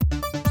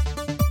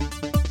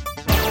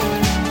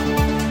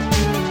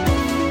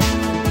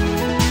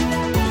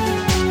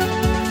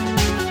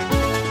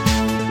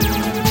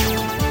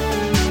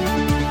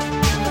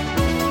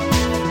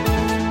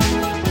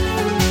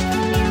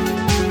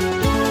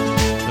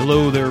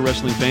Hello there,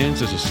 wrestling fans.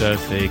 This is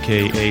Seth,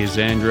 a.k.a.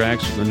 Zandrax,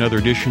 with another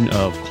edition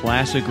of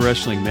Classic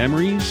Wrestling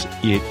Memories.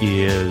 It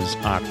is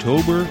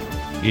October.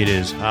 It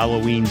is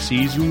Halloween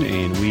season,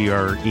 and we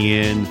are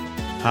in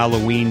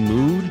Halloween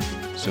mood.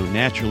 So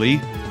naturally,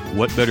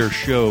 what better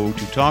show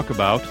to talk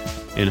about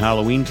in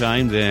Halloween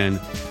time than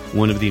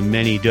one of the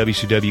many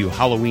WCW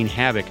Halloween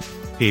Havoc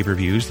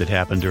pay-per-views that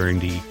happened during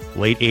the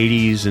late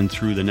 80s and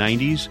through the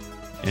 90s.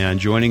 And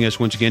joining us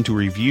once again to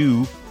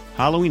review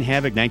Halloween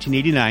Havoc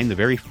 1989, the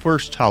very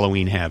first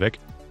Halloween Havoc,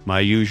 my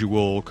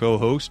usual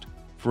co-host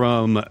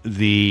from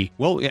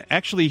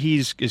actually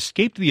he's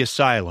escaped the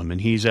asylum,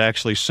 and he's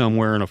actually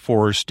somewhere in a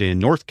forest in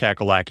North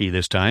Kakalaki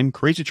this time.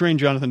 Crazy Train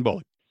Jonathan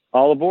Bullock.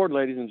 All aboard,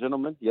 ladies and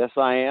gentlemen. Yes,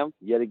 I am.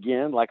 Yet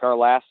again, like our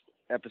last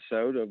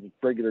episode of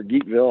regular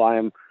Geekville, I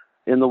am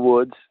in the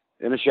woods,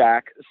 in a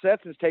shack.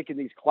 Seth has taken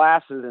these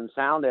classes in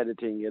sound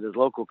editing at his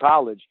local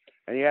college,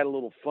 and he had a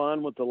little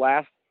fun with the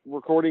last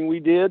recording we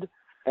did.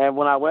 And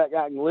when I went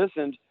out and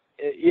listened,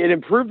 it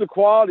improved the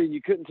quality.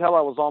 You couldn't tell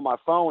I was on my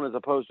phone as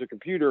opposed to a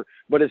computer,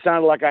 but it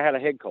sounded like I had a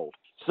head cold.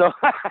 So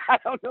I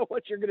don't know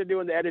what you're going to do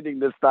in the editing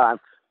this time.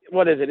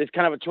 What is it? It's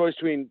kind of a choice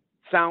between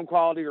sound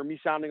quality or me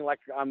sounding like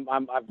I've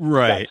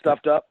got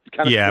stuffed up.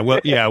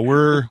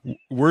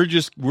 We're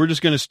just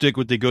going to stick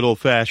with the good old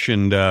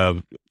fashioned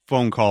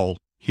phone call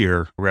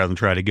here rather than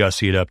try to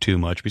gussy it up too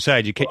much.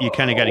 Besides, you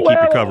kind of got to keep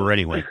your cover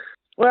anyway.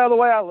 Well, the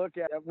way I look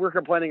at it, we're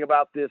complaining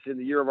about this in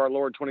the year of our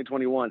Lord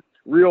 2021.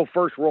 Real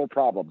first world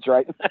problems,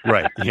 right?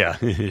 Right, yeah.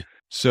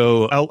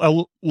 So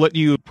I'll let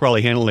you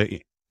probably handle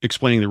it,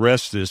 explaining the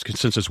rest of this,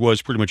 since this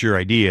was pretty much your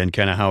idea and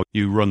kind of how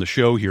you run the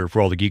show here for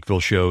all the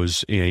Geekville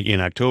shows in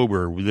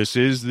October. This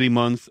is the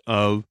month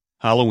of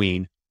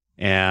Halloween,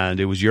 and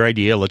it was your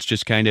idea. Let's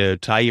just kind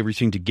of tie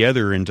everything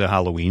together into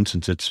Halloween,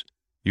 since it's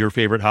your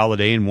favorite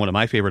holiday and one of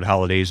my favorite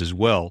holidays as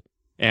well.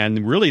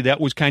 And really,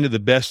 that was kind of the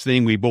best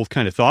thing we both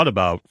kind of thought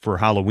about for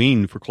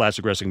Halloween for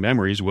Classic Wrestling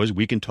Memories, was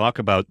we can talk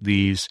about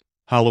these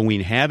Halloween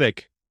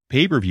Havoc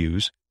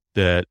pay-per-views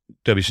that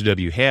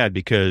WCW had,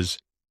 because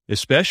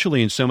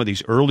especially in some of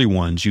these early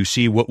ones, you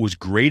see what was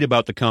great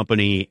about the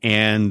company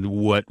and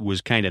what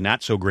was kind of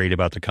not so great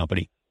about the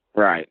company.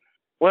 Right.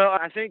 Well,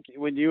 I think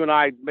when you and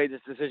I made this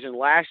decision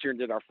last year and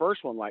did our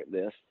first one like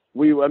this,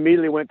 we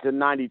immediately went to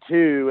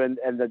 92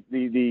 and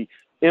the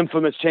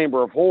infamous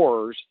Chamber of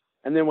Horrors.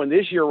 And then when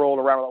this year rolled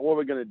around, we're like, what are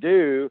we going to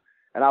do?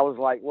 And I was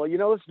like, well,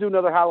 let's do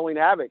another Halloween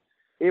Havoc.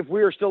 If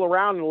we are still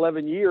around in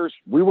 11 years,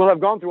 we will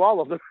have gone through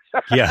all of them.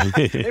 Yeah.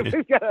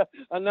 We've got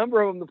a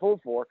number of them to pull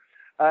for.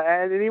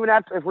 And even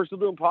if we're still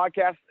doing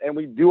podcasts and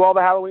we do all the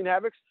Halloween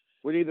Havocs,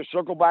 we'd either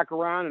circle back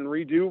around and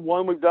redo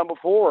one we've done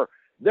before.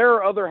 There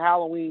are other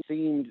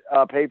Halloween-themed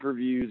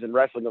pay-per-views and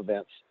wrestling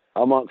events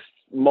amongst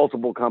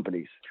multiple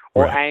companies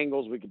or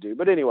angles we could do.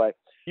 But anyway,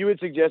 you had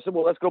suggested,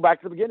 well, let's go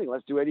back to the beginning.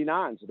 Let's do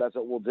 89. So that's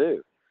what we'll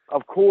do.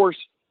 Of course,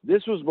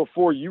 this was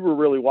before you were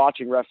really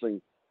watching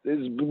wrestling. This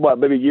is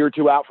maybe a year or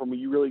two out from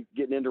you really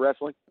getting into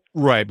wrestling?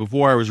 Right,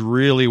 before I was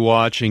really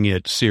watching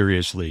it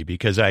seriously,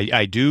 because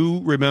I do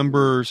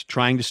remember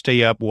trying to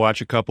stay up,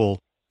 watch a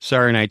couple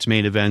Saturday Night's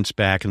main events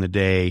back in the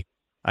day.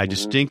 I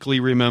distinctly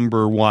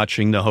remember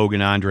watching the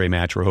Hogan-Andre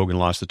match where Hogan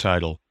lost the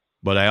title.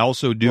 But I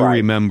also do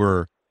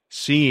remember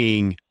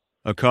seeing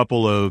a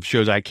couple of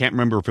shows. I can't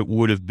remember if it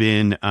would have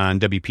been on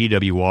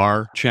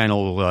WPWR,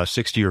 channel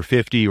 60 or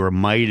 50, or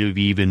might have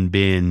even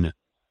been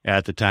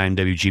at the time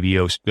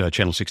WGBO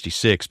channel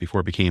 66 before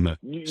it became a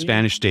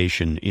Spanish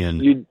station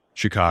in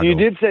Chicago. You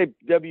did say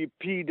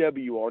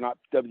WPWR, not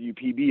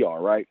WPBR,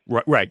 right?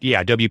 Right,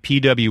 yeah,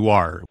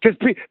 WPWR. Because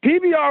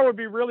PBR would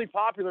be really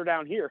popular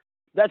down here.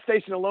 That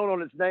station alone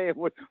on its name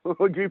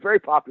would be very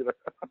popular.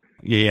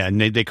 Yeah,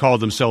 and they called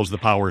themselves the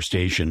Power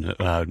Station,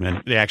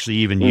 and they actually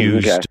even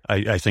used,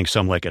 I think,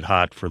 Some Like It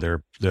Hot for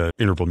the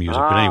interval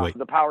music. But anyway,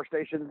 the Power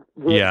Station.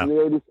 Yeah.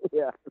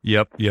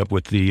 Yeah. Yep.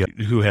 With the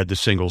who had the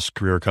singles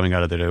career coming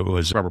out of it, it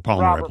was Robert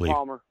Palmer, I believe.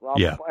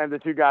 And the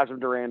two guys from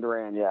Duran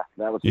Duran. Yeah,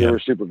 that was they were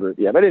super group.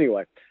 Yeah, but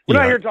anyway, we're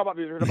not here to talk about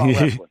music. We're talking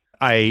about wrestling.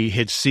 I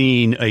had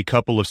seen a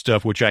couple of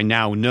stuff which I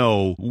now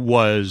know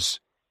was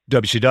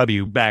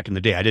WCW back in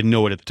the day. I didn't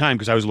know it at the time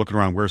because I was looking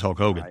around, where's Hulk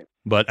Hogan? Right.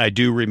 But I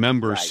do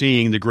remember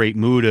seeing the Great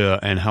Muta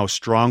and how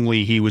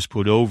strongly he was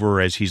put over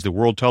as he's the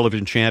world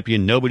television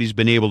champion. Nobody's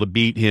been able to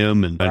beat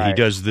him, and he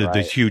does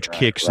the huge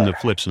kicks and the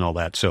flips and all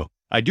that. So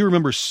I do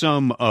remember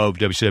some of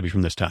WCW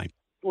from this time.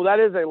 Well,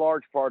 that is a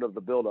large part of the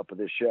buildup of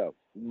this show.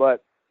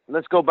 But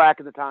let's go back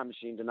in the time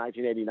machine to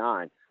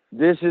 1989.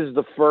 This is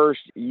the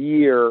first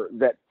year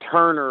that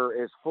Turner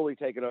is fully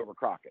taken over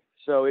Crockett.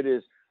 So it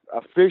is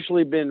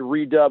officially been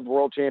redubbed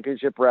World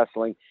Championship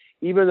Wrestling,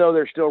 even though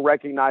they're still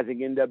recognizing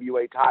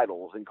NWA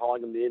titles and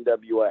calling them the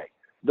NWA.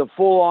 The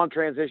full-on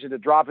transition to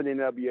dropping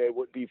NWA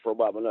would be for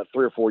about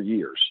 3 or 4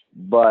 years.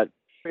 But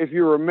if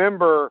you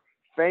remember,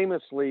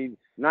 famously,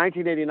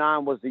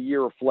 1989 was the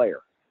year of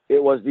Flair.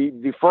 It was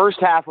the first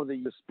half of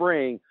the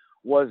spring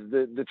was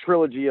the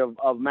trilogy of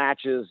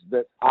matches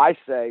that I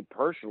say,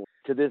 personally,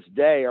 to this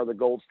day are the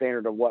gold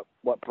standard of what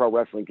pro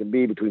wrestling can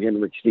be between him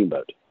and Ricky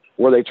Steamboat,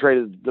 where they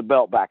traded the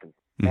belt back and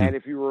And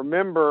if you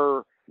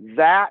remember,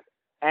 that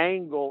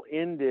angle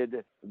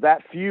ended,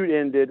 that feud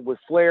ended with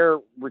Flair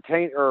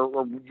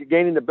or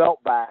gaining the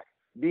belt back,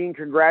 being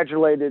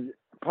congratulated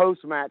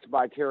post-match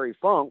by Terry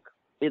Funk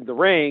in the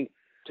ring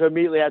to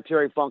immediately have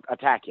Terry Funk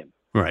attack him.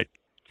 Right.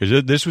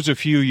 Because this was a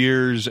few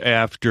years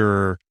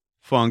after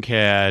Funk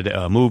had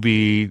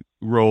movie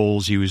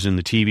roles. He was in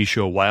the TV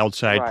show Wild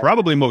Side. Right.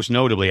 Probably most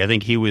notably, I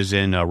think he was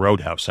in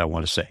Roadhouse, I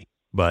want to say.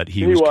 But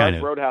he was kind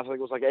of... Roadhouse, I think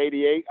it was like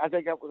 88. I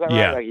think was that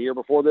yeah. right? Like a year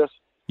before this?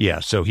 Yeah,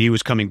 so he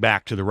was coming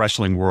back to the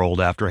wrestling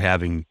world after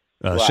having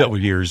several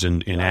years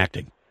in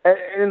acting. And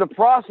in the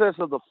process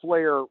of the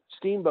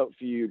Flair-Steamboat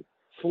feud,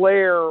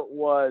 Flair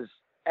was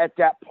at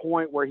that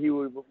point where he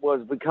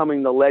was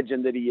becoming the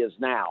legend that he is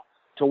now,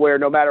 to where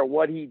no matter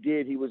what he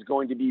did, he was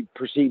going to be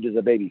perceived as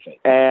a babyface.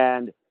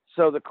 And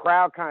so the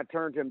crowd kind of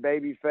turned him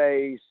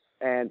babyface,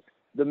 and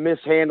the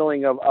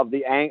mishandling of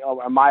the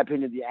angle, in my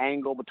opinion, the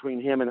angle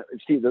between him and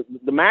Steve,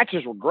 the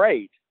matches were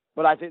great,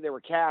 but I think they were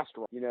cast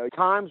wrong. You know,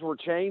 times were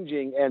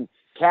changing, and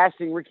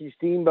casting Ricky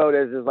Steamboat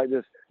as like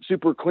this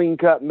super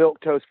clean-cut,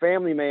 milquetoast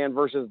family man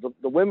versus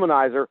the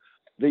womanizer,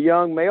 the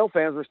young male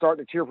fans were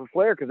starting to cheer for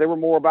Flair because they were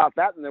more about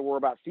that than they were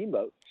about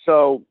Steamboat.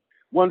 So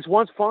once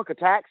Funk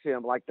attacks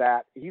him like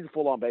that, he's a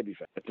full-on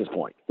babyface at this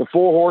point. The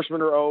Four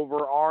Horsemen are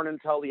over. Arn and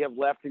Tully have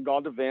left and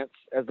gone to Vince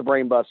as the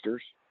Brainbusters.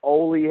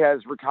 Ole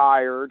has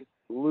retired.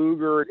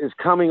 Luger is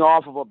coming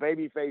off of a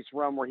babyface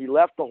run where he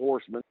left the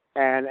Horsemen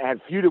and had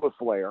feuded with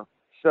Flair.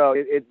 So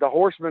the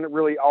Horsemen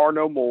really are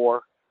no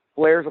more.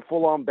 Flair's a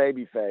full-on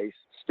babyface.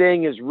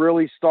 Sting is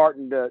really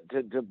starting to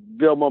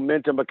build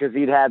momentum because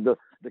he'd had the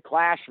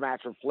Clash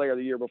match with Flair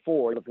the year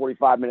before, the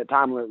 45-minute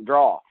time limit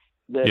draw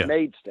that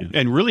made Sting.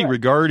 And really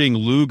regarding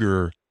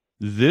Luger,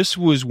 this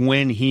was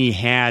when he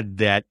had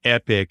that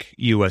epic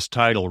U.S.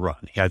 title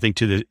run. I think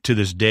to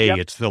this day,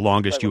 it's the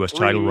longest U.S.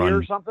 title run.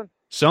 Or something?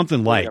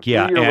 Something like,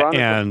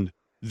 and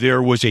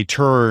there was a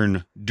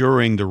turn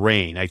during the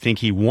reign. I think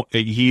he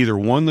either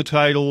won the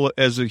title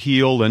as a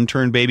heel, then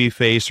turned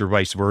babyface, or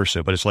vice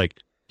versa. But it's like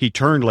he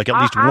turned like at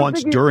least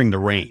once during the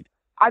reign.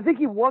 I think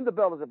he won the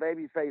belt as a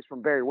babyface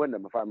from Barry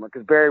Windham, if I remember,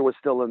 because Barry was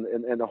still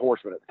in the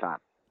Horsemen at the time,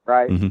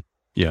 right? Mm-hmm.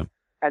 Yeah.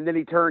 And then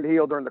he turned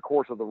heel during the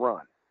course of the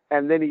run.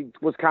 And then he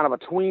was kind of a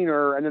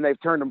tweener, and then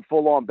they've turned him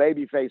full-on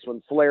babyface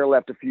when Flair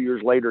left a few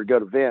years later to go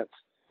to Vince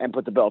and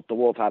put the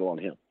world title on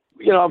him.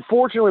 You know,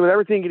 unfortunately, with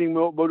everything getting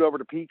moved over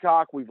to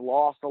Peacock, we've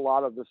lost a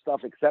lot of the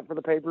stuff except for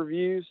the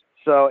pay-per-views.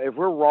 So if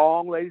we're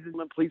wrong, ladies and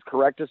gentlemen, please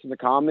correct us in the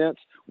comments.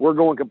 We're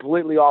going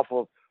completely off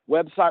of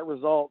website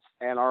results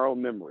and our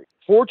own memory.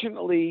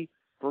 Fortunately,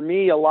 for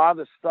me, a lot of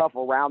the stuff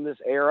around this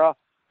era,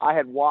 I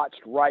had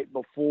watched right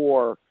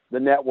before the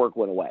network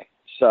went away.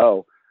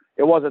 So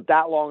it wasn't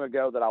that long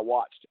ago that I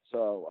watched it.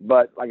 So,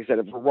 but like I said,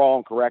 if we're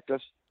wrong, correct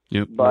us.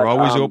 Yep, we're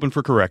always open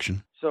for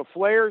correction. So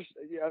Flair's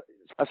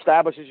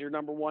establishes your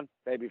number one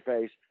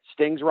babyface.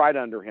 Sting's right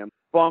under him.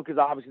 Funk is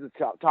obviously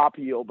the top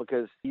heel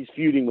because he's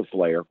feuding with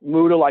Flair.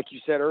 Muta, like you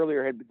said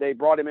earlier, they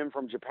brought him in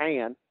from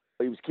Japan.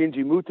 He was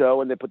Kenji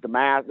Muto, and they put the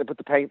mask, they put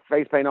the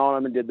face paint on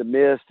him, and did the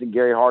mist. And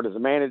Gary Hart as a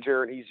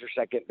manager, and he's your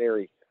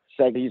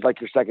he's like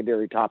your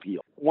secondary top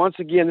heel. Once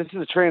again, this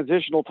is a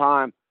transitional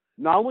time,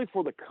 not only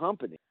for the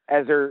company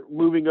as they're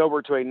moving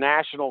over to a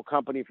national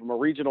company from a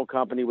regional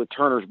company with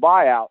Turner's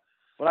buyout,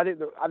 but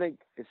I think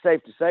it's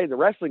safe to say the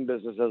wrestling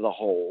business as a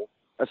whole,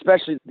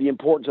 especially the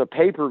importance of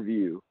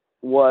pay-per-view,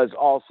 was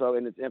also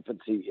in its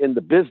infancy in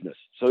the business.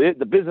 So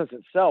the business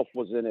itself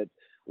was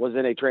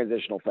in a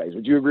transitional phase.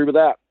 Would you agree with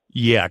that?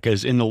 Yeah,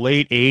 because in the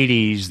late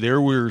 80s,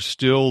 there were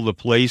still the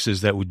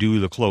places that would do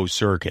the closed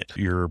circuit,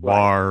 your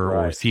bar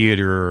or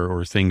theater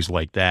or things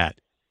like that,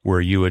 where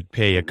you would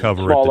pay a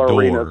cover at the door.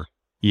 Arenas.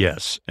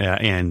 Yes,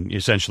 and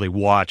essentially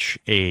watch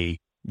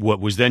what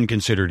was then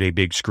considered a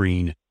big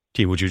screen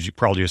TV, which was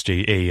probably just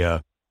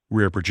a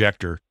rear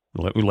projector,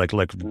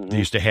 like they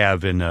used to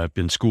have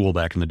in school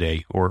back in the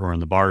day, or in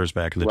the bars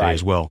back in the day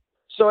as well.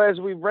 So as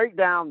we break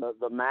down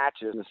the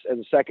matches in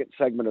the second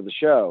segment of the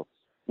show,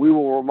 we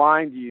will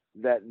remind you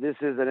that this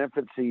is an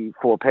infancy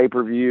for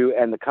pay-per-view,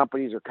 and the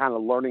companies are kind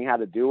of learning how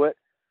to do it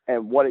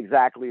and what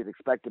exactly is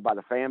expected by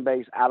the fan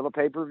base out of a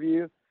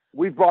pay-per-view.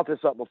 We've brought this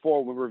up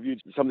before when we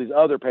reviewed some of these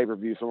other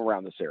pay-per-views from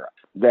around this era,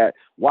 that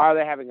why are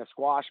they having a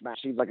squash match?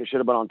 Seems like it should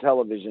have been on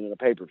television in a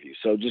pay-per-view.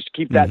 So just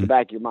keep that in the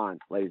back of your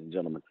mind, ladies and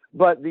gentlemen.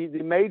 But the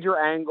major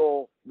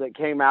angle that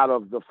came out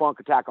of the Funk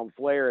attack on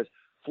Flair is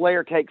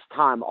Flair takes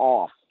time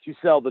off to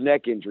sell the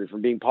neck injury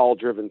from being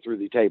Paul-driven through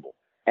the table.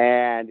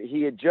 And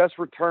he had just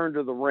returned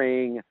to the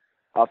ring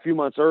a few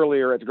months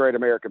earlier at the Great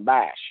American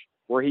Bash,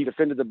 where he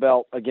defended the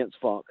belt against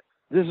Funk.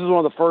 This is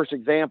one of the first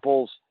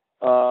examples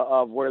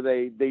of where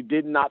they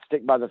did not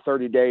stick by the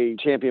 30-day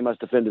champion must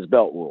defend his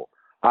belt rule.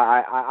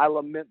 I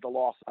lament the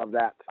loss of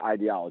that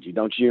ideology,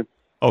 don't you?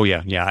 Oh,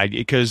 yeah,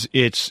 because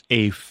it's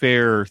a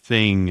fair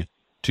thing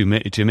to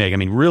make. I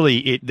mean,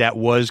 really, that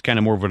was kind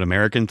of more of an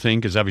American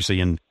thing, because obviously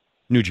in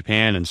New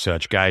Japan and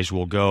such, guys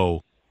will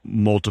go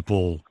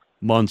multiple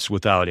months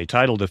without a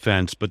title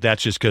defense, but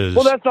that's just because...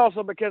 Well, that's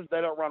also because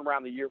they don't run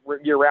around the year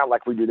round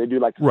like we do. They do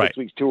like the 6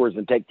 weeks tours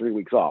and take 3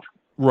 weeks off.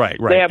 Right.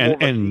 They have more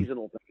And, of a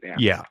seasonal thing.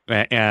 yeah.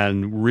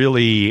 And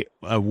really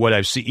what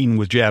I've seen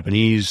with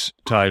Japanese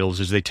titles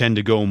is they tend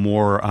to go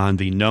more on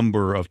the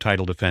number of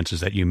title defenses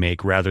that you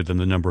make rather than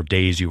the number of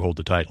days you hold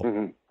the title.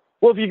 Mm-hmm.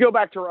 Well, if you go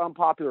back to our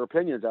Unpopular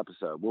Opinions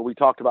episode where we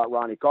talked about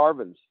Ronnie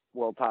Garvin's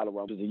world title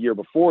run, which was a year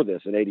before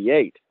this in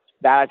 88,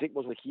 that I think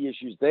was the key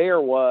issues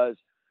there was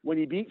when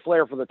he beat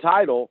Flair for the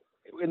title,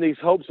 in these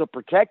hopes of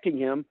protecting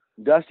him,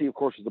 Dusty, of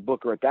course, was the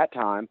booker at that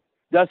time.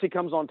 Dusty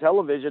comes on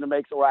television and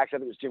makes, or actually I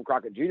think it was Jim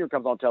Crockett Jr.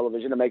 comes on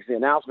television and makes the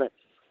announcement,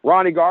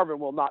 Ronnie Garvin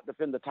will not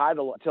defend the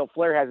title until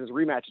Flair has his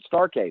rematch at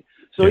Starrcade.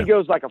 So he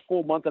goes like a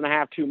full month and a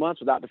half, 2 months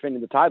without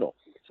defending the title.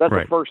 So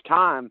that's the first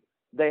time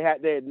they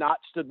had not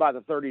stood by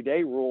the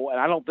 30-day rule, and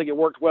I don't think it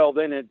worked well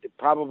then. It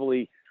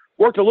probably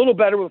worked a little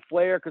better with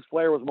Flair because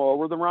Flair was more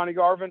over than Ronnie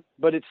Garvin,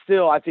 but it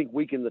still, I think,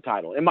 weakened the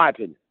title, in my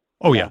opinion.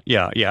 Oh, yeah.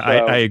 So,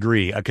 I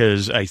agree,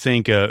 because I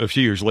think a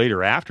few years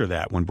later after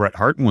that, when Bret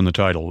Hart won the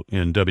title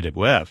in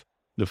WWF,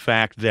 the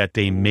fact that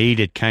they made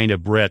it kind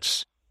of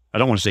Bret's, I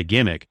don't want to say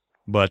gimmick,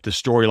 but the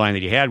storyline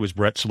that he had was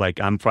Bret's like,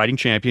 I'm fighting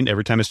champion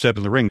every time I step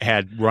in the ring.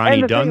 Had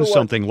Ronnie done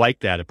something like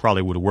that, it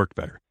probably would have worked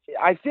better.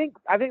 I think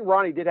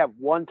Ronnie did have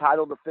one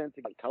title defense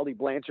against Tully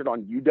Blanchard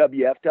on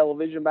UWF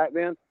television back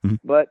then,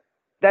 but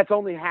that's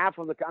only half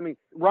of the. I mean,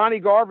 Ronnie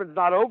Garvin's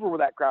not over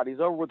with that crowd. He's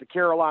over with the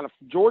Carolina,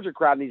 Georgia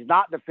crowd, and he's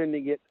not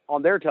defending it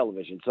on their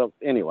television. So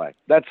anyway,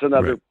 that's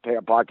another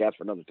podcast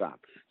for another time.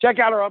 Check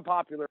out our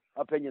Unpopular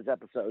Opinions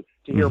episode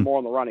to hear more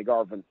on the Ronnie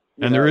Garvin.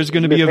 And there is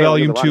going to be a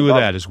volume 2 of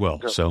that as well.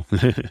 So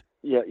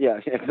yeah,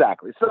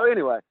 exactly. So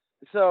anyway,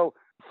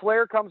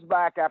 Flair comes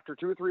back after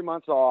 2 or 3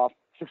 months off,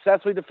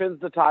 successfully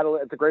defends the title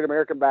at the Great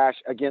American Bash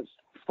against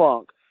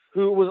Funk,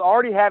 who was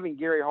already having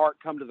Gary Hart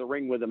come to the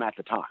ring with him at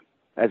the time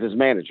as his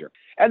manager.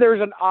 And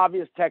there's an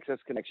obvious Texas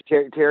connection.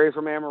 Terry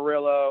from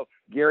Amarillo.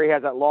 Gary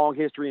has that long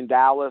history in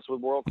Dallas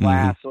with World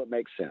Class, so it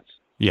makes sense.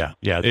 Yeah.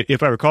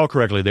 If I recall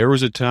correctly, there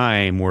was a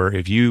time where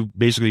if you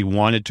basically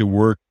wanted to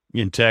work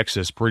in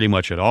Texas pretty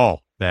much at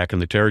all back in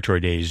the territory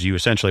days, you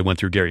essentially went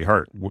through Gary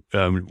Hart.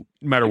 No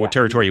matter what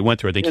territory you went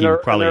through, I think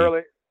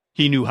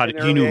he knew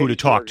who to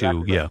talk to.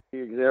 In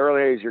the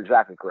early '80s, you're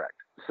exactly correct.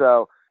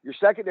 So your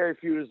secondary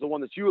feud is the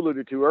one that you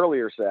alluded to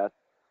earlier, Seth,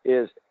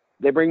 is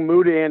they bring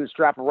Muta in and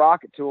strap a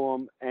rocket to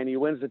him, and he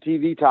wins the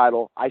TV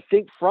title, I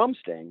think, from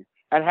Sting,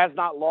 and has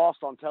not lost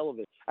on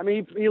television. I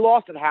mean, he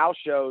lost at house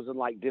shows and,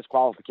 like,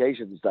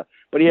 disqualifications and stuff,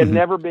 but he had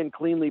never been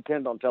cleanly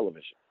pinned on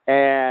television.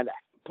 And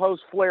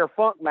post-Flair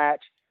Funk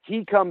match,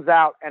 he comes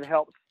out and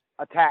helps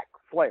attack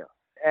Flair.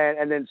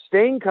 And then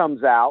Sting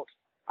comes out,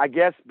 I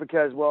guess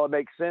because, well, it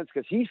makes sense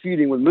because he's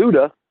feuding with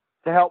Muta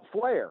to help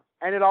Flair.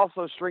 And it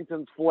also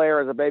strengthens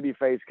Flair as a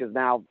babyface because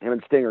now him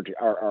and Sting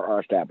are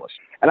established.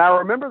 And I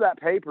remember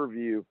that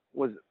pay-per-view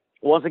was,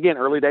 once again,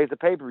 early days of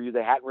pay-per-view.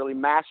 They hadn't really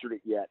mastered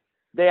it yet.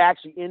 They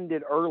actually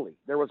ended early.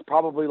 There was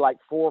probably like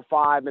 4 or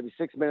 5, maybe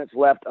 6 minutes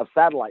left of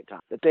satellite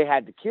time that they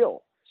had to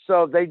kill.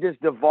 So they just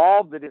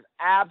devolved it as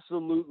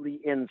absolutely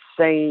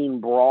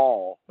insane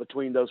brawl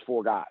between those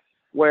 4 guys,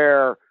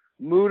 where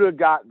Muta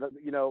got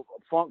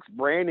Funk's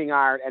branding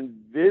iron and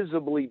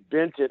visibly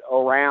bent it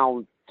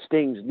around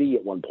Sting's knee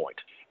at one point.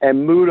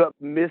 And Muta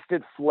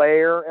misted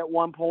Flair at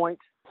one point.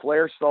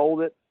 Flair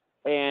sold it.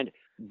 And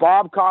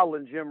Bob Caudle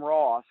and Jim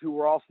Ross, who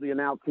were also the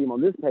announce team on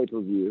this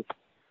pay-per-view,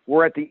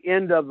 were at the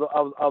end of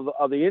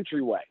the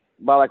entryway,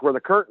 by like where the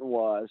curtain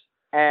was.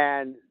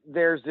 And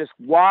there's this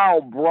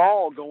wild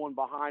brawl going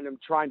behind them,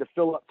 trying to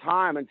fill up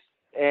time.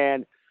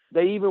 And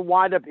they even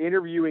wind up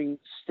interviewing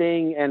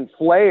Sting and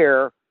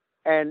Flair.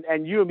 And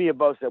you and me have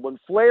both said, when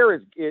Flair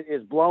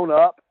is blown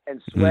up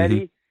and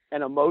sweaty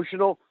and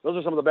emotional, those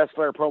are some of the best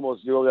Flair promos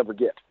you'll ever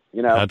get,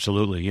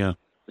 Absolutely, yeah.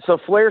 So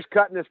Flair's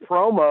cutting this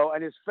promo,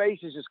 and his face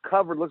is just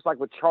covered, looks like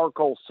with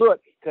charcoal soot,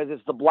 because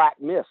it's the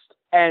black mist.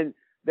 And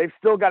they've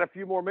still got a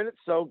few more minutes,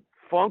 so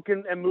Funk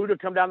and Muta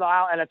come down the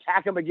aisle and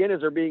attack him again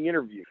as they're being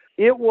interviewed.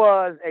 It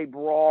was a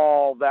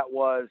brawl that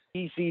was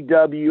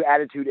ECW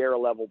Attitude Era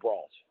level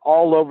brawls,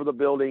 all over the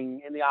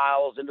building, in the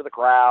aisles, into the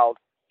crowd.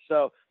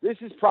 So this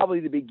is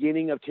probably the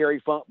beginning of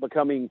Terry Funk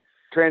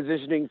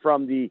transitioning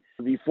from the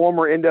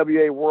former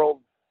NWA World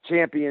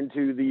Champion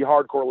to the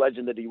hardcore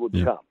legend that he would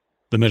become.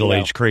 The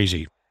middle-aged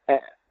crazy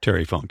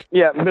Terry Funk.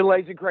 Yeah,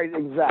 middle-aged and crazy,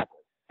 exactly.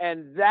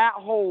 And that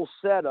whole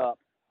setup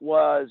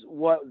was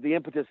what the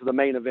impetus of the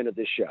main event of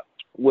this show,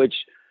 which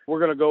we're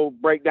going to go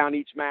break down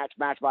each match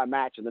by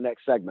match in the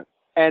next segment.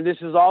 And this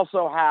is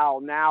also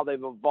how now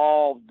they've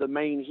evolved the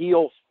main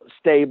heel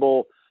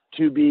stable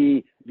to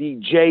be the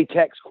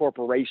J-Tex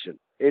Corporation.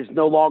 It's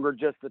no longer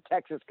just the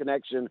Texas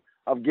connection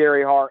of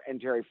Gary Hart and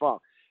Terry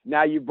Funk.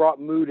 Now you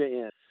brought Muta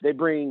in. They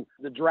bring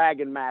the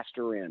Dragon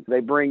Master in.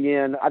 They bring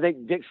in, I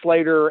think Dick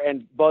Slater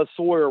and Buzz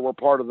Sawyer were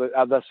part of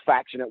this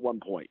faction at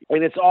one point.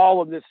 And it's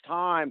all of this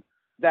time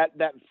that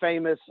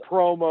famous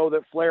promo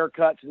that Flair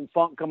cuts and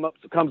Funk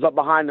comes up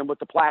behind them with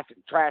the plastic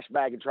trash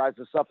bag and tries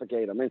to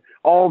suffocate them. And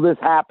all this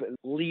happened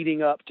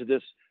leading up to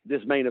this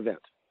main event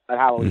at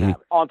Halloween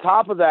Havoc. On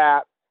top of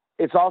that,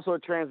 it's also a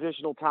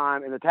transitional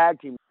time in the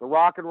tag team. The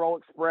Rock and Roll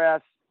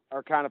Express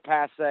are kind of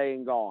passé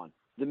and gone.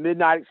 The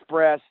Midnight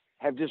Express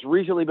have just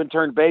recently been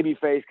turned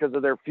babyface because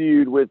of their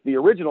feud with the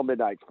original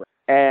Midnight Express.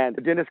 And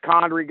Dennis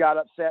Condrey got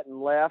upset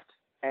and left,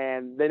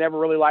 and they never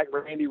really liked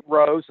Randy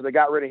Rose, so they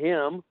got rid of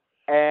him.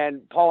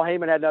 And Paul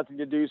Heyman had nothing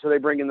to do, so they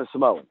bring in the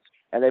Samoans,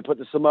 and they put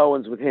the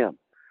Samoans with him.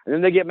 And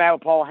then they get mad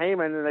with Paul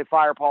Heyman, and they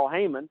fire Paul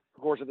Heyman,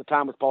 of course at the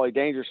time was Paulie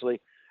Dangerously,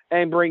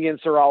 and bring in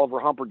Sir Oliver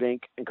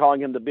Humperdinck and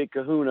calling him the Big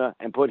Kahuna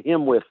and put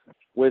him with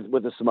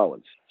the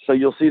Samoans. So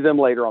you'll see them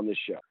later on this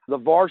show. The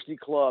Varsity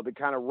Club had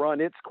kind of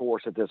run its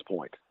course at this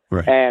point.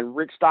 Right. And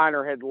Rick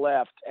Steiner had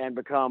left and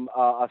become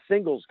a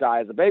singles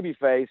guy as a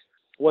babyface.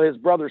 Well, his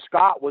brother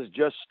Scott was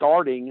just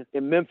starting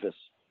in Memphis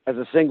as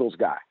a singles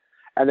guy.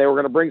 And they were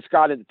going to bring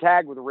Scott into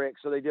tag with Rick,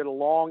 so they did a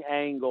long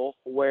angle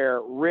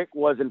where Rick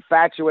was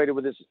infatuated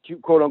with this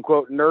cute,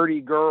 quote-unquote,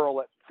 nerdy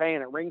girl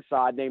fan at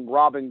ringside named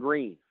Robin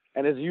Green.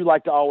 And as you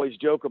like to always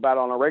joke about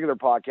on a regular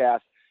podcast,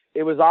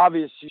 it was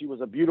obvious she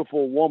was a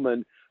beautiful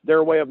woman.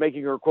 Their way of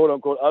making her,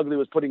 quote-unquote, ugly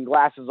was putting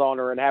glasses on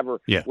her and have her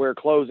wear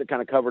clothes that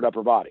kind of covered up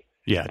her body.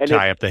 Yeah, and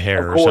tie up the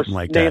hair or something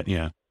like that,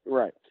 yeah.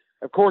 Right.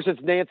 Of course,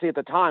 it's Nancy at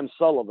the time,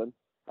 Sullivan,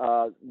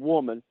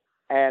 woman,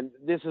 and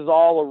this is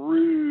all a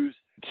ruse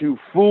to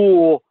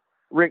fool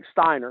Rick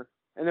Steiner.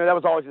 And that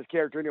was always his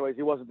character anyways.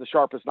 He wasn't the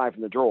sharpest knife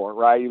in the drawer,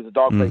 right? He was a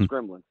dog-faced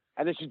gremlin.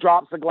 And then she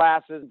drops the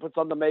glasses and puts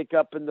on the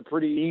makeup and the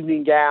pretty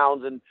evening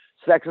gowns and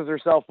sexes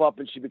herself up,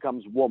 and she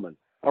becomes woman.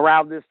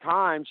 Around this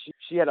time,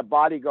 she had a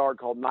bodyguard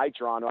called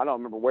Nitron. I don't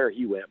remember where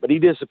he went, but he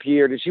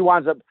disappeared, and she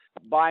winds up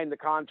buying the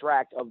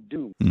contract of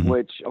Doom,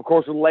 which, of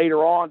course, would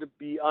later on to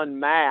be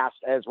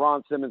unmasked as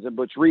Ron Simmons and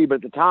Butch Reed. But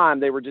at the time,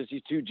 they were just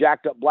these two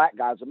jacked-up black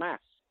guys with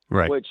masks,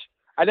 right? Which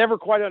I never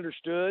quite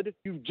understood.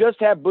 You just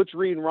have Butch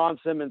Reed and Ron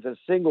Simmons as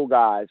single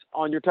guys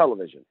on your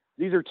television.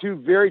 These are two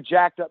very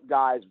jacked-up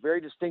guys,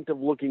 very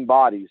distinctive-looking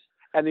bodies,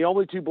 and the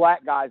only two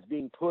black guys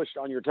being pushed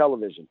on your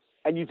television.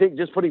 And you think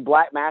just putting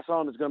black masks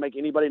on is going to make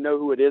anybody know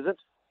who it isn't?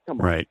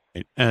 Come on. Right.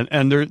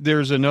 And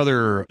there's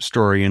another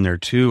story in there,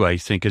 too, I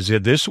think, is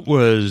that this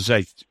was,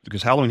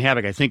 because Halloween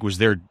Havoc, I think, was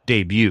their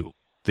debut.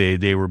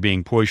 They were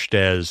being pushed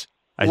as,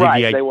 I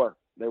think they were.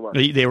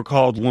 They were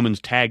called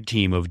Women's Tag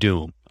Team of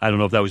Doom. I don't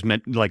know if that was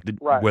meant, like,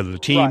 whether the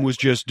team was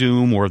just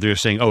Doom or they're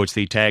saying, oh, it's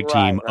the tag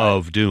team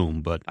of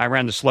Doom. But I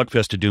ran the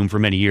Slugfest of Doom for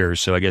many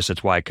years, so I guess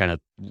that's why it kind of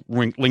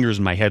lingers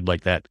in my head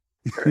like that.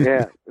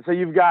 Yeah. So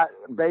you've got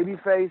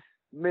Babyface,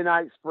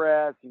 Midnight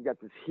Express, you've got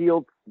this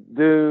heel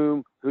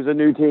Doom, who's a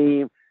new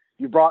team.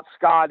 You brought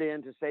Scott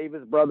in to save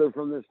his brother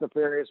from this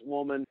nefarious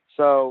woman.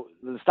 So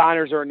the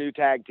Steiners are a new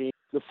tag team.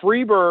 The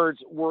Freebirds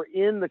were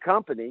in the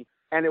company,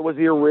 and it was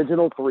the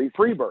original three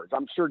Freebirds.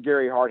 I'm sure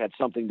Gary Hart had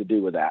something to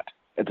do with that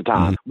at the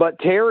time. But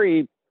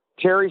Terry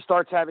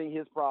starts having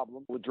his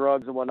problem with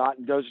drugs and whatnot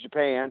and goes to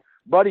Japan.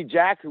 Buddy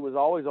Jack, who was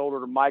always older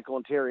than Michael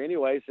and Terry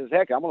anyway, says,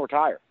 heck, I'm going to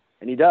retire.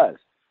 And he does.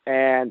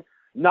 And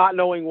not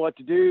knowing what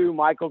to do,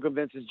 Michael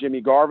convinces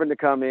Jimmy Garvin to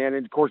come in.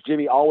 And, of course,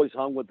 Jimmy always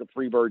hung with the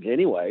Freebirds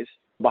anyways,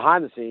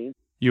 behind the scenes.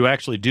 You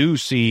actually do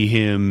see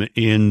him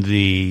in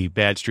the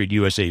Bad Street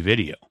USA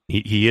video.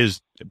 He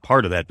is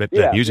part of that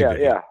music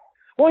video. Yeah.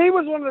 Well, he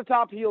was one of the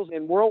top heels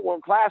in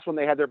World Class when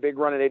they had their big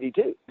run in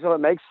 '82. So it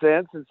makes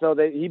sense. And so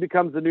he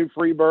becomes the new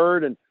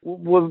Freebird. And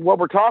with what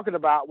we're talking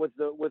about with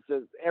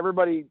the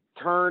everybody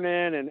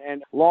turning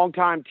and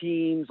longtime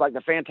teams like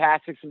the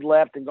Fantastics had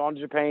left and gone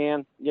to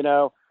Japan, you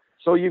know.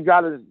 So you've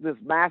got this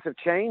massive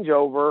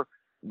changeover.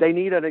 They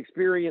need an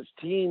experienced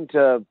team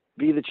to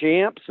be the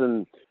champs,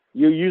 and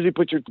you usually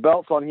put your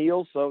belts on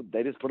heels, so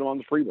they just put them on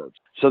the Freebirds.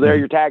 So they're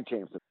your tag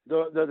champs.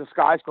 The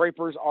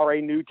Skyscrapers are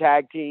a new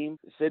tag team.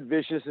 Sid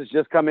Vicious has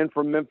just come in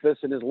from Memphis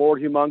in his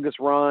Lord Humongous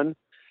run,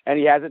 and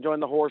he hasn't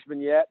joined the Horsemen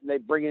yet. And they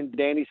bring in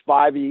Danny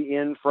Spivey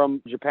in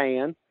from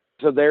Japan,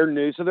 so they're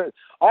new. So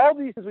all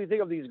these, as we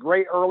think of these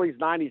great early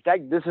 90s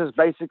tag, this is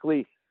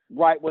basically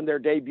right when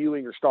they're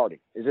debuting or starting,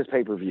 is this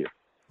pay-per-view.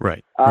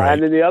 Right.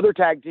 And then the other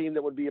tag team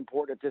that would be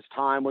important at this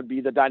time would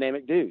be the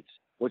Dynamic Dudes,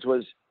 which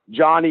was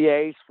Johnny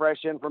Ace, fresh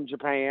in from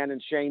Japan,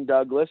 and Shane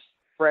Douglas,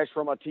 fresh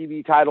from a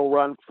TV title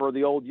run for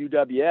the old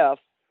UWF.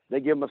 They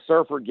give him a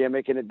surfer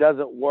gimmick, and it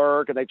doesn't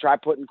work. And they try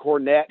putting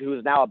Cornette, who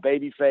is now a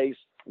babyface,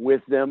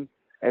 with them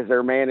as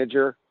their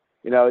manager.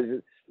 You know,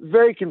 it's a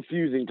very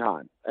confusing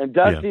time. And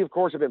Dusty, of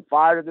course, had been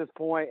fired at this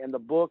point, and the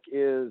book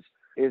is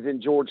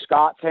in George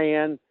Scott's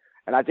hand.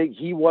 And I think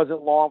he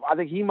wasn't long. I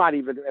think he might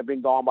even have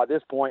been gone by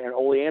this point, and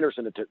Ole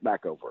Anderson had took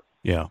back over.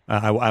 Yeah,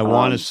 I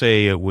want to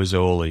say it was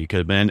Ole.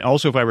 And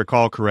also, if I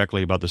recall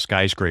correctly about the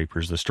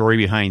Skyscrapers, the story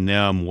behind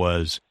them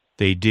was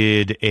they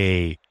did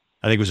I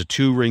think it was a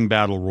 2-ring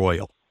battle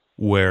royal,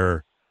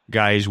 where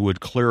guys would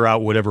clear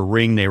out whatever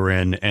ring they were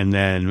in, and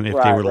then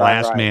if they were the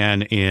last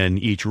man in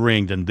each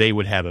ring, then they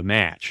would have a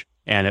match.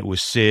 And it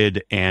was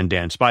Sid and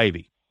Dan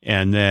Spivey.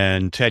 And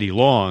then Teddy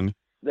Long,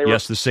 the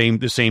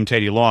same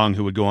Teddy Long,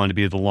 who would go on to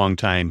be the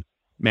longtime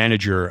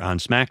manager on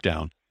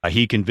SmackDown.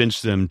 He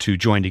convinced them to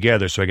join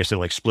together, so I guess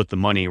they split the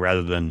money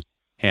rather than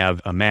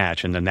have a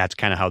match, and then that's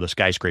kind of how the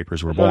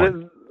Skyscrapers were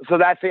born. So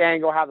that's the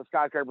angle how the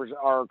Skyscrapers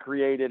are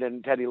created,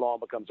 and Teddy Long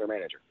becomes their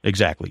manager.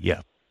 Exactly,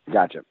 yeah.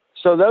 Gotcha.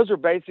 So those are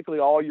basically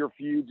all your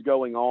feuds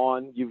going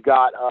on. You've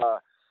got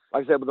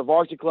like I said, with the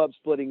Varsity Club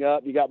splitting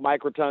up, you got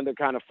Mike Rotunda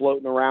kind of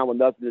floating around with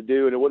nothing to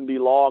do, and it wouldn't be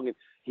long, and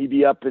he'd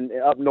be up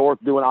north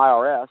doing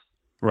IRS.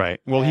 Right.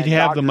 Well, he'd And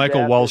have Dr. the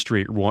Michael Death Wall is-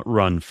 Street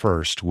run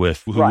first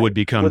with who Right. would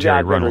become With Terry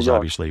Alexander Runnels, York,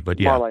 obviously. But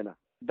yeah. Marlena.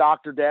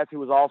 Dr. Death, who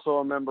was also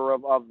a member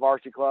of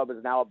Varsity Club,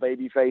 is now a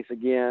babyface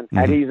again, Mm-hmm.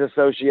 and he's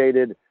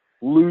associated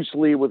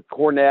loosely with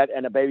Cornette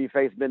and a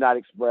babyface Midnight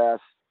Express.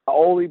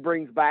 Ole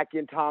brings back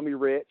in Tommy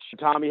Rich.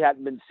 Tommy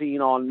hadn't been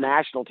seen on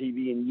national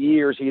TV in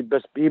years. He'd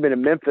been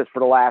in Memphis for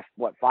the last,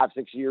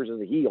 5-6 years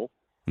as a heel.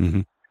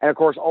 Mm-hmm. And, of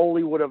course,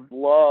 Ole would have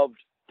loved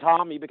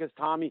Tommy because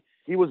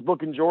he was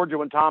booking Georgia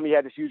when Tommy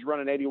had this huge run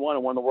in 81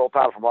 and won the world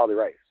title from Harley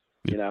Race.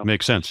 You know?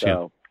 Makes sense,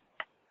 So,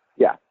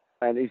 yeah.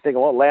 And he's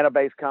thinking, well,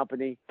 Atlanta-based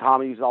company.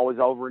 Tommy's always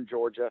over in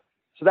Georgia.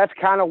 So that's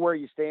kind of where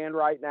you stand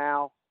right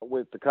now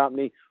with the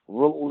company.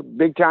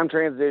 Big-time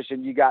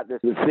transition. You got this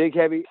big,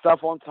 heavy stuff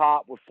on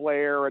top with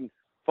Flair and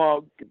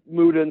Funk,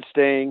 Muta and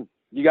Sting.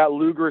 You got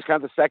Luger as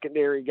kind of the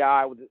secondary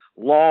guy with this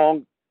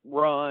long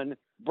run.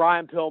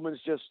 Brian Pillman's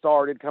just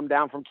started, come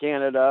down from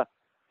Canada,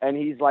 and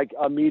he's like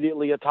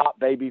immediately a top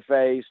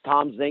babyface.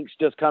 Tom Zink's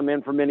just come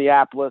in from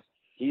Minneapolis.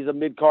 He's a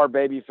mid-card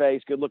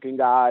babyface, good-looking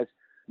guys.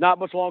 Not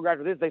much longer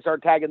after this, they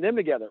started tagging them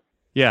together.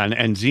 Yeah,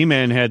 and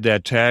Z-Man had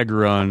that tag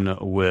run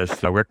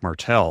with Rick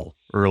Martel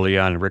early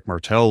on in Rick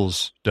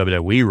Martel's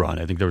WWE run.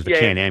 I think there was the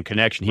Can-Am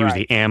connection. He was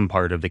the Am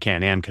part of the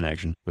Can-Am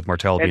connection, with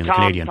Martel being the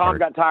Canadian Tom part.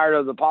 Got tired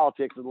of the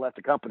politics and left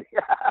the company.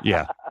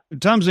 Yeah.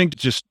 Tom Zink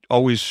just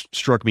always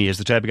struck me as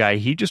the type of guy,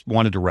 he just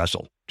wanted to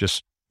wrestle.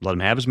 Just let him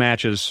have his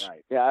matches.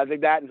 Right. Yeah, I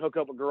think that and hook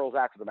up with girls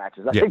after the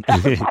matches. I Yeah.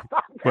 think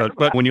that's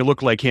but when you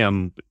look like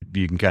him,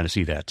 you can kind of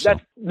see that. So.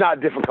 That's not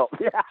difficult.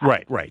 Yeah.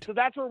 Right. So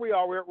that's where we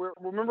are. We're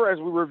remember, as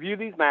we review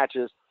these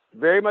matches,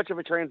 very much of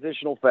a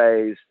transitional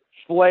phase.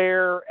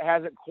 Flair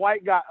hasn't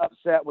quite got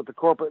upset with the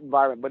corporate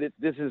environment, but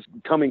this is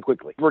coming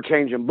quickly. We're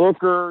changing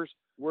bookers.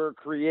 We're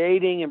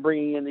creating and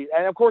bringing in these,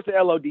 and of course the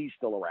LOD's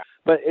still around,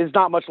 but it's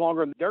not much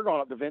longer. They're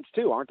going up to Vince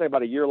too, aren't they?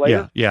 About a year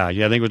later. Yeah. I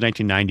think it was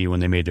 1990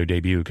 when they made their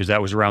debut, because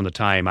that was around the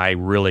time I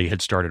really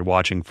had started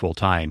watching full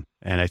time,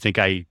 and I think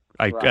I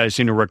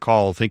seem to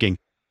recall thinking,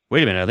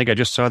 wait a minute, I think I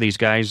just saw these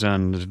guys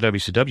on the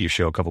WCW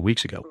show a couple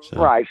weeks ago.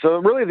 So. Right. So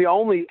really the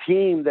only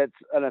team that's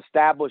an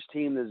established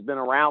team that's been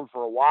around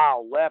for a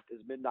while left is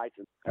Midnight.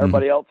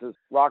 Everybody else is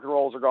Rock and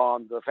Rolls are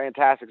gone. The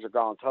Fantastics are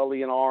gone.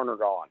 Tully and Arn are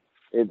gone.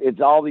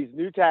 It's all these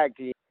new tag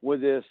teams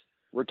with this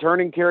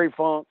returning Terry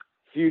Funk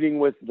feuding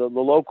with the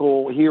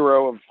local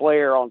hero of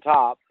Flair on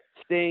top.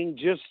 Sting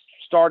just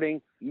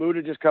starting.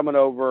 Muta just coming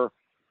over.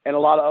 And a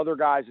lot of other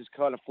guys just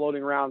kind of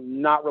floating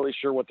around, not really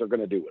sure what they're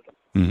going to do with them.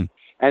 Mm-hmm.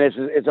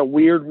 And it's a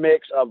weird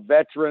mix of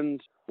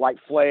veterans like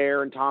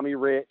Flair and Tommy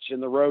Rich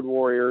and the Road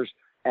Warriors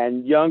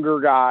and younger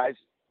guys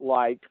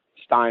like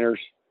Steiners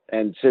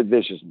and Sid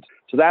Vicious.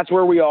 So that's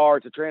where we are.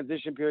 It's a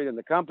transition period in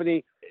the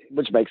company,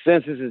 which makes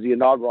sense. This is the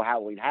inaugural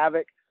Halloween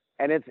Havoc,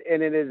 and it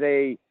is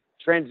a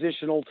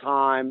transitional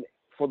time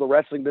for the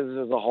wrestling business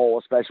as a whole,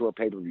 especially with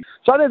pay-per-view.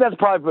 So I think that's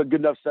probably a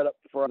good enough setup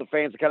for the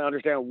fans to kind of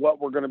understand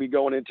what we're going to be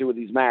going into with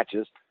these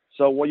matches.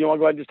 So you want to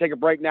go ahead and just take a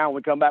break now? When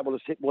we come back, we'll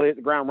hit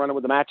the ground running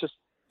with the matches.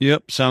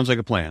 Yep, sounds like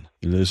a plan.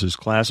 This is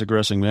Classic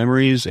Wrestling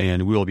Memories,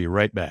 and we'll be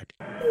right back.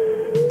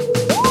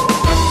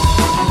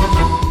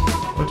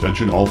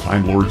 Attention all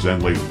Time Lords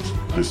and ladies.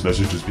 This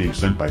message is being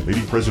sent by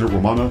Lady President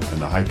Romana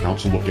and the High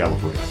Council of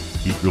Gallifrey.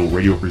 Heatville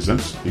Radio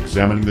presents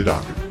Examining the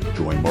Doctor.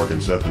 Join Mark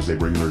and Seth as they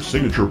bring their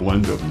signature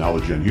blend of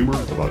knowledge and humor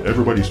about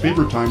everybody's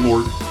favorite Time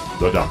Lord,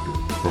 the Doctor.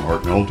 From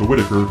Hartnell to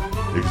Whitaker,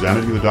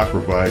 Examining the Doctor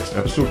provides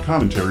episode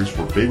commentaries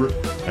for favorite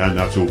and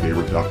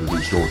not-so-favorite Doctor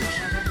Who stories.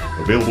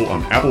 Available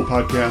on Apple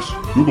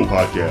Podcasts, Google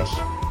Podcasts,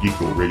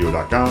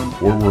 GeekvilleRadio.com,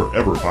 or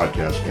wherever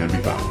podcasts can be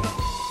found.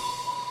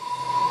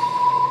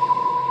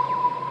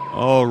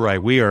 All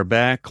right, we are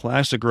back.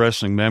 Classic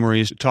Wrestling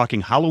Memories,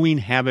 talking Halloween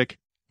Havoc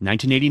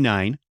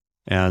 1989.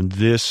 And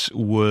this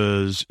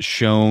was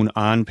shown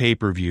on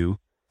pay-per-view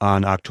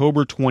on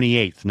October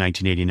 28th,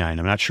 1989.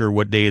 I'm not sure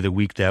what day of the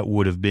week that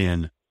would have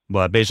been,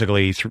 but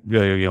basically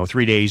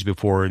 3 days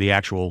before the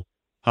actual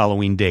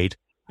Halloween date.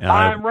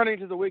 I'm running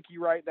to the wiki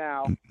right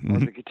now, or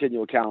the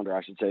continual calendar,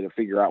 I should say, to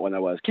figure out when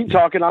that was. Keep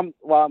talking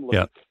while I'm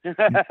looking.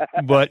 Yeah.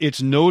 But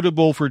it's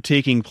notable for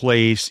taking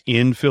place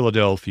in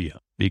Philadelphia,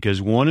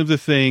 because one of the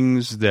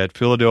things that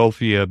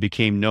Philadelphia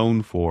became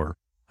known for,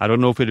 I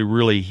don't know if it had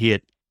really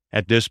hit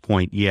at this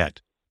point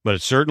yet, but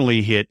it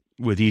certainly hit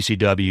with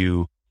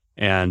ECW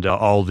and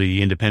all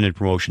the independent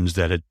promotions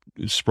that had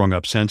sprung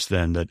up since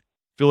then, that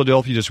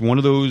Philadelphia is one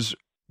of those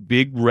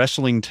big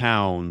wrestling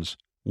towns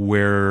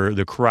where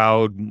the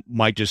crowd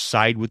might just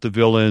side with the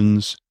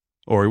villains,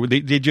 or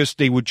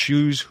they would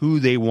choose who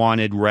they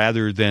wanted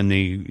rather than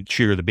they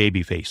cheer the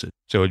baby faces.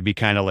 So it'd be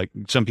kind of like,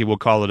 some people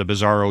call it a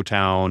bizarro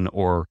town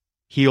or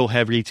heel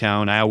heavy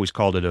town. I always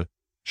called it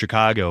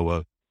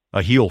Chicago,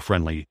 a heel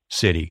friendly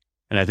city.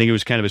 And I think it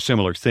was kind of a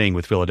similar thing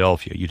with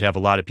Philadelphia. You'd have a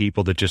lot of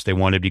people that just, they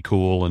wanted to be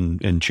cool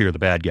and cheer the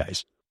bad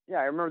guys. Yeah,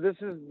 I remember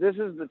this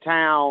is the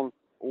town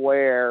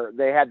where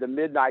they had the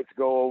Midnights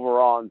go over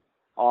on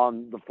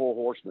the Four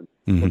Horsemen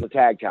for the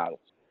tag titles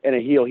in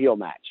a heel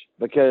match.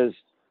 because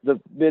the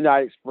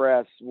Midnight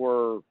Express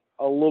were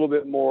a little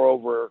bit more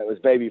over. It was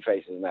baby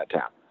faces in that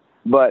town.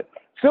 But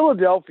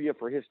Philadelphia,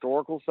 for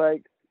historical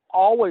sake,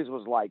 always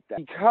was like that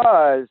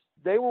because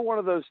they were one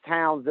of those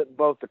towns that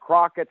both the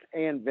Crockett's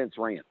and Vince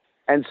ran.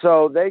 And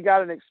so they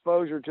got an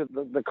exposure to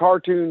the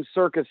cartoon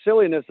circus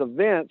silliness of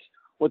Vince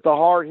with the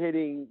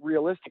hard-hitting,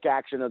 realistic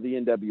action of the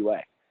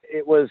NWA.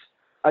 It was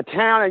a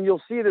town, and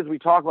you'll see it as we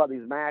talk about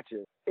these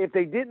matches. If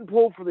they didn't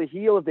pull for the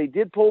heel, if they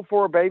did pull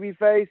for a baby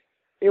face,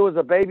 it was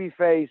a baby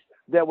face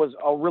that was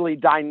a really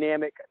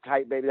dynamic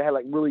type baby. They had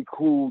like really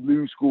cool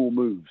new school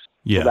moves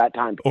for that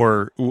time.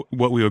 Or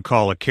what we would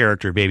call a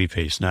character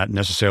babyface, not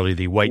necessarily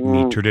the white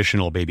meat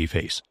traditional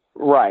babyface.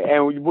 Right,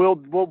 and we'll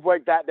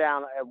break that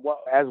down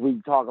as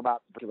we talk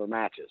about particular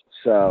matches.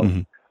 So,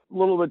 a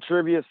little bit of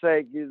trivia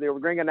sake, the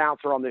ring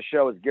announcer on this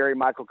show is Gary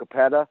Michael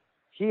Capetta.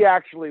 He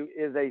actually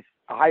is a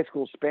high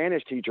school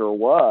Spanish teacher, or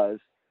was,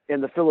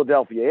 in the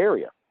Philadelphia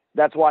area.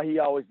 That's why he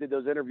always did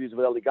those interviews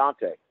with El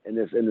Gigante in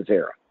this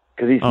era,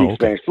 because he speaks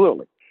Spanish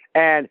fluently.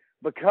 And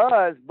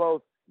because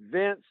both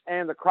Vince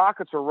and the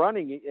Crockett's are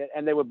running,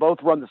 and they would both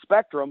run the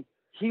Spectrum,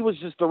 he was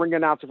just the ring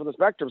announcer for the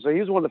Spectrum. So he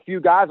was one of the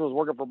few guys who was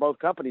working for both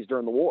companies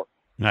during the war.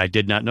 I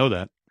did not know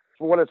that.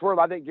 For what it's worth,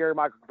 I think Gary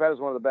Michael Capetta is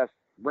one of the best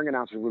ring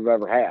announcers we've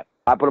ever had.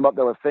 I put him up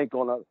there with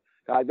Finkel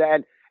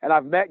and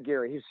I've met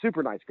Gary. He's a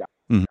super nice guy.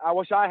 I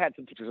wish I had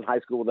some teachers in high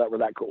school that were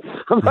that cool.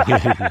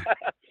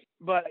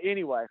 But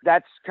anyway,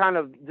 that's kind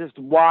of just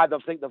why I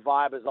think the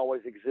vibe has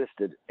always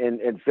existed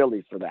in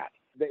Philly for that.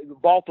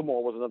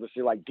 Baltimore was another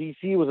city, like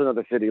D.C. was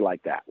another city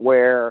like that,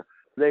 where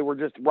they were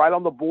just right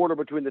on the border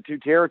between the two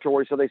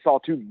territories, so they saw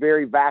two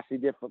very vastly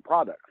different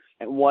products.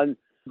 And one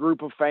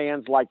group of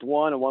fans liked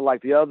one and one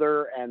liked the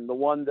other, and the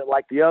one that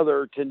liked the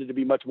other tended to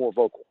be much more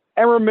vocal.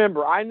 And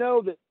remember, I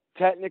know that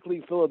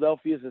technically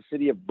Philadelphia is a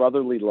city of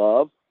brotherly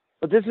love,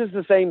 but this is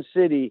the same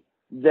city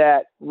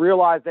that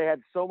realized they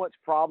had so much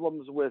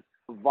problems with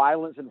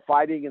violence and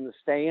fighting in the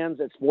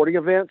stands at sporting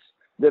events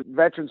that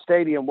Veterans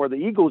Stadium, where the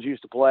Eagles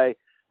used to play,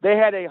 they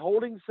had a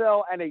holding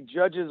cell and a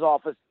judge's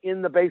office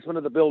in the basement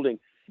of the building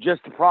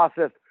just to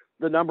process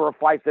the number of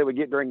fights they would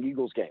get during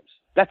Eagles games.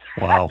 That's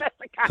the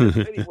kind of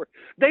city where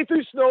they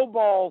threw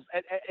snowballs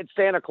at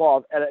Santa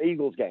Claus at an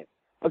Eagles game.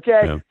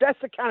 Okay, that's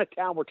the kind of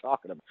town we're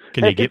talking about.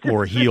 Can you get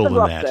more heel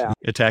than that? Town.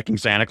 Attacking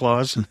Santa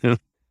Claus?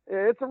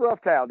 It's a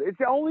rough town. It's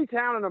the only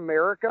town in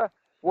America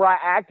where I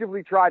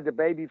actively tried to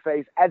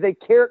babyface as a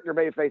character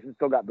babyface and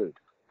still got booed.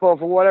 So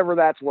for whatever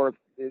that's worth,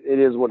 it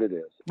is what it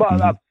is.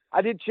 But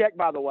I did check,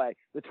 by the way.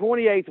 The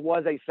 28th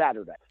was a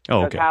Saturday.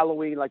 Oh, okay.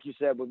 Halloween, like you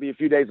said, would be a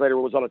few days later.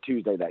 It was on a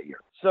Tuesday that year.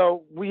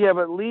 So we have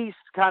at least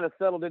kind of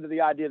settled into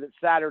the idea that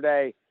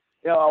Saturday,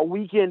 a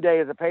weekend day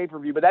is a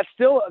pay-per-view. But that's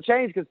still a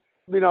change because,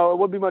 it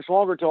wouldn't be much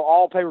longer until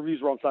all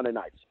pay-per-views were on Sunday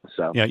nights.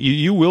 So yeah,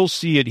 you will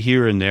see it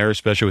here and there,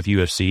 especially with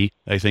UFC.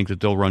 I think that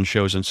they'll run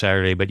shows on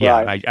Saturday. But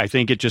yeah, right. I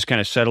think it just kind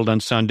of settled on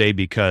Sunday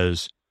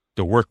because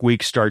the work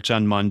week starts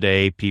on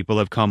Monday. People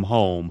have come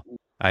home.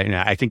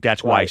 I think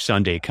that's why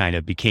Sunday kind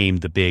of became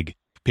the big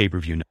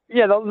pay-per-view.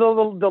 Yeah,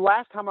 the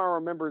last time I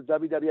remember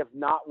WWF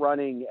not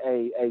running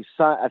a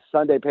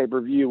Sunday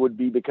pay-per-view would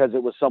be because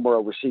it was somewhere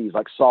overseas,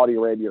 like Saudi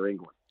Arabia or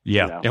England.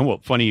 Yeah,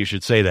 and funny you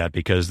should say that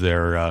because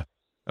their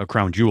a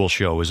Crown Jewel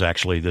show is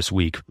actually this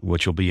week,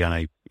 which will be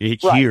on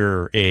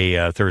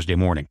a Thursday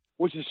morning.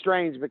 Which is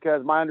strange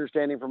because my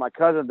understanding from my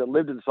cousin that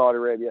lived in Saudi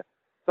Arabia,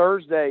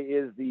 Thursday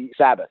is the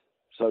Sabbath,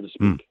 so to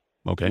speak.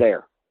 Okay.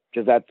 There,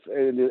 because that's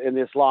in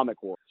the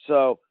Islamic world.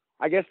 So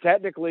I guess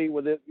technically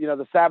with it,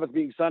 the Sabbath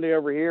being Sunday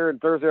over here and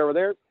Thursday over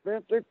there,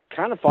 they're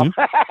kind of fun.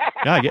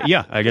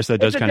 Yeah, I guess that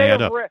does kind of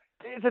add up.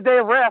 It's a day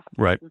of rest.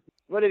 Right.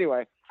 But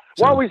anyway,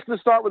 why don't we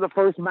start with the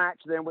first match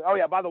then?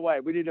 By the way,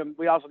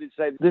 we also need to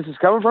say this is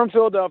coming from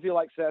Philadelphia,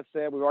 like Seth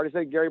said. We've already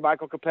said Gary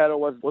Michael Capetta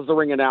was the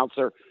ring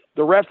announcer.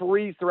 The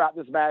referees throughout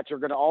this match are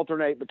going to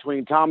alternate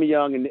between Tommy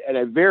Young and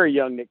a very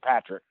young Nick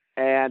Patrick.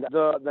 And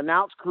the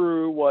announce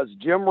crew was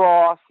Jim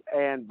Ross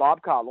and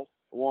Bob Caudle.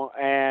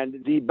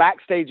 And the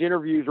backstage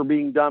interviews were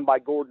being done by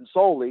Gordon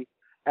Soley.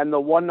 And the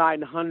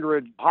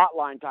 1-900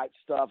 hotline type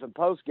stuff and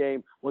post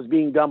game was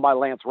being done by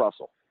Lance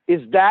Russell.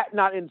 Is that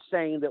not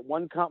insane that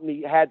one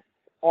company had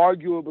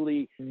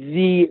arguably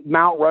the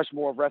Mount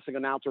Rushmore of wrestling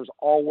announcers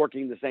all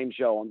working the same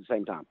show on the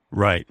same time?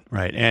 Right.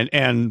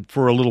 And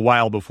for a little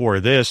while before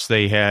this,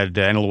 they had,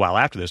 and a little while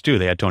after this too,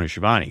 they had Tony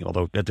Schiavone,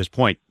 although at this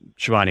point,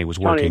 Schiavone was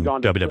working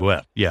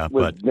WWF.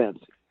 With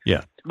Vince.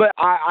 Yeah. But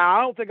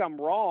I don't think I'm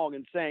wrong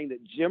in saying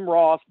that Jim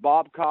Ross,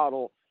 Bob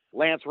Caudle,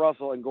 Lance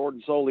Russell, and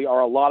Gordon Soley are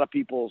a lot of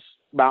people's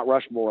Mount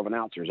Rushmore of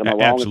announcers. Am I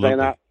wrong in saying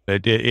that?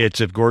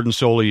 It's if Gordon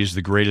Soley is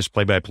the greatest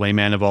play-by-play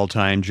man of all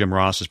time, Jim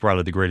Ross is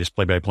probably the greatest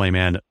play-by-play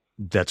man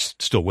that's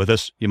still with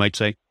us, you might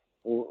say.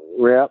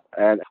 Yep.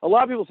 And a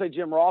lot of people say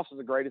Jim Ross is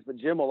the greatest, but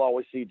Jim will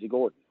always cede to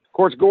Gordon. Of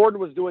course, Gordon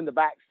was doing the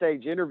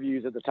backstage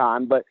interviews at the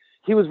time, but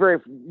he was very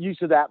used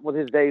to that with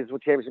his days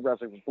with Championship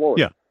Wrestling from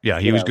Florida. Yeah,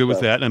 he was good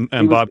with that.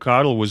 And Bob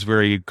Caudle was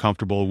very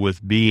comfortable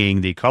with being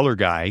the color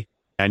guy.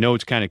 I know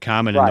it's kind of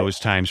common in those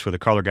times for the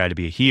color guy to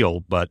be a heel,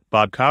 but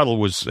Bob Caudle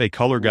was a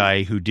color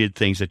guy who did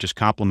things that just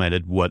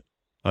complemented what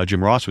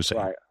Jim Ross was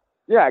saying. Right.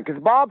 Yeah,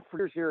 because Bob, for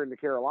years here in the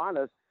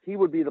Carolinas, he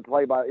would be the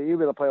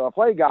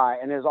play-by-play guy,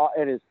 and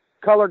his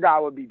color guy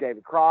would be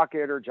David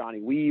Crockett or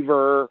Johnny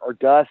Weaver or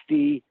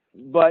Dusty.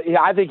 But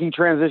yeah, I think he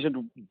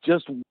transitioned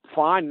just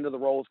fine into the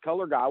role as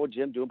color guy with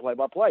Jim doing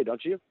play-by-play,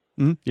 don't you?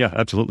 Mm-hmm. Yeah,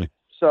 absolutely.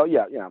 So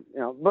yeah,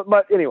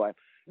 but anyway,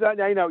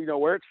 now you know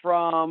where it's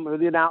from, who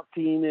the announce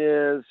team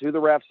is, who the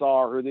refs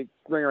are, who the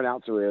ringer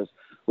announcer is.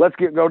 Let's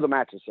go to the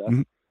matches, Seth.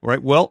 Mm-hmm.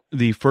 Right. Well,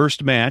 the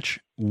first match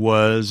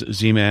was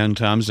Z-Man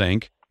Tom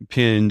Zenk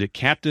pinned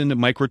Captain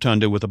Mike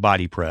Rotunda with a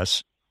body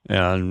press.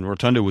 And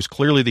Rotunda was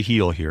clearly the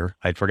heel here.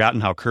 I'd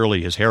forgotten how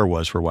curly his hair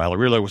was for a while. It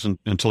really wasn't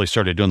until he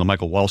started doing the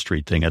Michael Wall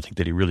Street thing, I think,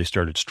 that he really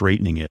started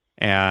straightening it.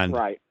 And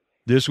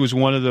This was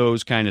one of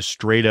those kind of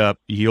straight up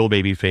heel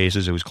baby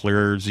faces. It was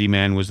clear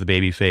Z-Man was the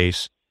baby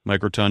face.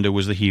 Mike Rotunda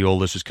was the heel.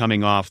 This is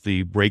coming off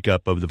the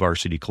breakup of the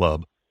Varsity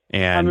Club.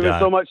 And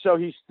so much so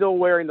he's still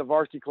wearing the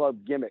Varsity Club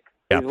gimmick.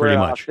 He's pretty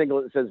much. A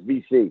singlet that says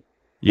VC.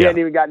 He hadn't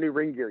even got new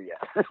ring gear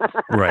yet.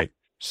 Right.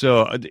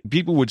 So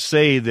people would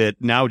say that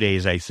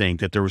nowadays, I think,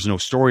 that there was no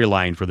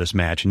storyline for this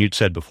match. And you'd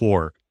said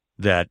before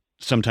that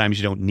sometimes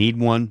you don't need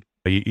one.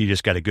 You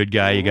just got a good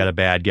guy, you got a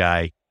bad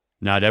guy.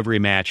 Not every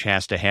match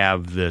has to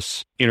have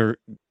this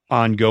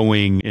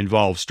ongoing,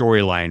 involved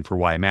storyline for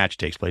why a match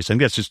takes place. I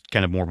think that's just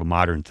kind of more of a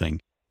modern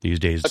thing these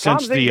days.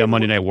 Since the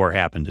Monday Night War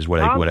happened is what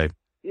I...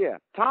 Yeah,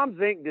 Tom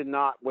Zenk did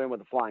not win with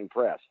a flying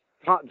press.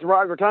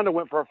 Rotunda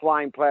went for a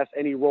flying press,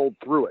 and he rolled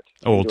through it.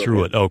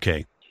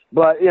 Okay.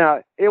 But,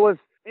 it was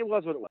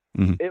what it was.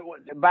 Mm-hmm. It was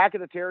back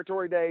in the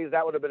territory days,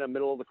 that would have been a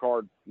middle of the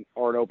card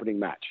or an opening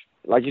match.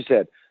 Like you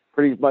said,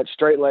 pretty much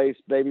straight lace,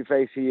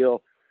 babyface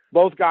heel.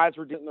 Both guys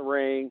were getting the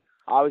ring.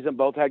 Obviously,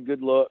 both had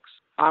good looks.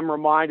 I'm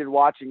reminded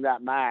watching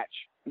that match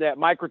that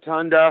Mike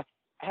Rotunda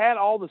had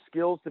all the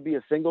skills to be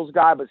a singles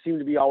guy, but seemed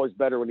to be always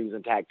better when he was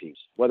in tag teams,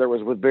 whether it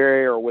was with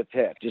Barry or with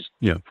Ted.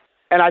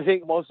 And I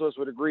think most of us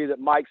would agree that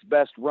Mike's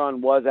best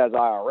run was as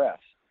IRS.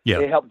 Yeah.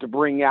 It helped to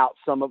bring out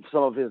some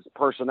of his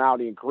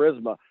personality and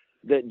charisma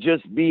that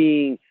just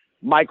being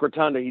Mike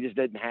Rotunda, he just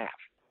didn't have.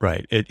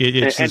 Right.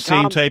 It's the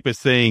same type of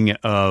thing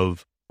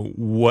of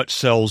what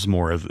sells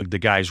more, of the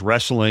guy's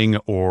wrestling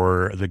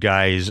or the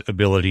guy's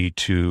ability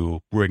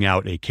to bring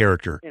out a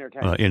character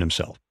in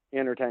himself.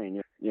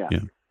 Entertain, yeah.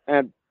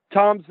 And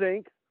Tom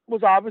Zenk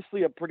was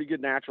obviously a pretty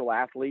good natural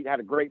athlete,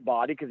 had a great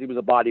body because he was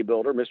a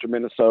bodybuilder, Mr.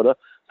 Minnesota,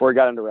 before he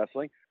got into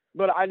wrestling.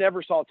 But I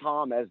never saw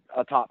Tom as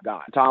a top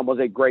guy. Tom was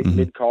a great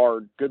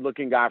mid-card,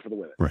 good-looking guy for the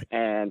women. Right.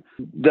 And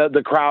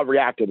the crowd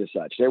reacted as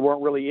such. They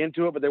weren't really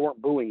into it, but they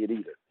weren't booing it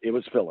either. It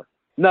was filler.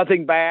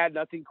 Nothing bad,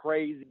 nothing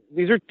crazy.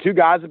 These are two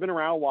guys that have been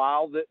around a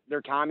while, that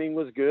their timing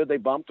was good. They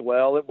bumped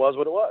well. It was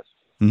what it was.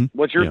 Mm-hmm.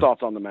 What's your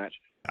thoughts on the match?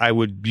 I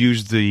would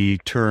use the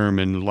term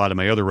in a lot of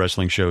my other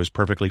wrestling shows,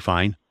 perfectly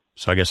fine.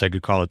 So I guess I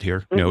could call it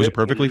here. It was a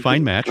perfectly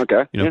fine match.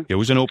 Okay. It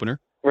was an opener.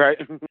 Right.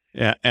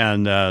 Yeah,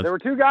 and there were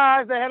two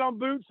guys. They had on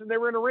boots, and they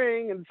were in a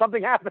ring, and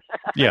something happened.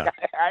 Yeah,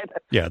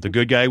 yeah. The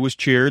good guy was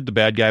cheered, the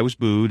bad guy was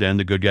booed, and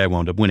the good guy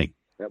wound up winning.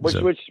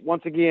 Which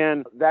once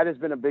again, that has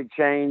been a big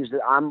change.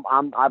 That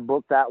I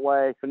booked that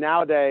way. But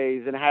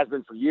nowadays, and it has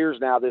been for years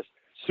now, this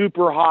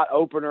super hot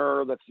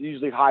opener that's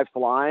usually high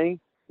flying.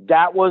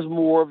 That was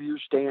more of your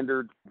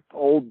standard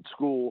old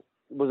school.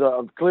 It was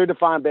a clear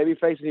defined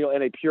babyface and heel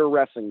in a pure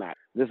wrestling match.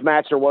 This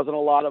match, there wasn't a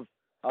lot of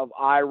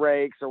eye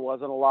rakes. There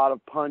wasn't a lot of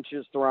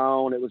punches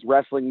thrown. It was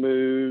wrestling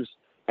moves,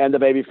 and the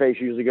babyface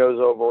usually goes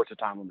over. It's a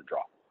time limit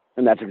draw.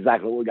 And that's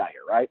exactly what we got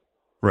here, right?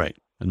 Right.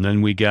 And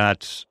then we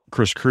got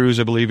Chris Cruz,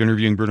 I believe,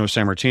 interviewing Bruno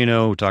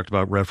Sammartino, who talked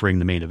about refereeing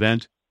the main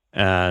event.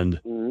 And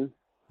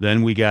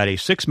then we got a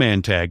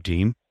 6-man tag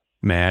team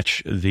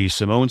match, the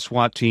Samoan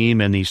SWAT team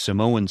and the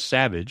Samoan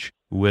Savage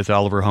with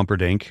Oliver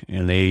Humperdinck.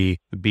 And they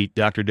beat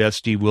Dr. Death,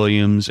 Steve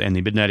Williams, and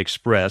the Midnight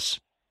Express.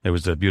 There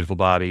was the Beautiful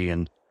Bobby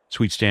and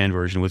Sweet Stan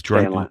version with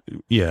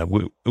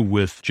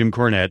with Jim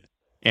Cornette.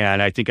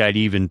 And I think I'd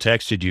even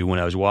texted you when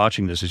I was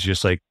watching this. It's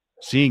just like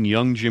seeing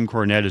young Jim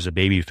Cornette as a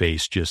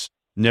babyface just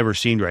never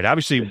seemed right.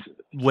 Obviously,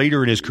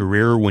 later in his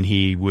career, when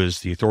he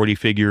was the authority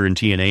figure in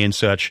TNA and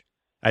such,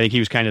 I think he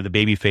was kind of the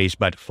babyface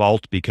by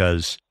default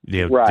because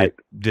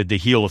the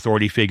heel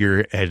authority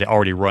figure had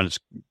already run its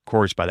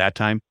course by that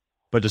time.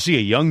 But to see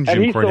a young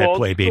Jim Cornette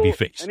play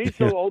babyface, and he's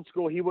so old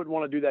school, he wouldn't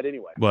want to do that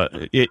anyway.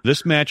 But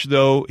this match,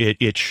 though,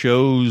 it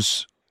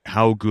shows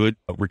how good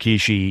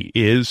Rikishi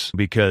is,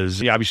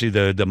 because obviously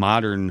the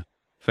modern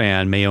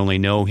fan may only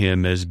know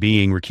him as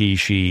being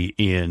Rikishi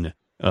in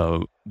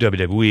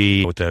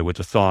WWE with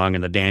the thong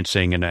and the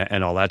dancing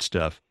and all that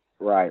stuff.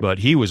 Right. But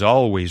he was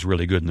always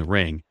really good in the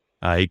ring.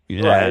 Right.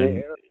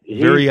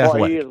 Very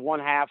athletic. He is one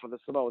half of the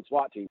Samoan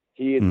SWAT team.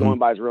 He is going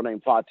by his real name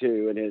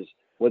Fatu, and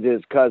with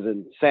his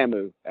cousin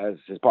Samu as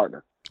his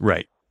partner.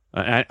 Right.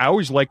 I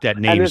always liked that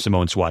name,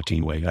 Samoan SWAT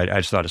team way. I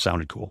just thought it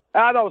sounded cool.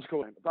 I thought it was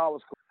cool.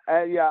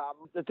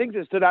 The things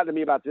that stood out to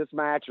me about this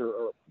match,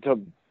 or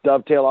to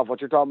dovetail off what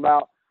you're talking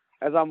about,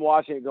 as I'm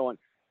watching it going,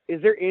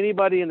 is there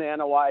anybody in the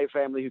NOI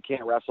family who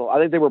can't wrestle? I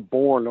think they were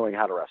born knowing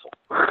how to wrestle.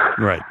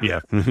 Right,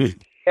 yeah.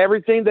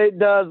 Everything that it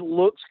does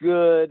looks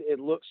good. It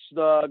looks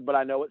snug, but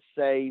I know it's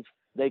safe.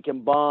 They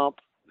can bump.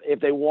 If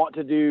they want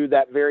to do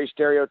that very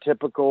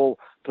stereotypical,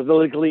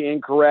 politically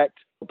incorrect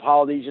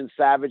Polynesian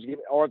savage,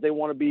 or if they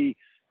want to be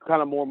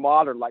kind of more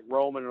modern, like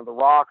Roman or The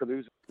Rock, or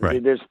those,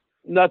 right. There's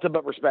nothing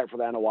but respect for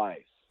the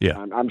NOIs. Yeah.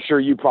 I'm sure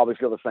you probably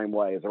feel the same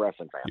way as a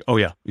wrestling fan. Oh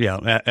yeah,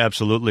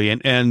 absolutely.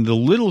 And the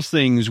little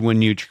things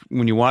when you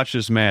watch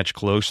this match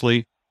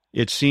closely,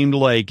 it seemed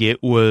like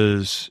it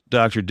was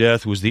Dr.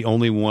 Death was the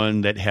only one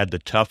that had the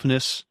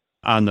toughness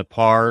on the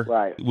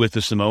par with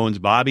the Samoans.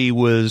 Bobby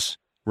was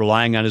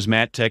relying on his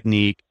mat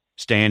technique.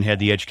 Stan had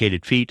the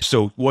educated feet.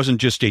 So it wasn't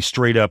just a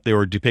straight up, they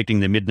were depicting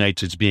the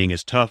Midnights as being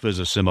as tough as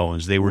the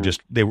Samoans. They were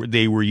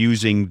they were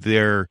using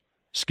their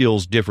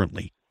skills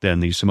differently than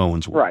the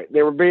Samoans were. Right.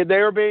 They were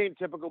being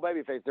typical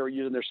babyface. They were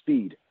using their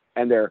speed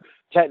and their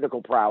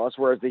technical prowess,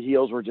 whereas the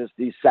heels were just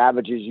these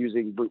savages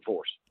using brute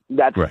force.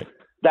 That's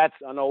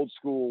an old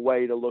school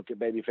way to look at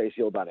babyface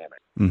heel dynamic.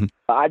 Mm-hmm.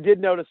 I did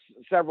notice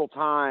several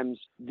times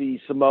the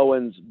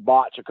Samoans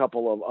botch a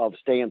couple of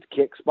Stan's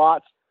kick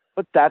spots,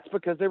 but that's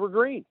because they were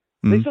green.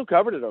 Mm-hmm. They still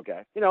covered it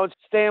okay.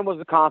 Stan was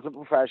a constant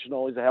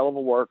professional. He's a hell of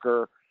a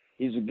worker.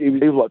 He was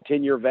a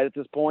 10-year vet at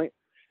this point.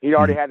 He'd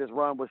already had his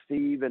run with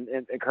Steve and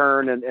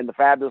Kern and the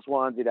Fabulous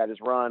Ones. He'd had his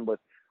run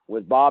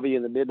with Bobby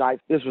and the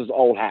Midnights. This was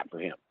old hat for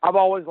him. I've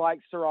always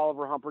liked Sir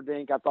Oliver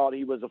Humperdinck. I thought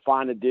he was a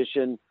fine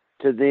addition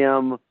to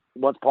them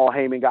once Paul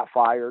Heyman got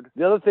fired.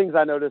 The other things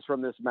I noticed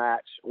from this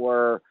match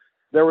were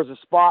there was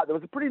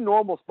a pretty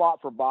normal spot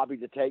for Bobby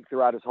to take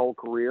throughout his whole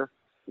career,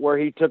 where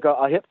he took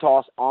a hip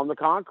toss on the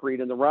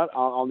concrete in the run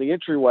on the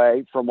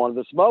entryway from one of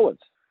the Samoans.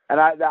 And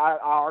I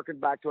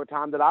harkened back to a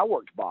time that I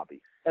worked Bobby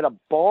at a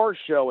bar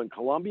show in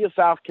Columbia,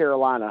 South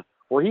Carolina,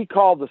 where he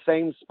called the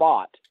same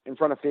spot in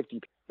front of 50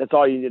 people. That's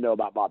all you need to know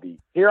about Bobby.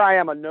 Here I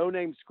am, a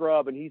no-name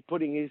scrub, and he's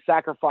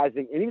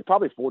sacrificing, and he's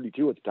probably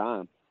 42 at the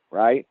time,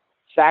 right?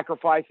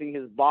 Sacrificing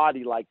his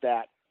body like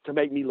that to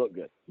make me look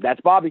good. That's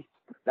Bobby.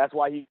 That's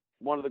why he's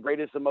one of the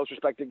greatest and most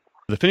respected.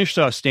 The finish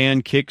saw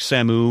Stan kick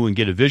Samu and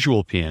get a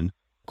visual pin.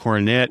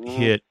 Cornette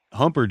hit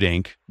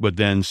Humperdinck, but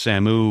then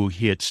Samu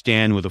hit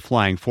Stan with a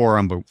flying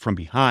forearm from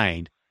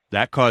behind.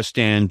 That caused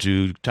Stan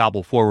to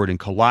topple forward and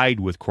collide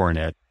with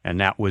Cornette, and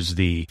that was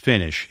the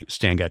finish.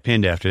 Stan got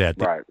pinned after that.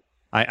 Right.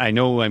 I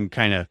know I'm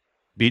kind of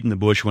beating the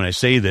bush when I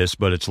say this,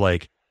 but it's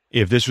like,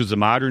 if this was a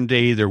modern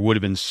day, there would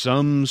have been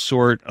some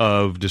sort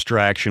of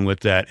distraction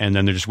with that, and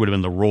then there just would have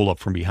been the roll-up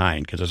from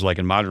behind, because it's like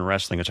in modern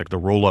wrestling, it's like the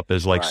roll-up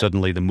is like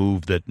suddenly the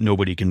move that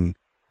nobody can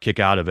kick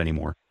out of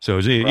anymore. So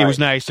it was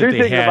nice that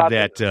they had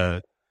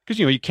that, because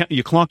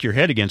you clunk your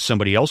head against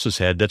somebody else's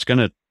head, that's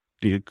going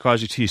to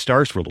cause you to see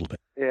stars for a little bit.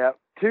 Yeah.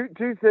 Two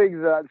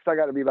things that stuck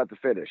out to me about the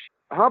finish.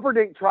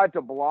 Humperdinck tried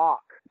to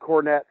block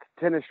Cornette's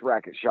tennis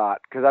racket shot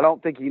because I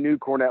don't think he knew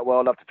Cornette well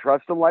enough to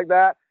trust him like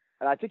that.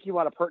 And I think he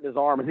wound up hurting his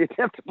arm in the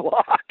attempt to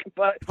block.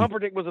 But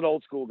Humperdinck was an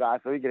old school guy,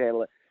 so he could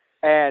handle it.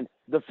 And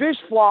the fish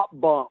flop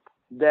bump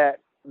that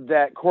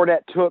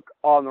Cornette took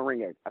on the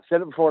ring apron, I've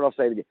said it before and I'll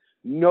say it again.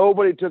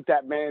 Nobody took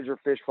that manager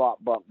fish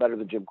flop bump better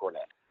than Jim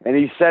Cornette. And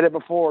he said it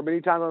before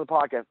many times on the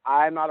podcast.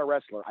 I'm not a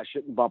wrestler. I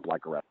shouldn't bump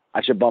like a wrestler.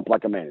 I should bump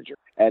like a manager.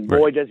 And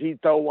boy, does he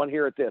throw one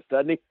here at this,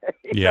 doesn't he?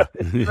 Yeah.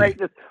 It's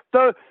great.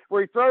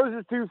 Where he throws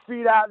his 2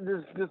 feet out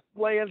and just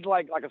lands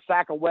like a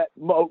sack of wet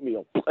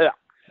oatmeal.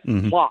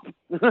 Plop.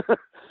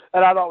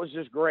 And I thought it was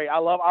just great. I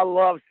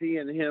love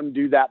seeing him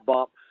do that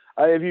bump.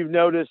 If you've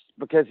noticed,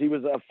 because he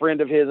was a friend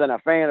of his and a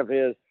fan of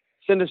his,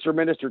 Sinister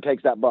Minister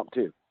takes that bump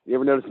too. You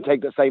ever notice him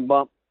take the same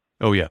bump?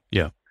 Oh, yeah.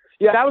 Yeah.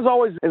 Yeah, that was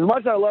always, as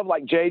much as I love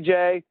like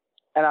JJ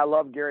and I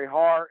love Gary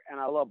Hart and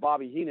I love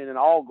Bobby Heenan and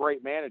all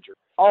great managers,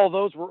 all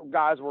those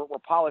guys were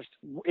polished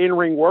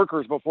in-ring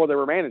workers before they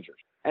were managers.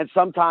 And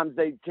sometimes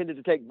they tended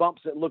to take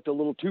bumps that looked a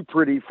little too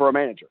pretty for a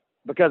manager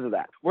because of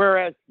that.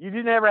 Whereas you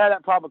didn't ever have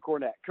that problem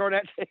with Cornette.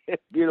 Cornette is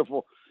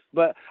beautiful.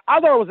 But I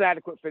thought it was an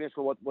adequate finish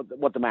for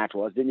what the match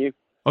was, didn't you?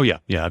 Oh, yeah.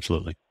 Yeah,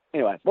 absolutely.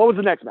 Anyway, what was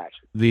the next match?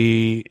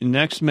 The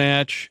next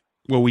match,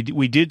 well,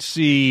 we did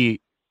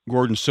see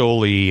Gordon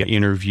Solie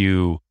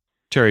interview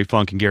Terry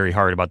Funk and Gary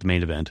Hart about the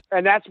main event.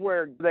 And that's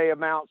where they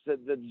announced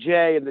that the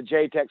J and the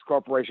JTEX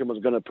Corporation was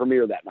going to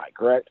premiere that night,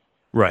 correct?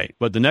 Right.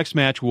 But the next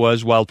match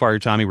was Wildfire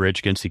Tommy Rich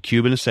against the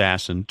Cuban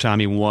Assassin.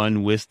 Tommy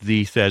won with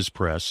the Thez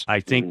press. I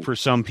think for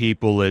some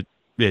people it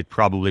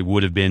probably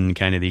would have been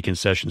kind of the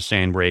concession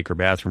stand break or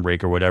bathroom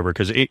break or whatever,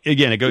 because,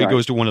 it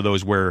goes to one of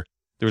those where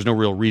there was no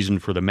real reason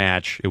for the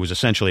match. It was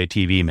essentially a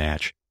TV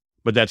match.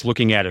 But that's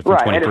looking at it from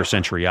 21st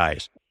century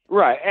eyes.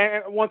 Right.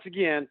 And once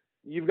again,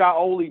 you've got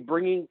Ole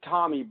bringing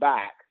Tommy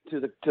back to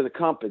the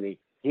company.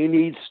 He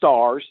needs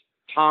stars.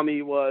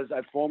 Tommy was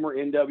a former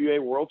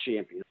NWA world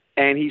champion,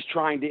 and he's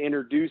trying to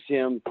introduce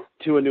him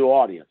to a new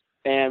audience.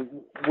 And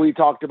we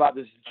talked about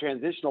this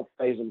transitional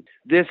phase. And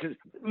this is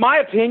my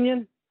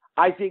opinion.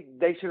 I think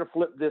they should have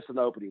flipped this in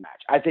the opening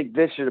match. I think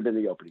this should have been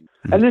the opening.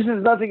 And this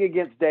is nothing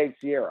against Dave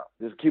Sierra,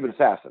 this Cuban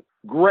Assassin.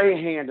 Great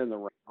hand in the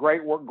ring.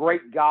 Great work.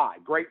 Great guy.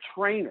 Great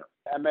trainer.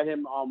 I met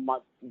him on my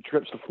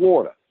trips to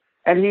Florida.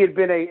 And he had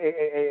been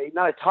a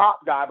not a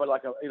top guy, but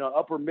like a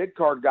upper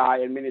mid-card guy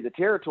in many of the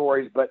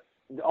territories. But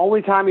the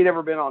only time he'd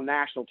ever been on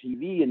national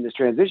TV in this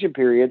transition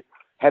period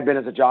had been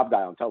as a job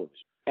guy on television.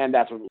 And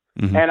that's what,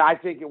 and I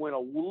think it went a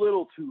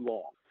little too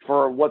long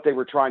for what they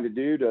were trying to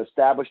do to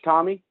establish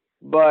Tommy.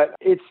 But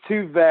it's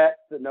two vets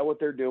that know what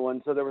they're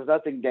doing, so there was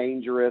nothing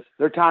dangerous.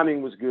 Their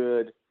timing was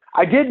good.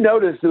 I did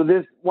notice, so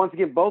this, once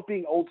again, both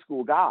being old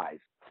school guys,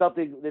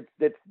 something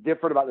that's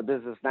different about the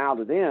business now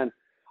to then.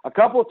 A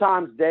couple of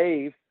times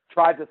Dave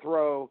tried to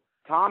throw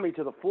Tommy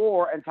to the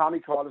floor, and Tommy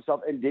caught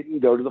himself and didn't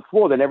go to the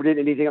floor. They never did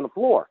anything on the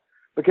floor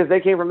because they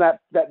came from that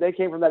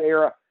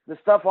era. The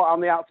stuff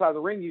on the outside of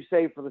the ring you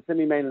save for the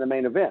semi-main and the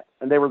main event,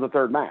 and they were the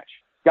third match.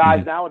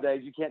 Guys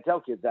nowadays, you can't tell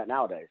kids that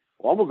nowadays.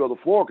 Well, I'm going to go to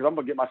the floor because I'm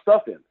going to get my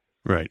stuff in.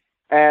 Right.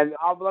 And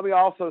let me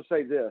also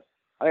say this.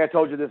 I think I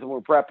told you this when we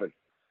were prepping.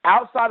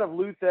 Outside of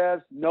Lou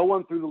Thesz, no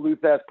one threw the Lou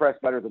Thesz press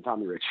better than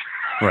Tommy Rich.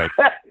 Right.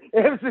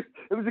 it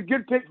was a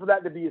good pick for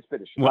that to be his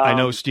finisher. Well, I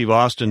know Steve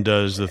Austin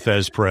does the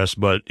Thesz press,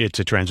 but it's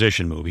a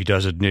transition move. He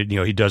does it,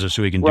 he does it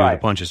so he can do the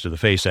punches to the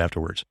face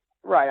afterwards.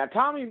 Right. Now,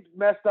 Tommy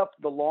messed up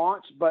the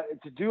launch, but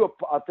to do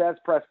a Thesz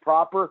press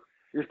proper,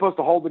 you're supposed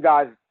to hold the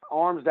guy's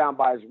arms down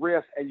by his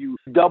wrist and you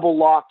double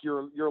lock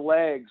your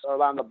legs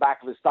around the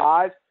back of his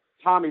thighs.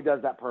 Tommy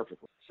does that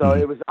perfectly. So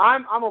it was.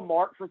 I'm a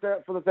mark for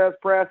the Thesz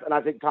press, and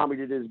I think Tommy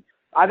did his.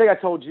 I think I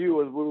told you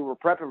when we were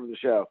prepping for the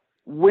show.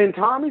 When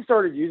Tommy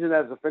started using it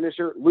as a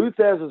finisher, Lou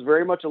Thesz is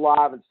very much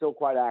alive and still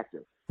quite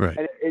active. Right.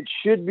 And it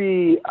should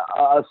be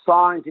a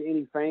sign to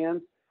any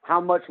fans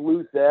how much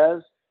Lou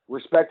Thesz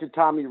respected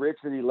Tommy Rich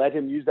that he let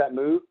him use that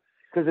move.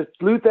 Because if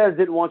Lou Thesz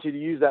didn't want you to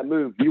use that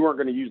move, you weren't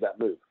going to use that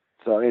move.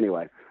 So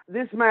anyway,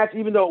 this match,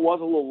 even though it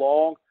was a little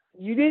long,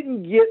 you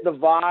didn't get the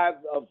vibe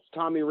of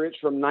Tommy Rich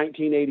from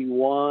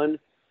 1981,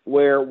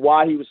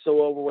 why he was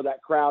so over with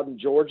that crowd in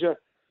Georgia.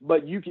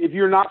 But if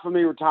you're not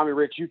familiar with Tommy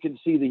Rich, you can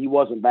see that he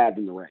wasn't bad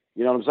in the ring.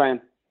 You know what I'm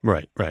saying?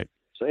 Right, right.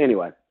 So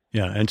anyway.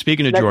 Yeah, and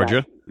speaking of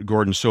Georgia,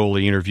 Gordon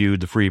Solie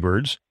interviewed the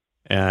Freebirds.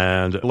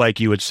 And like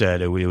you had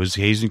said, it was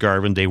Hayes and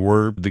Garvin. They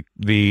were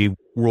the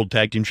World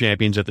Tag Team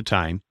Champions at the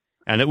time.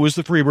 And it was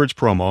the Freebirds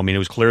promo. I mean, it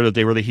was clear that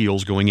they were the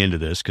heels going into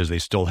this because they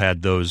still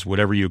had those,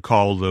 whatever you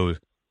call those,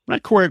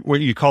 not quite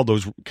what you call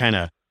those kind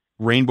of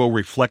rainbow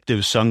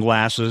reflective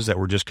sunglasses that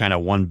were just kind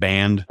of one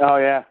band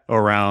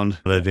around.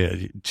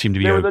 They seemed to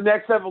be. They were the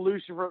next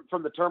evolution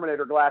from the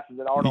Terminator glasses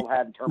that Arnold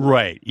had in Terminator.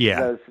 Right,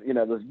 yeah.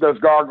 Those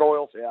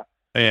gargoyles, yeah.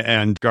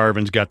 And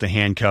Garvin's got the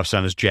handcuffs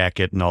on his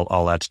jacket and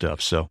all that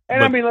stuff. So,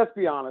 I mean, let's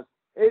be honest.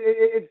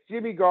 It's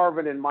Jimmy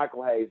Garvin and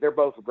Michael Hayes. They're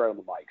both great on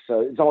the mic, so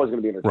it's always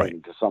going to be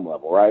entertaining to some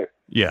level, right?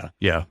 Yeah,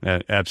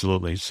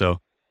 absolutely. So,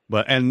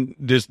 and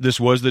this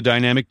was the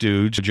Dynamic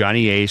Dudes,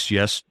 Johnny Ace,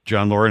 yes,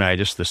 John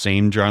Laurinaitis, the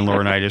same John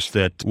Laurinaitis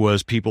that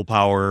was People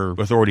Power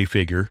authority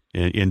figure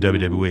in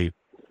WWE.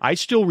 I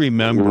still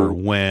remember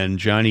when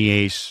Johnny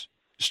Ace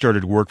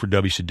started work for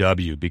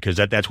WCW because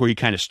that's where he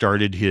kind of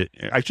started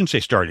I shouldn't say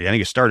started. I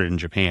think it started in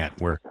Japan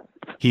where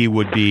he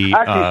would be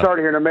actually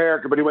started here in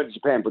America, but he went to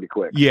Japan pretty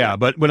quick. Yeah,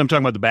 but when I'm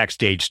talking about the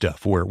backstage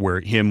stuff, where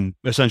him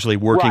essentially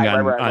working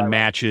on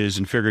matches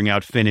and figuring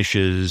out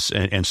finishes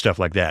and stuff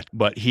like that.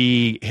 But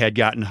he had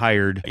gotten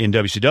hired in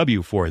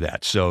WCW for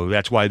that, so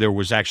that's why there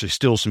was actually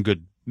still some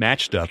good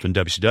match stuff in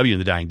WCW in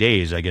the dying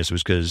days. I guess it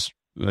was because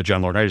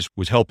John Laurinaitis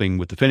was helping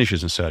with the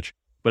finishes and such.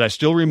 But I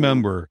still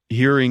remember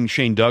hearing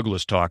Shane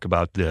Douglas talk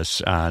about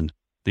this on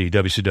the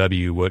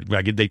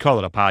WCW. They call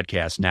it a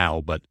podcast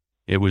now, but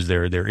it was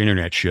their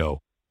internet show.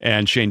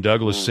 And Shane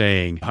Douglas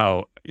saying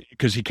how,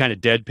 because he kind of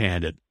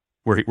deadpanned it,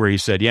 where he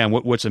said, yeah, and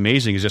what's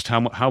amazing is just how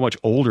much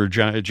older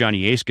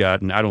Johnny Ace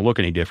got, and I don't look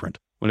any different.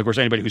 When, of course,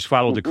 anybody who's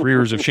followed the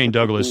careers of Shane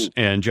Douglas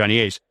and Johnny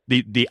Ace,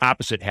 the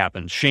opposite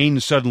happened. Shane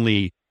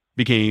suddenly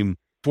became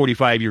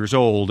 45 years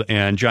old,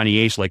 and Johnny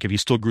Ace, like if he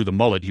still grew the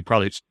mullet, he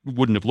probably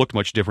wouldn't have looked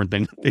much different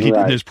than he did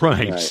in his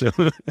prime. Right. So,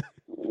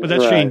 but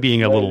that's Shane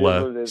being a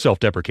little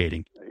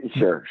self-deprecating.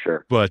 Sure.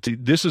 But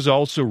this is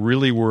also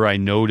really where I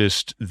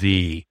noticed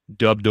the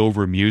dubbed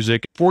over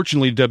music.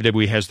 Fortunately,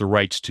 WWE has the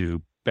rights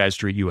to Bad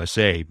Street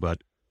USA,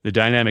 but the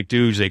Dynamic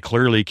Dudes, they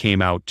clearly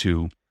came out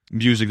to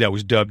music that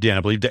was dubbed in.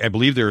 I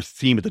believe their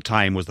theme at the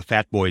time was the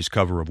Fat Boys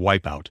cover of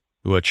Wipeout,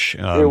 which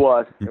it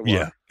was.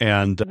 Yeah,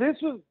 and this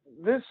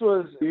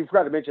was. You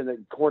forgot to mention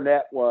that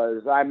Cornette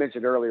was. I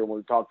mentioned earlier when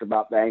we talked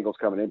about the angles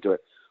coming into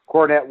it.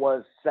 Cornette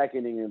was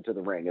seconding him to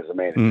the ring as a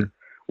manager.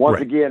 Once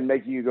again,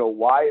 making you go,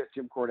 why is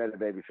Jim Cornette a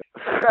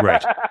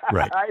babyface?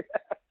 Right.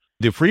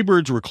 The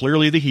Freebirds were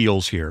clearly the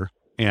heels here.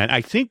 And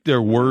I think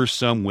there were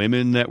some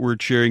women that were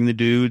cheering the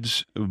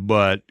dudes,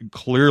 but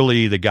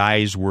clearly the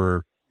guys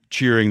were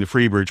cheering the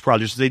Freebirds.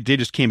 Probably they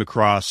just came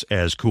across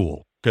as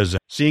cool. Because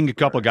seeing a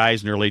couple of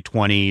guys in their late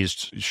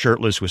 20s,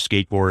 shirtless with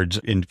skateboards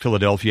in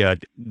Philadelphia,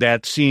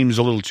 that seems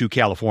a little too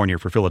California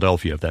for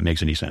Philadelphia, if that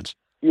makes any sense.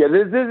 Yeah,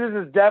 this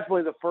is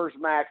definitely the first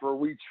match where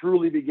we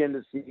truly begin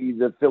to see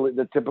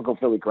the typical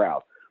Philly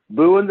crowd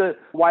booing the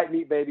white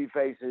meat baby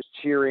faces,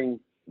 cheering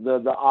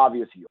the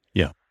obvious heel.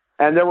 Yeah,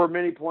 and there were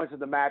many points in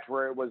the match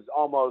where it was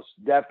almost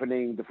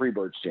deafening the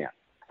Freebirds chant,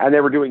 and they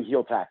were doing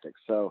heel tactics.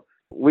 So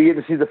we get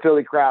to see the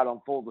Philly crowd on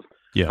full display.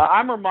 Yeah,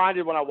 I'm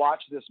reminded when I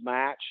watched this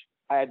match,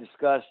 I had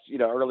discussed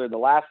earlier in the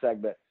last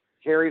segment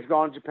Terry's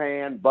gone to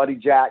Japan. Buddy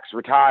Jack's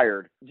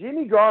retired.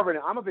 Jimmy Garvin,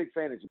 I'm a big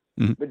fan of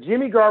Jimmy, but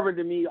Jimmy Garvin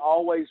to me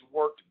always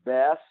worked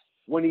best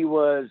when he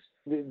was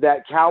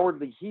that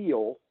cowardly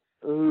heel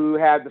who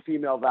had the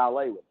female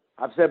valet with him.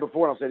 I've said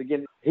before, and I'll say it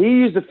again, he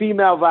used the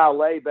female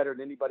valet better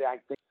than anybody I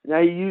think.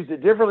 Now, he used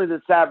it differently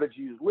than Savage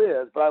used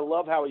Liz, but I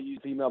love how he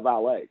used female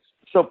valets.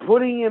 So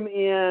putting him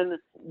in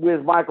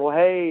with Michael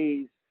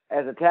Hayes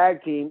as a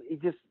tag team, he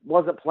just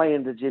wasn't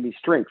playing to Jimmy's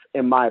strengths,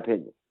 in my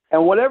opinion.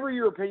 And whatever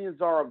your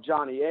opinions are of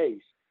Johnny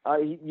Ace,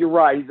 you're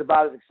right. He's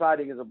about as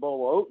exciting as a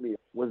bowl of oatmeal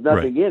with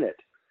nothing in it.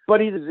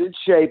 But he's in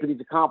shape, and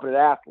he's a competent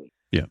athlete.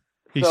 Yeah.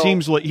 He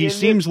seems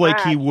like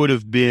he would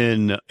have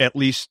been at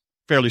least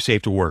fairly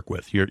safe to work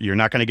with. You're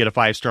not going to get a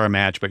 5-star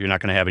match, but you're not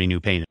going to have any new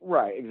pain.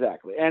 Right,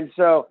 exactly. And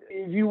so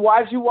as you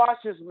watch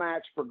this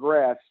match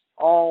progress,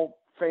 all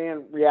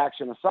fan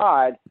reaction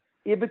aside,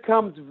 it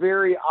becomes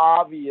very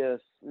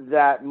obvious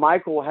that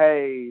Michael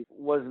Hayes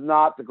was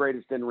not the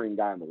greatest in-ring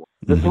guy in the world.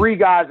 The three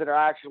guys that are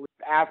actually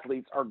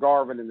athletes are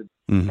Garvin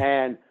and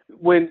and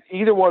when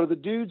either one of the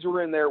dudes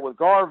were in there with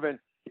Garvin,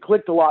 it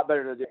clicked a lot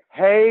better than it.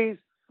 Hayes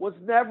was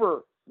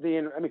never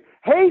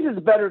Hayes is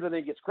better than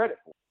he gets credit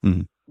for.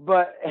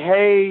 But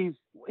Hayes,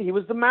 he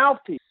was the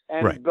mouthpiece,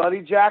 and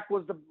Buddy Jack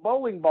was the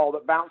bowling ball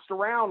that bounced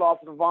around off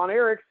of Von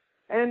Erich,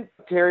 and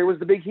Terry was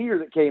the big heater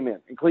that came in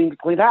and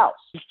cleaned house.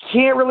 You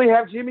can't really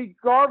have Jimmy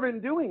Garvin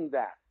doing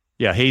that.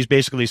 Yeah, Hayes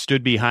basically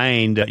stood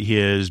behind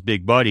his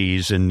big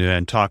buddies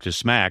and talked to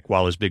smack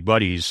while his big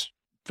buddies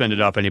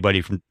fended off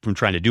anybody from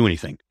trying to do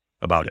anything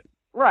about it.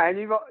 Right,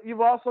 and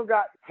you've also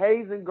got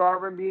Hayes and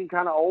Garvin being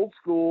kind of old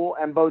school,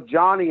 and both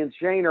Johnny and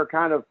Shane are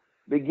kind of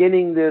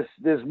beginning this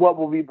what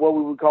we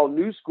would call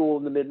new school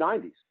in the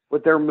mid-'90s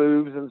with their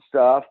moves and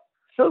stuff.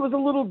 So it was a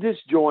little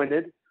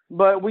disjointed,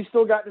 but we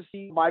still got to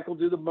see Michael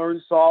do the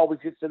moonsault. We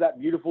could see that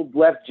beautiful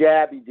left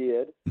jab he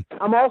did.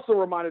 I'm also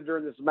reminded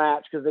during this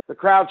match, because the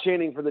crowd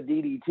chanting for the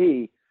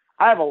DDT,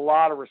 I have a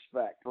lot of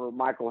respect for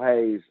Michael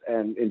Hayes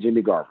and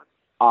Jimmy Garvin,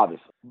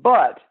 obviously.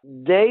 But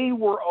they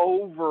were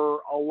over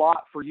a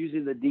lot for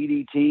using the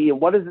DDT. And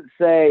what does it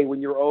say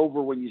when you're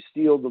over when you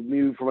steal the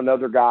move from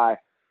another guy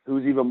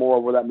who's even more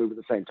over that move at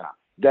the same time?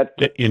 That's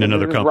in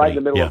another company. Right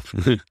in the middle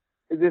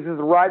this is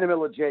right in the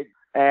middle of Jake.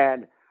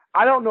 And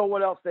I don't know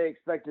what else they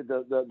expected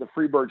the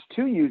Freebirds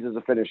to use as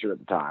a finisher at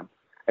the time.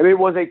 I mean, it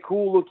was a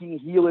cool-looking,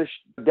 heelish,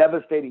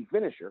 devastating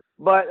finisher.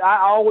 But I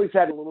always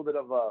had a little bit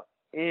of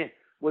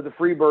with the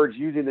Freebirds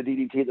using the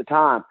DDT at the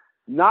time.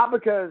 Not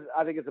because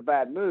I think it's a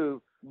bad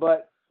move,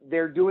 but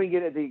they're doing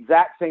it at the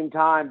exact same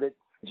time that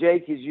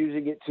Jake is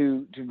using it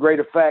to great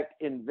effect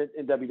in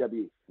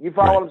WWE. You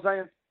follow what I'm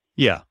saying?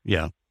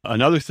 Yeah.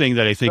 Another thing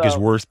that I think is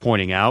worth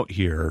pointing out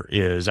here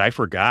is I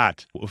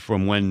forgot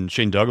from when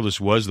Shane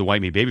Douglas was the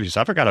White Meat Babyface,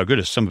 I forgot how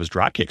good some of his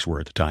drop kicks were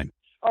at the time.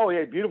 Oh,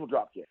 yeah, beautiful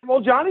drop kick. Well,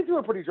 Johnny threw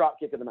a pretty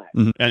drop kick in the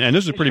match. And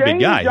this is a pretty big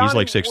guy. He's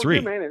like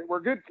 6'3". We're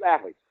good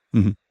athletes.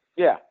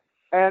 Yeah.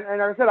 And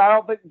like I said, I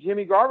don't think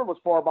Jimmy Garvin was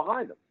far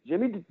behind him.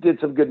 Jimmy did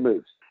some good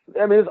moves.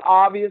 I mean, it's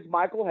obvious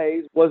Michael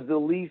Hayes was the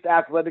least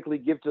athletically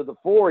gifted of the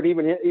four, and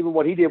even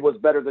what he did was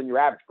better than your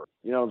average person.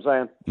 You know what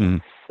I'm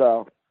saying?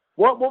 So...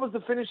 What was the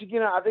finish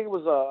again? I think it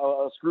was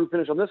a screw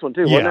finish on this one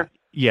too, wasn't there?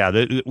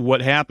 Yeah.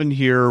 What happened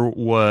here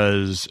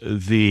was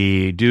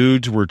the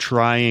dudes were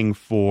trying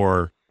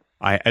for.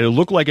 It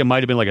looked like it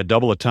might have been like a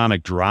double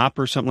atomic drop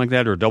or something like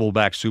that, or a double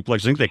back suplex.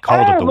 I think they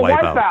called it the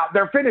wipeout.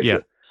 Their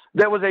finisher.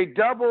 That was a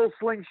double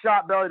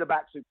slingshot belly to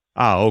back suplex.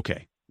 Oh,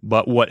 okay.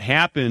 But what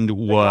happened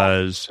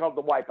was called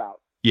the wipeout.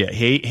 Yeah,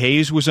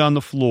 Hayes was on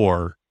the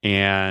floor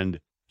and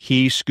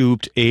he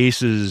scooped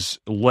Ace's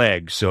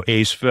leg, so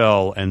Ace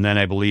fell, and then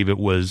I believe it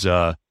was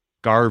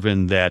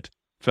Garvin that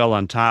fell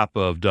on top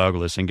of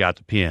Douglas and got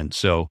the pin.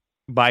 So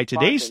by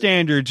today's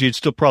standards, you'd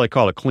still probably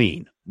call it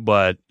clean,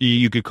 but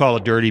you could call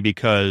it dirty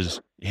because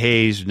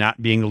Hayes,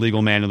 not being the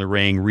legal man in the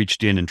ring,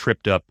 reached in and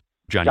tripped up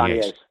Johnny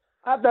Ace.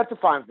 That's a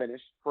fine finish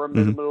for a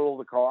middle of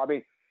the card. I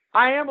mean,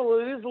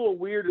 it is a little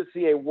weird to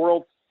see a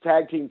world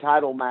tag team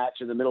title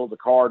match in the middle of the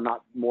card,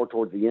 not more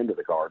towards the end of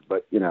the card,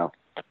 but you know.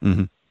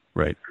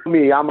 Right.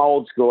 Me, I'm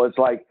old school. It's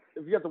like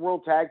if you got the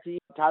world tag team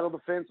title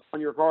defense on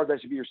your card, that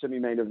should be your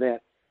semi-main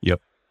event. Yep.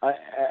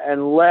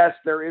 Unless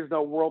there is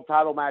no world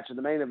title match in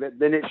the main event,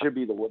 then it should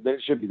be the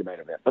main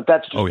event. But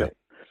that's just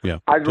yeah.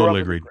 I grew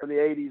totally up agreed. in the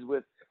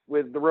 '80s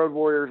with the Road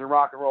Warriors and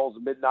Rock and Rolls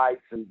and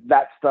Midnights and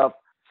that stuff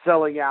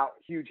selling out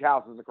huge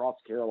houses across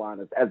the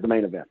Carolinas as the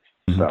main event.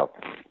 So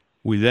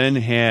we then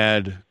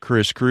had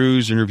Chris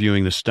Cruz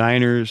interviewing the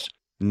Steiners.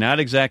 Not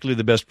exactly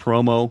the best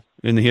promo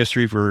in the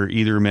history for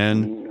either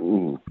men.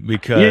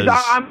 Because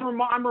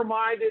I'm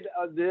reminded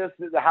of this,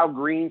 how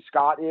green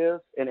Scott is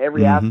in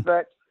every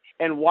aspect,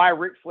 and why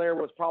Ric Flair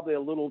was probably a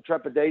little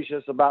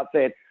trepidatious about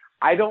saying,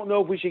 I don't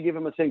know if we should give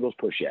him a singles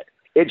push yet.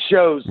 It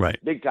shows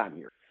big time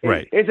here.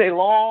 It's a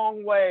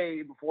long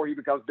way before he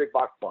becomes Big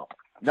Box Bump.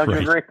 Don't you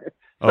agree?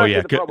 Oh,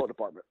 yeah. The promo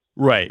department.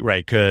 Right.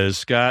 Because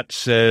Scott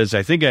says,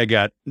 I think I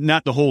got,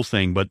 not the whole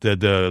thing, but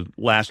the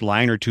last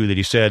line or two that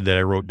he said that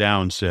I wrote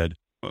down said,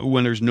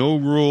 when there's no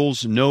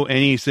rules, no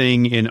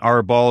anything in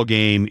our ball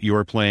game,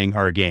 you're playing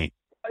our game.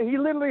 He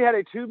literally had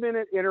a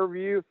 2-minute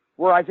interview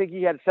where I think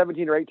he had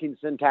 17 or 18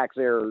 syntax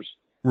errors.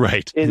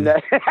 Right. In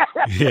that,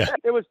 yeah.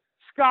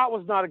 Scott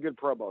was not a good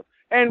promo,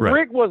 and right.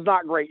 Rick was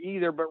not great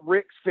either. But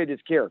Rick fit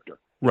his character,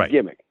 his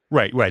gimmick.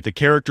 Right. The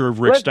character of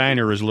Rick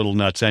Steiner is a little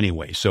nuts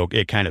anyway, so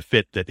it kind of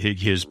fit that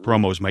his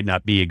promos might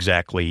not be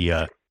exactly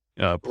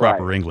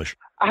proper English.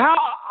 How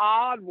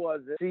odd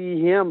was it to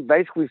see him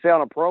basically say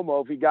on a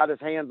promo if he got his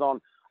hands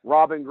on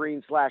Robin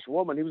Green /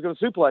 woman, he was going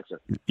to suplex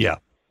her. Yeah.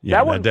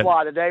 That wouldn't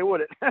fly today,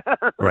 would it?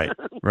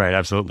 Right,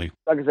 absolutely.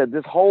 Like I said,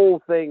 this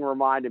whole thing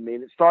reminded me,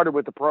 and it started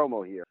with the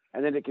promo here,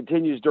 and then it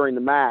continues during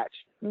the match.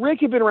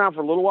 Rick had been around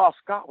for a little while.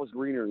 Scott was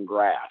greener in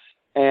grass.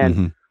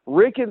 And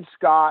Rick and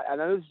Scott, I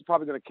know this is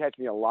probably going to catch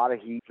me a lot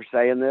of heat for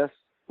saying this,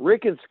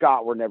 Rick and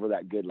Scott were never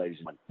that good, ladies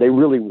and gentlemen. They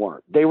really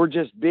weren't. They were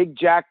just big,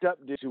 jacked up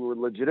dudes who were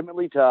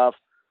legitimately tough,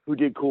 who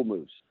did cool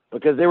moves.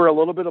 Because they were a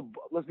little bit of,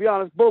 let's be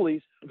honest,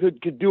 bullies who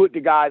could do it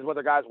to guys,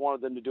 whether guys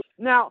wanted them to do it.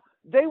 Now,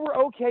 they were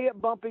okay at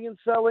bumping and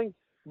selling,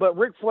 but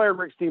Ric Flair and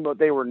Rick Steamboat,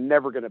 they were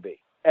never going to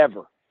be,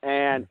 ever.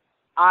 And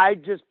I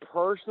just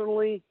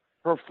personally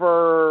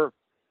prefer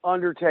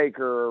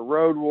Undertaker,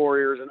 Road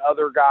Warriors, and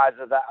other guys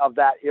of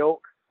that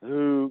ilk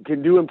who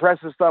can do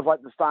impressive stuff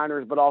like the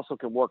Steiners, but also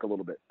can work a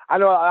little bit. I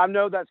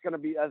know that's going to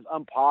be as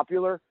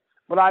unpopular,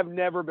 but I've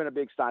never been a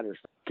big Steiners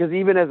fan. Because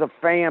even as a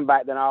fan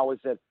back then, I always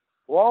said,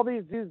 well, all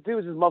these dudes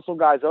is muscle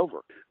guys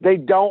over. They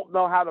don't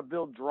know how to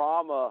build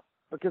drama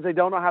because they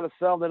don't know how to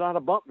sell. They don't know how to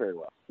bump very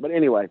well. But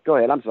anyway, go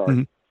ahead. I'm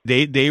sorry.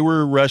 They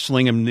were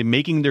wrestling and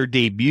making their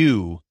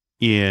debut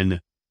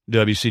in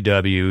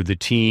WCW, the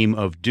Team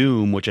of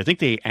Doom, which I think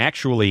they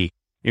actually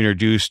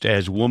introduced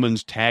as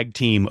Women's Tag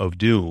Team of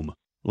Doom.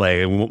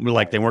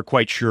 Like they weren't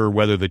quite sure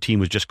whether the team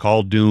was just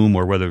called Doom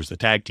or whether it was the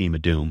Tag Team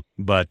of Doom.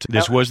 But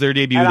this was their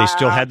debut. They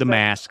still had the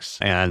masks,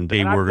 and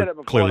they were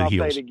clearly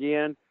heels. I'll say it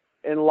again.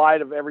 In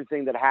light of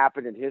everything that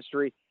happened in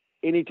history,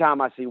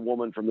 anytime I see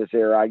woman from this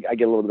era, I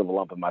get a little bit of a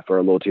lump in my throat,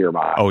 a little tear in my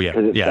eye. Oh, yeah.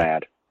 Because it's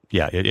sad.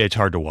 Yeah, it's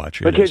hard to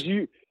watch. Because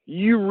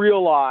you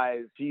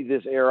realize, see,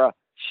 this era,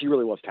 she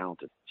really was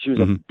talented. She was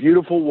a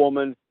beautiful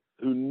woman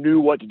who knew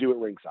what to do at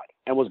ringside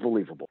and was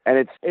believable.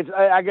 And it's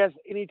I guess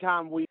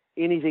anytime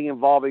anything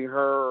involving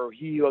her or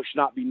he who should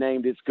not be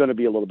named, it's going to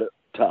be a little bit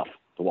tough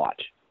to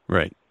watch.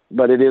 Right.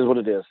 But it is what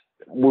it is.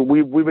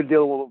 We've been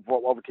dealing with it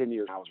for over 10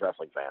 years. I was a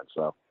wrestling fan,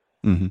 so.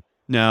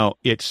 Now,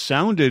 it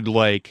sounded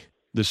like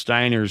the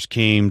Steiners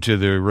came to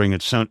the ring.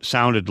 It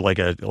sounded like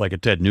a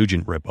Ted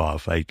Nugent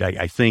ripoff.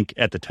 I think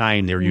at the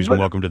time they were using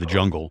Welcome to the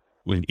Jungle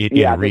in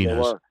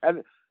arenas.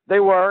 They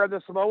were. And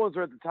the Samoans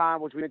were at the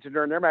time, which we mentioned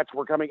during their match,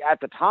 were coming at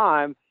the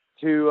time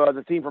to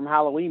the theme from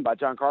Halloween by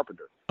John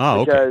Carpenter.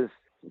 Oh, okay.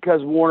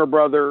 Because Warner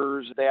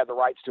Brothers, they had the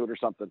rights to it or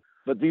something.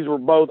 But these were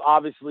both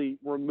obviously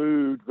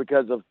removed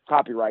because of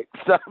copyright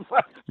stuff.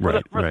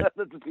 Right.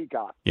 The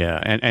Peacock.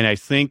 Yeah, and I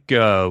think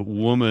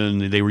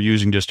Woman, they were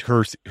using just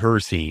her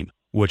theme,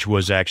 which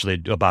was actually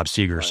a Bob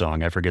Seger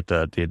song. I forget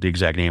the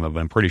exact name of it.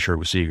 I'm pretty sure it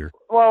was Seger.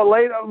 Well,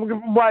 later,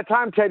 by the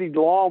time Teddy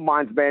Long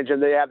minds banjo,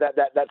 they have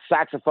that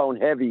saxophone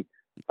heavy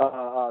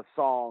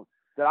song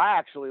that I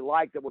actually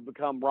liked that would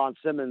become Ron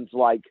Simmons'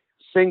 like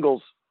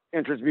singles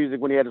entrance music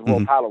when he had his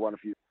World Title run a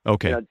few.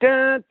 Okay. You know,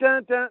 dun,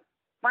 dun, dun,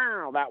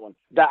 bow, that one.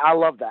 I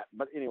love that.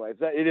 But anyway,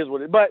 it is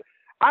what it is. But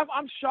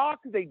I'm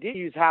shocked that they did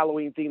use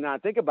Halloween theme now I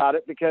think about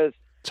it because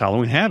it's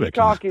Halloween Havoc.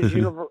 Peacock is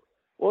Universal.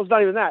 Well, it's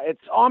not even that.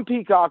 It's on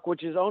Peacock,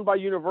 which is owned by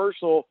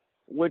Universal,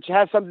 which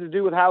has something to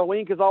do with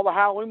Halloween because all the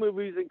Halloween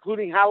movies,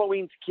 including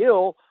Halloween's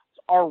Kill,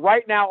 are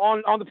right now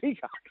on the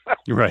Peacock.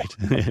 Right.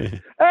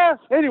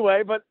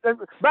 Anyway, but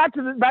back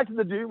to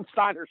the Doom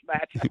Steiners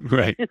match.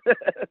 Right.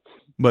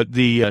 But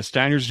the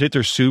Steiners hit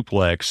their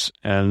suplex,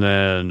 and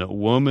then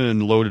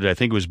Woman loaded, I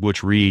think it was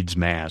Butch Reed's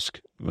mask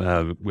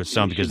with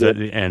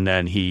something, and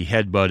then he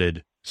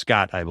headbutted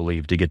Scott, I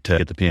believe, to get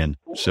the pin.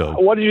 So,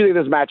 what did you think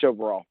of this match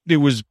overall? It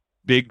was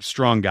big,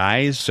 strong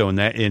guys. So in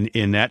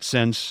that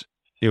sense,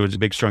 it was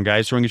big, strong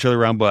guys throwing each other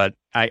around. But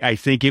I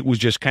think it was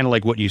just kind of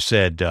like what you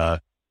said.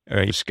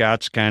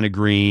 Scott's kind of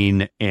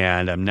green,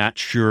 and I'm not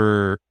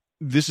sure.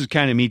 This is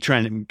kind of me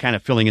trying to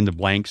filling in the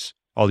blanks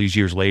all these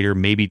years later.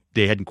 Maybe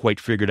they hadn't quite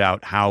figured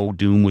out how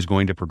Doom was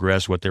going to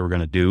progress, what they were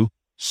going to do.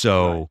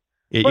 So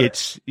it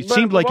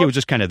seemed like it was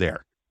just kind of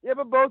there. Yeah,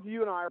 but both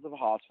you and I were the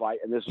Hoss fight,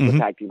 and this was a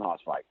tag team Hoss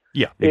fight.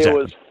 Yeah, exactly.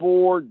 It was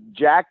 4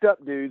 jacked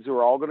up dudes who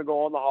are all going to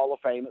go on the Hall of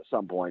Fame at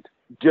some point,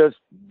 just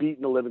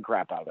beating the living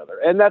crap out of other.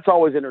 And that's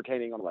always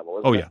entertaining on a level,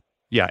 isn't it?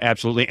 Yeah,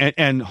 absolutely.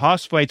 And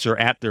Hoss fights are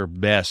at their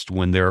best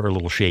when they're a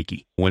little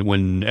shaky,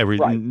 when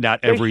not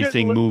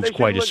everything moves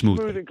quite as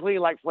smoothly. Smooth and clean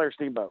like Flair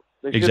Steamboat.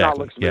 They should not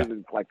look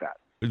smooth like that.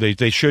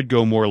 They should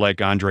go more like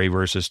Andre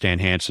versus Stan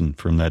Hansen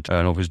from that, I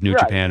don't know if it's New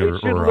Japan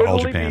or All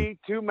Japan. Be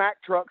 2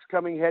 Mack trucks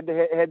coming head to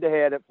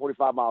head at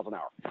 45 miles an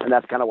hour. And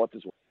that's kind of what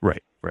this was.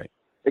 Right.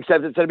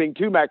 Except instead of being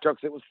 2 Mack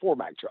trucks, it was 4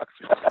 Mack trucks.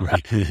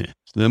 Right.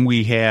 Then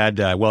we had,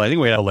 I think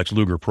we had a Lex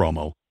Luger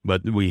promo,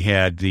 but we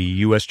had the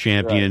U.S.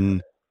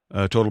 champion,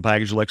 Total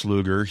Package Lex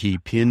Luger. He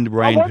pinned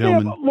Brian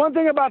Pillman. One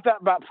thing about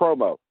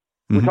promo,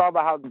 we talk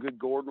about how good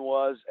Gordon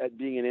was at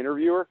being an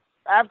interviewer.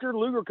 after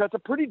Luger cuts a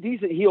pretty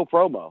decent heel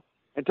promo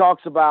and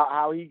talks about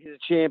how he's a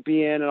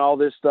champion and all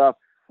this stuff,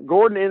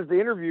 Gordon ends the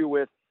interview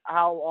with,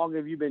 how long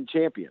have you been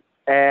champion?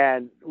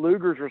 And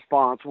Luger's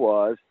response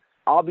was,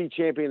 I'll be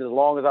champion as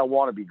long as I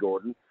want to be,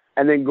 Gordon.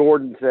 And then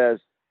Gordon says,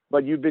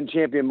 but you've been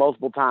champion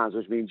multiple times,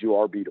 which means you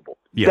are beatable.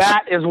 Yes.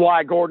 That is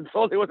why Gordon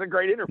Foley was a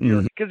great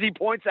interviewer, because he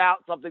points out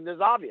something that's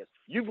obvious.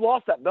 You've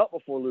lost that belt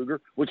before,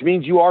 Luger, which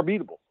means you are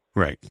beatable.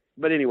 Right.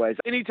 But anyways,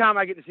 anytime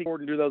I get to see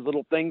Gordon do those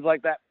little things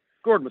like that,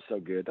 Gordon was so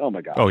good. Oh,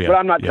 my God. Oh, yeah. But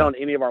I'm not telling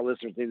any of our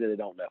listeners things that they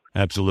don't know.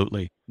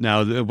 Absolutely.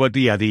 Now,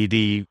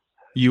 the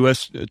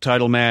U.S.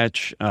 title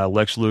match,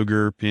 Lex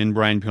Luger pinned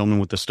Brian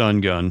Pillman with the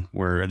stun gun,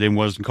 where it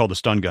wasn't called the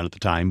stun gun at the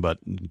time, but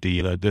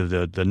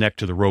the neck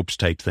to the ropes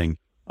type thing.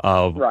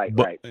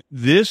 Right.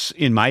 This,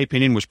 in my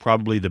opinion, was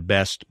probably the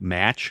best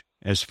match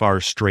as far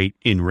as straight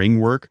in-ring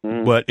work,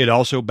 but it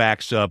also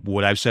backs up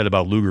what I've said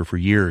about Luger for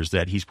years,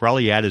 that he's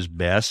probably at his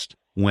best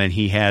when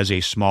he has a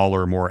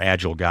smaller, more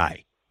agile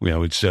guy.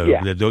 It's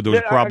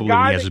those probably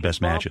when he has his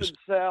best matches.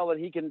 And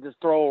he can just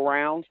throw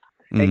around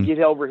and get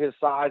over his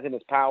size and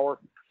his power.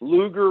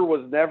 Luger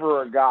was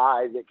never a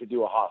guy that could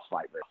do a hoss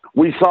fight.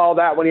 We saw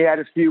that when he had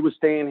his feud with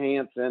Stan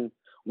Hansen.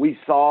 We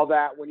saw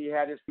that when he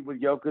had his feud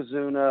with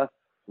Yokozuna.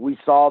 We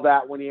saw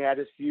that when he had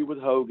his feud with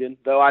Hogan,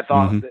 though I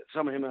thought that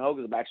some of him and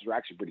Hogan's matches were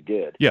actually pretty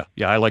good. Yeah,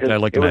 I like the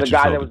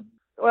matches.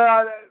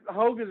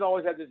 Hogan's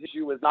always had this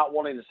issue with not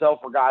wanting to sell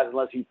for guys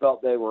unless he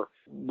felt they were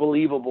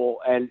believable,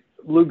 and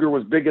Luger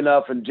was big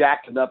enough and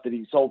jacked enough that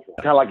he sold for,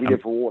 kind of like he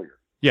did for Warrior.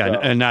 Yeah, so,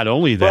 and not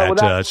only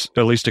that,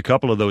 at least a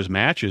couple of those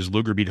matches,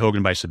 Luger beat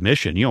Hogan by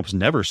submission. You almost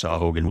never saw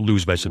Hogan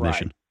lose by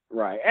submission.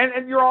 Right.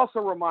 And you're also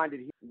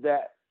reminded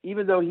that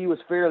even though he was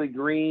fairly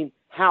green,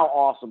 how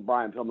awesome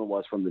Brian Pillman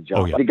was from the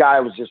jump. Oh, yeah. The guy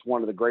was just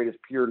one of the greatest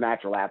pure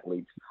natural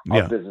athletes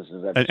our business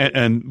has ever seen.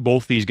 And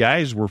both these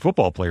guys were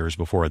football players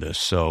before this,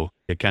 so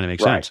it kind of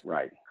makes sense.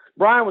 Right.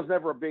 Brian was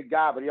never a big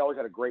guy, but he always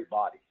had a great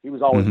body. He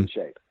was always in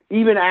shape.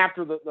 Even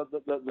after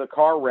the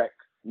car wreck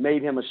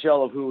made him a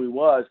shell of who he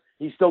was,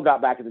 he still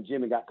got back in the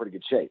gym and got pretty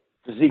good shape,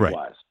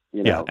 physique-wise.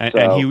 Yeah,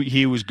 and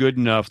he was good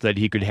enough that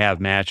he could have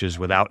matches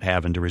without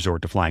having to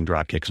resort to flying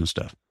drop kicks and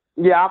stuff.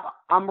 Yeah,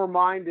 I'm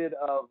reminded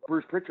of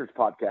Bruce Pritchard's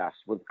podcast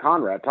with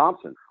Conrad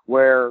Thompson,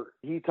 where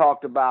he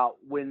talked about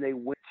when they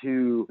went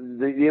to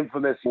the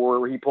infamous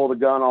where he pulled a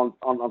gun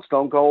on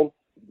Stone Cold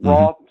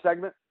Raw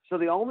segment. So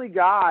the only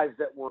guys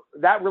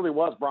that really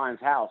was Brian's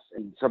house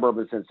in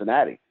suburban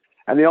Cincinnati.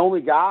 And the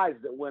only guys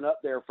that went up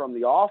there from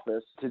the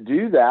office to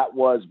do that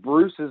was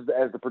Bruce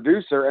as the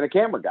producer and a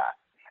camera guy.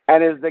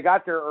 And as they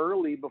got there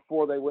early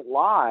before they went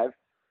live,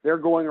 they're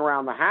going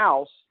around the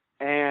house.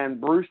 And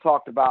Bruce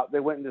talked about they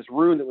went in this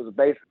room that was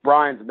basically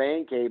Brian's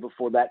man cave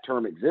before that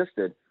term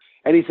existed.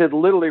 And he said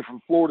literally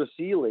from floor to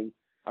ceiling,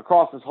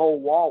 across this whole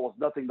wall was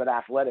nothing but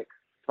athletic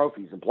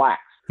trophies and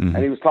plaques. And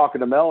he was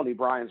talking to Melanie,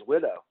 Brian's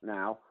widow,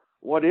 now.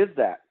 What is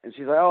that? And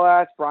she's like, oh,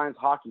 that's Brian's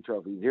hockey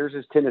trophies. Here's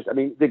his tennis. I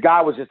mean, the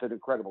guy was just an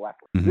incredible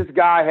athlete. This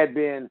guy had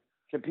been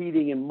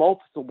competing in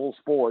multiple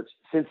sports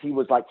since he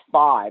was like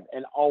 5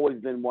 and always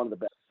been one of the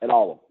best at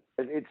all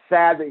of them. It's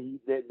sad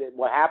that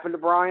what happened to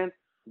Brian,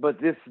 but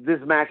this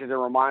match is a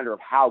reminder of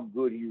how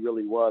good he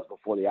really was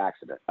before the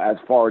accident, as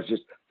far as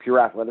just pure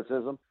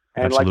athleticism.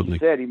 And like you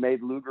said, he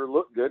made Luger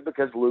look good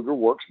because Luger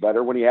works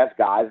better when he has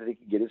guys that he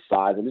can get his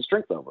size and his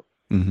strength over.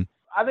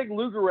 I think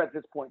Luger at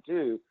this point,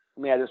 too,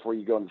 let me add this before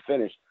you go and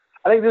finish.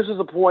 I think this is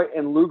a point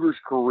in Luger's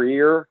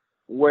career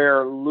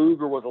where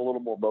Luger was a little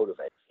more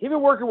motivated. He'd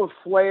been working with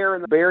Flair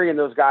and Barry and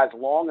those guys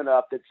long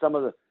enough that some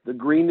of the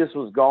greenness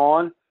was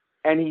gone,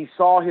 and he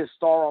saw his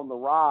star on the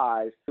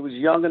rise. He was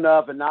young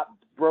enough and not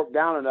broke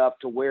down enough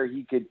to where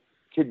he could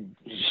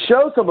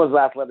show some of his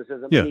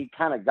athleticism, and he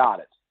kind of got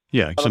it.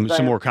 Yeah, some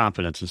more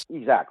confidence.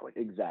 Exactly.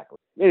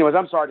 Anyways,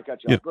 I'm sorry to cut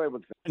you off. Go ahead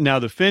with the finish. Now,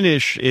 the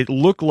finish, it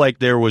looked like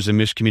there was a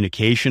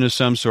miscommunication of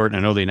some sort, and I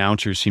know the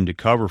announcers seemed to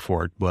cover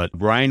for it, but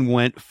Brian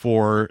went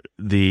for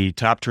the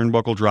top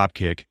turnbuckle drop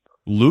kick.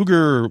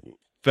 Luger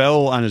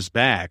fell on his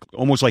back,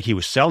 almost like he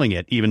was selling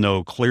it, even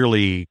though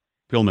clearly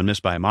Pillman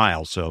missed by a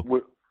mile.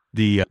 So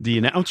the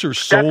announcer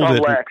sold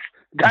it.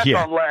 That's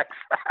on Lex.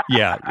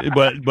 Yeah,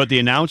 but the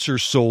announcer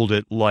sold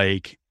it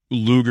like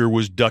Luger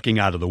was ducking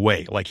out of the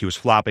way, like he was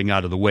flopping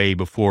out of the way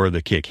before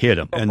the kick hit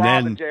him. So and Bob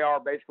then and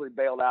JR basically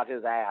bailed out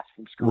his ass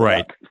from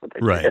screwing up.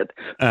 Right.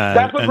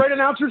 That's what great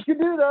announcers can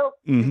do, though.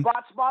 You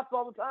bot spots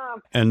all the time.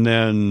 And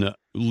then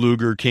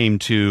Luger came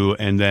to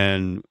and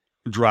then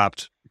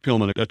dropped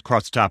Pillman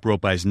across the top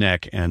rope by his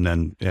neck and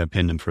then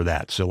pinned him for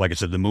that. So, like I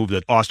said, the move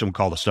that Austin would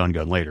call the stun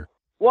gun later.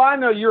 Well, I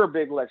know you're a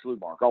big Lex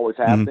Luger mark, always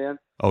have been.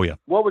 Oh, yeah.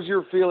 What was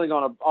your feeling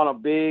on a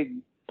big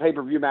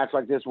pay-per-view match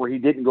like this where he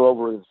didn't go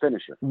over his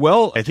finisher?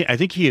 Well, I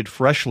think he had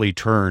freshly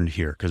turned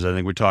here, because I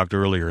think we talked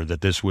earlier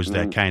that this was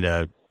that kind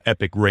of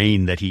epic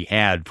reign that he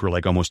had for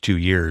like almost 2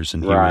 years,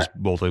 and he was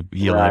both a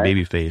heel and a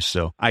babyface.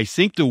 So I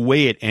think the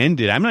way it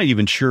ended, I'm not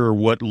even sure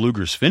what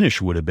Luger's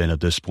finish would have been at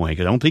this point,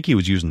 because I don't think he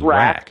was using the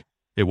rack.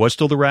 It was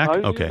still the rack? No, he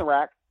was using the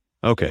rack.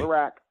 Okay. The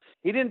rack.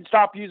 He didn't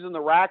stop using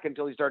the rack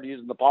until he started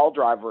using the pile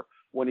driver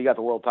when he got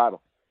the world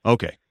title.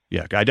 Okay.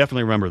 Yeah, I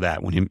definitely remember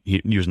that when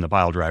he using the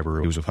pile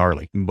driver. It was with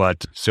Harley.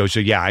 But so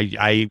yeah,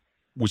 I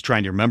was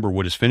trying to remember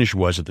what his finish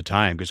was at the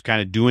time, because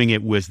kind of doing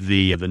it with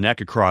the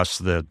neck across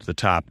the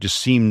top just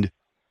seemed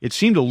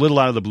a little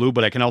out of the blue.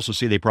 But I can also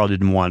see they probably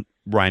didn't want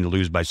Bryan to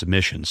lose by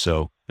submission.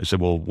 So I said,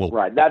 we'll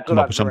right. That's come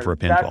up with something for a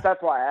pinfall.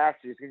 That's why I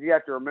asked you, because you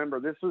have to remember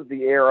this was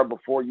the era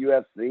before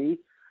UFC,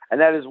 and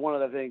that is one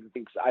of the things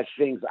I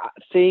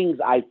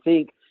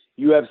think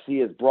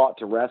UFC has brought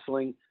to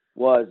wrestling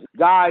was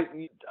guys,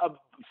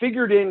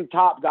 figured in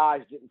top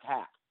guys didn't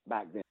tap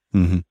back then.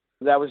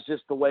 Mm-hmm. That was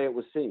just the way it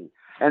was seen.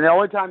 And the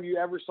only time you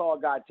ever saw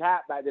a guy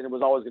tap back then, it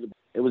was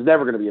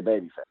never going to be a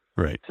babyface.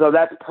 Right. So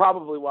that's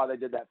probably why they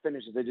did that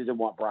finish, is they didn't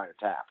want Bryan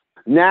to tap.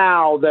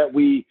 Now that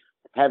we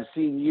have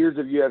seen years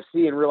of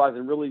UFC and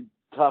realizing really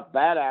tough,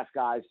 badass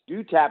guys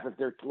do tap if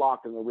they're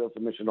locked in the real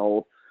submission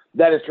hold,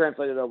 that is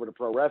translated over to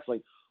pro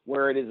wrestling,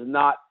 where it is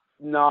not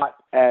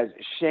as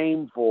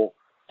shameful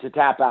to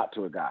tap out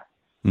to a guy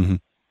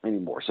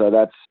anymore. So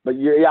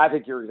I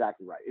think you're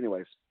exactly right.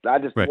 Anyways, I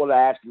just wanted to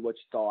ask you what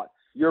you thought.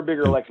 You're a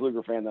bigger Lex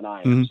Luger fan than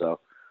I am, so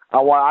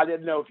I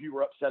didn't know if you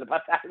were upset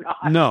about that or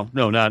not.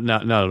 No, not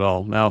at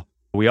all. Now,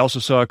 we also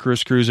saw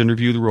Chris Cruz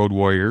interview the Road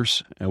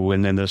Warriors,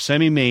 when then the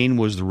semi-main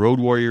was the Road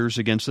Warriors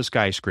against the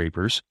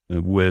Skyscrapers,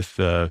 with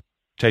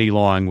Teddy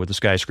Long with the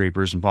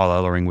Skyscrapers and Paul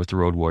Ellering with the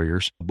Road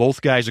Warriors.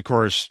 Both guys, of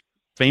course,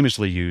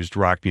 famously used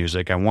rock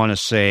music. I want to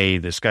say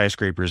the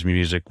Skyscrapers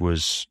music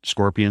was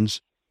Scorpions,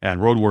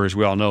 and Road Warriors,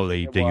 we all know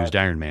they used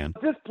Iron Man.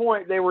 At this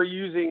point, they were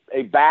using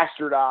a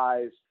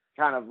bastardized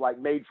kind of like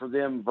made for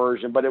them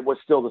version, but it was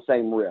still the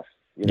same riff.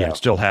 Yeah, it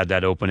still had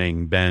that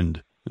opening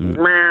bend.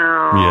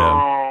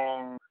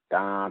 Yeah.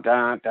 Dun,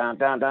 dun, dun,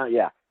 dun, dun.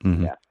 Yeah.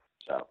 Mm-hmm. Yeah.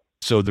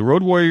 So the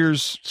Road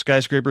Warriors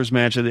Skyscrapers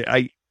match,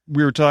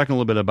 we were talking a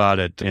little bit about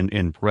it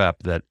in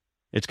prep, that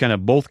it's kind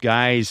of both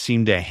guys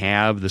seem to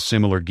have the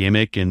similar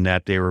gimmick in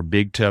that they were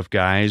big, tough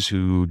guys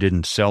who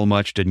didn't sell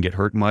much, didn't get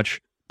hurt much.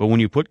 But when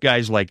you put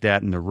guys like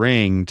that in the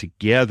ring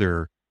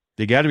together,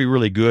 they got to be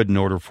really good in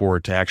order for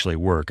it to actually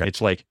work.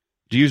 It's like,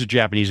 to use a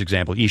Japanese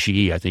example,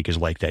 Ishii, I think, is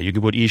like that. You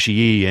can put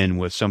Ishii in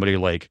with somebody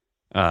like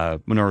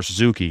Minoru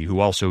Suzuki, who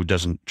also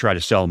doesn't try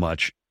to sell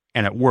much,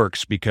 and it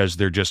works because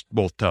they're just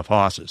both tough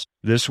hosses.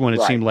 This one,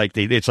 it seemed like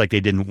it's like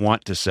they didn't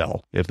want to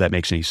sell, if that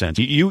makes any sense.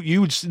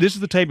 You this is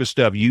the type of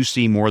stuff you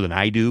see more than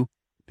I do,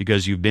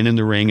 because you've been in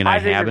the ring and I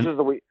haven't. I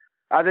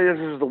think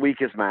this is the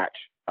weakest match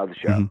of the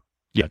show. Mm-hmm.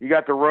 Yeah. You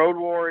got the Road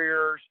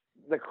Warriors.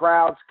 The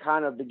crowd's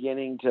kind of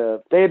beginning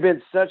to. They have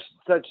been such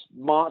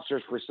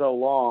monsters for so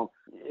long.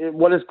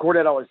 What does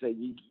Cornette always say?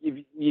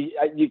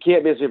 You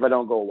can't miss me if I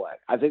don't go away.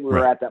 I think we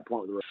were at that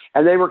point with the Road.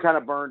 And they were kind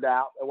of burned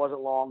out. It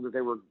wasn't long that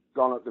they were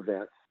gone up to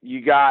Vince.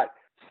 You got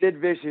Sid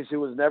Vicious, who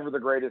was never the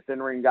greatest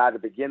in-ring guy to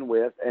begin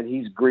with, and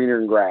he's greener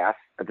than grass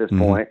at this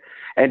point.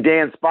 And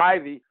Dan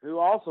Spivey, who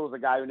also was a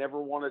guy who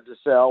never wanted to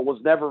sell, was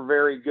never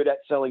very good at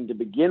selling to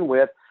begin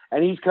with,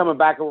 and he's coming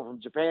back over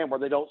from Japan where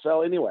they don't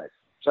sell anyways.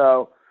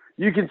 So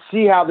you can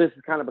see how this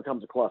kind of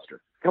becomes a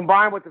cluster.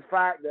 Combined with the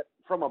fact that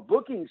from a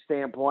booking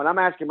standpoint, I'm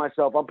asking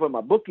myself, I'm putting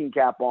my booking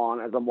cap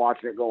on as I'm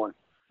watching it going,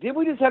 did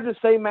we just have the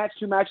same match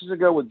 2 matches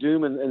ago with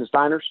Doom and the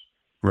Steiners?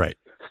 Right.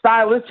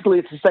 Stylistically,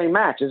 it's the same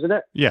match, isn't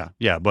it?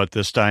 Yeah, but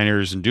the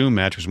Steiners and Doom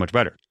match was much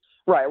better.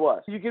 Right, it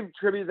was. You can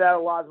attribute that a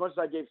lot. As much as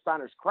I gave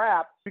Steiners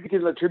crap, you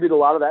can attribute a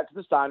lot of that to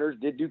the Steiners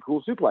did do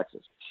cool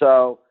suplexes.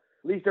 So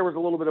at least there was a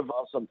little bit of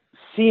some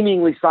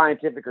seemingly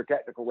scientific or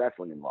technical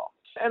wrestling involved.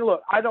 And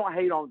look, I don't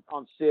hate on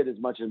Sid as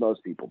much as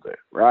most people do,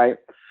 right?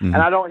 Mm-hmm.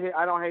 And I don't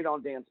hate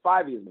on Dan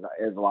Spivey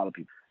as a lot of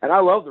people. And I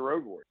love the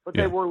Road Warriors, but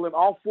they were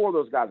all 4 of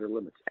those guys are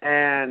limited.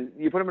 And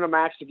you put them in a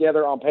match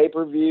together on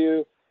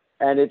pay-per-view,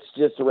 and it's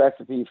just a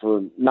recipe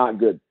for not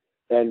good.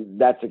 And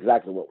that's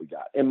exactly what we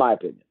got, in my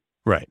opinion.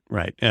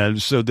 Right. And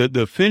so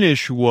the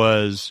finish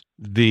was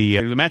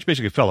the match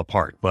basically fell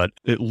apart, but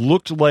it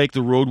looked like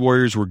the Road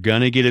Warriors were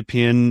going to get a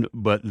pin,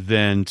 but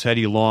then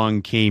Teddy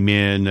Long came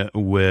in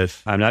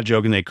with, I'm not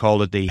joking, they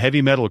called it the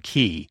heavy metal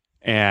key.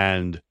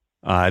 And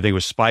I think it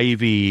was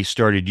Spivey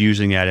started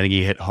using that. I think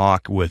he hit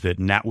Hawk with it,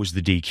 and that was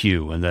the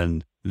DQ. And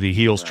then the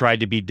heels tried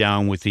to beat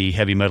down with the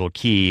heavy metal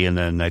key, and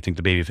then I think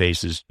the baby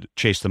faces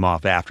chased them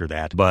off after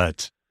that.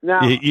 But now,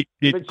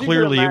 it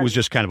clearly it was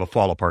just kind of a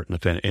fall apart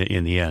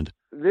in the end.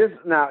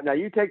 Now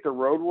you take the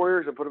Road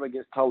Warriors and put them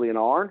against Tully and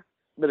Arn.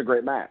 Been a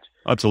great match.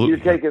 Absolutely.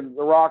 You're taking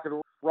the Rock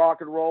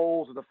and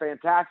Rolls and the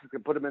Fantastics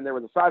and put them in there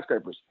with the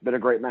Skyscrapers. Been a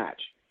great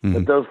match. Mm-hmm.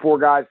 Put those 4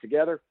 guys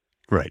together.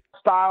 Right.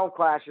 Style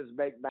clashes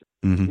make matches.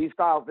 Mm-hmm. These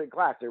styles didn't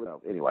clash.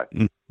 Anyway.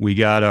 We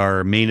got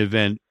our main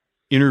event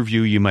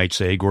interview, you might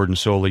say, Gordon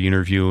Solie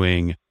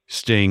interviewing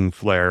Sting,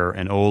 Flair,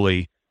 and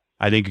Ole.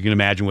 I think you can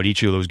imagine what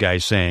each of those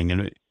guys saying.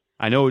 And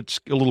I know it's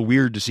a little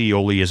weird to see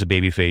Ole as a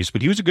babyface,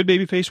 but he was a good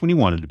babyface when he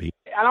wanted to be.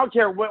 I don't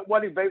care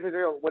what he basically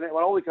did. When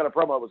Ole cut a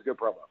promo, it was a good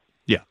promo.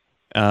 Yeah.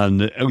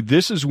 And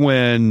this is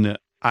when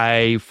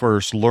I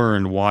first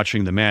learned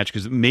watching the match,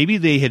 because maybe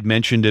they had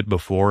mentioned it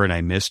before and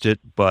I missed it,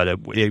 but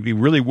it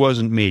really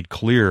wasn't made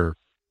clear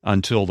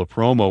until the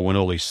promo when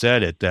Ole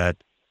said it,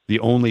 that the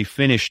only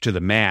finish to the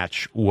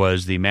match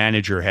was the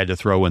manager had to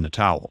throw in the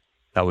towel.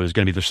 That was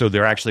going to be so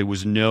there actually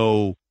was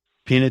no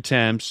pin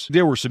attempts.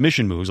 There were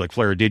submission moves, like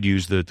Flair did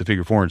use the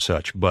figure four and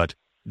such, but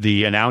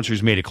the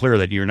announcers made it clear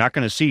that you're not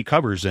going to see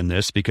covers in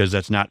this because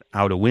that's not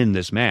how to win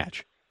this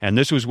match. And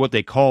this was what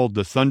they called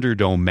the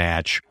Thunderdome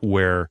match,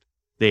 where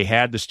they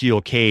had the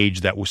steel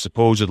cage that was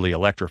supposedly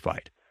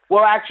electrified.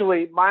 Well,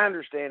 actually, my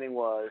understanding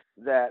was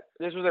that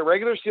this was a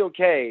regular steel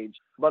cage,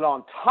 but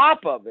on top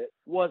of it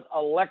was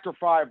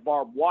electrified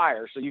barbed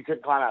wire, so you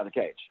couldn't climb out of the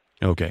cage.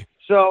 Okay.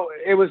 So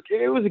it was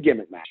a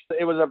gimmick match.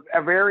 It was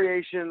a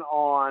variation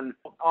on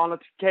a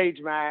cage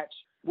match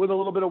with a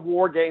little bit of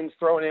war games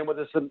thrown in with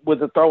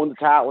the throwing the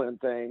towel in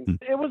thing.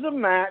 It was a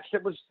match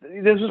this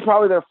was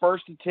probably their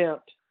first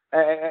attempt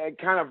at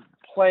kind of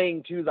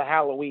playing to the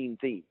Halloween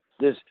theme.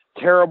 This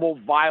terrible,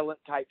 violent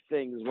type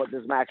thing is what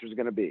this match was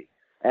going to be.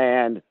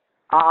 And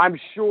I'm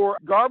sure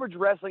Garbage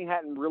Wrestling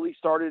hadn't really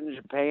started in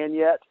Japan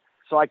yet,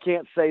 so I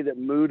can't say that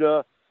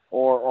Muta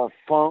or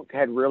Funk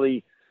had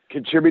really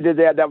contributed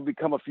to that. That would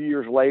become a few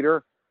years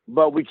later.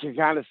 But we can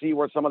kind of see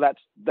where some of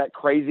that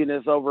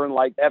craziness over in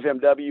like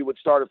FMW would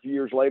start a few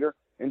years lator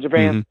in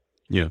Japan.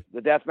 Mm-hmm. Yeah.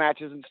 The death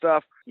matches and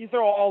stuff. You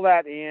throw all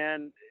that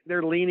in.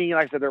 They're leaning,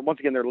 like I said,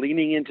 they're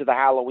leaning into the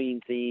Halloween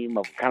theme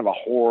of kind of a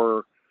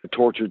horror,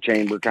 torture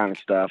chamber kind of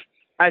stuff.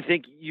 I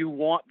think you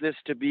want this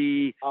to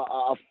be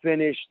a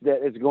finish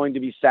that is going to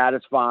be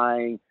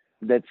satisfying,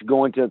 that's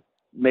going to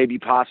maybe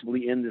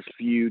possibly end this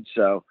feud.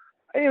 So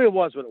I think it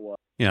was what it was.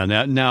 Yeah.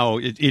 Now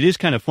it is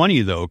kind of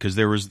funny, though, because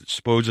there was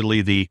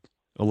supposedly the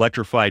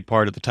electrified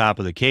part at the top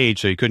of the cage,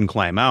 so you couldn't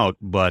climb out,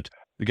 but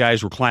the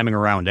guys were climbing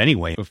around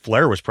anyway.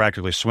 Flair was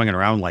practically swinging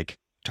around like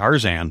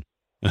Tarzan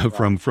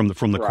from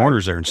the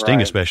corners there, and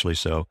Sting especially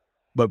so.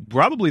 But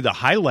probably the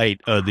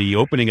highlight of the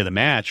opening of the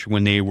match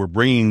when they were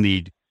bringing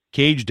the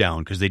cage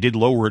down, because they did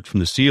lower it from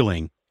the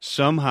ceiling,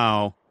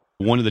 somehow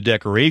one of the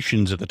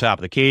decorations at the top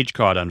of the cage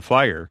caught on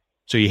fire.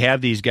 So you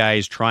have these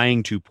guys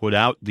trying to put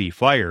out the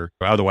fire,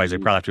 or otherwise they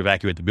probably have to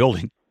evacuate the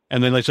building.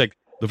 And then it's like,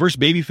 the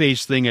first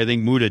babyface thing I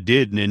think Muta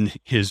did in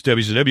his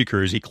WCW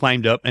career is he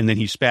climbed up and then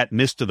he spat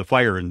mist to the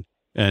fire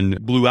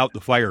and blew out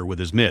the fire with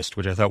his mist,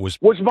 which I thought was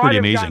pretty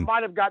amazing.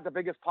 Might have got the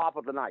biggest pop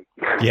of the night.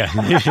 Yeah.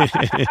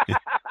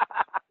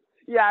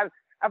 Yeah,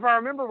 if I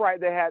remember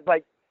right, they had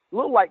like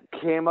little like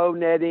camo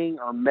netting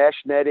or mesh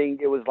netting.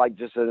 It was like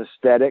just an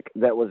aesthetic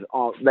that was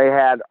they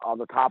had on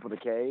the top of the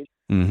cage.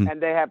 Mm-hmm.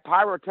 And they had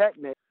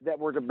pyrotechnics that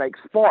were to make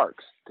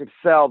sparks to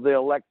sell the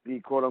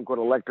quote unquote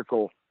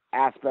electrical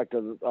aspect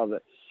of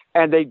it.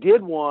 And they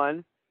did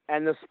one,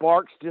 and the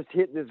sparks just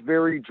hit this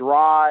very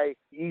dry,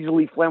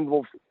 easily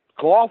flammable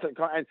cloth.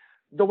 And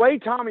the way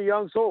Tommy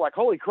Young saw it, like,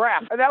 holy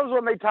crap. And that was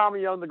what made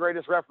Tommy Young the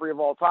greatest referee of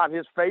all time.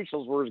 His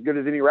facials were as good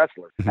as any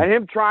wrestler. And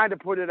him trying to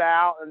put it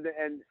out,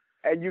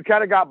 and you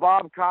kind of got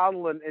Bob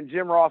Caudle and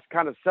Jim Ross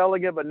kind of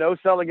selling it, but no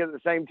selling it at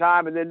the same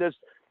time. And then just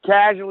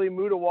casually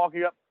Muta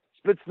walking up,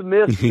 spits the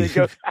mist, and then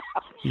goes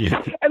out.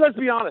 Yeah. And let's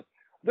be honest,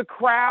 the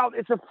crowd,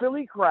 it's a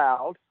Philly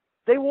crowd.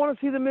 They want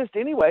to see the mist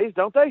anyways,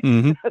 don't they?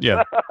 Mm-hmm.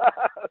 Yeah.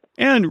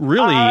 And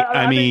really,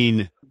 I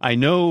mean, I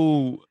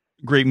know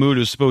Great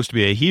Muta is supposed to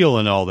be a heel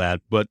and all that,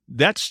 but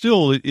that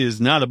still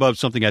is not above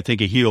something I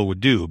think a heel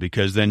would do,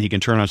 because then he can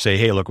turn on and say,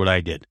 hey, look what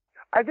I did.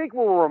 I think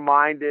we're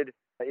reminded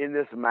in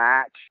this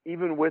match,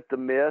 even with the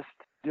mist,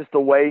 just the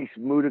way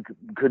Muta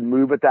could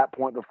move at that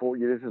point before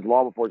this is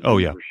long before he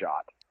was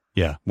shot.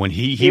 Yeah. When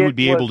he would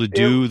be able to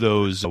do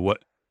those,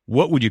 what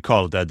would you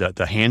call it?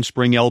 The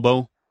handspring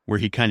elbow? Where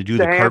he kind of do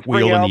the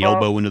cartwheel and the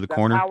elbow into the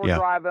corner. Power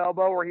drive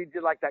elbow, where he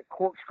did like that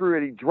corkscrew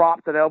and he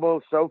dropped an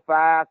elbow so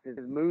fast. His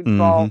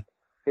moonsault,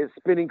 his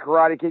spinning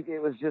karate kick.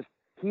 It was just,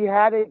 he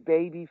had a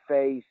baby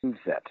face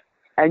moveset.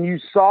 And you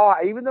saw,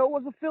 even though it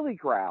was a Philly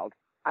crowd,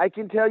 I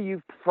can tell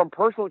you from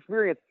personal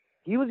experience,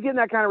 he was getting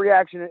that kind of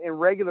reaction in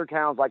regular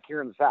towns like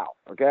here in the South,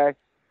 okay?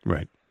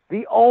 Right.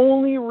 The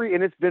only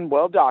and it's been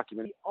well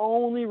documented, the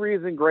only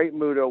reason Great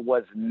Muta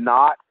was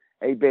not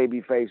a baby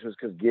face was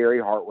because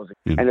Gary Hart was,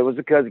 and it was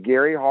because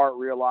Gary Hart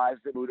realized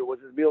that Muta was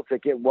his meal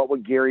ticket. What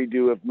would Gary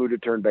do if Muta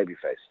turned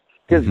babyface?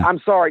 Because I'm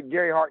sorry,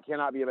 Gary Hart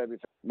cannot be a babyface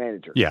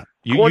manager. Yeah,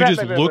 you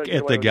just look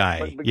at the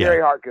guy. But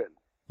Gary Hart couldn't.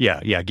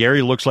 Yeah.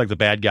 Gary looks like the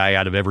bad guy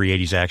out of every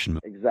 80s action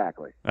movie.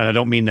 Exactly. And I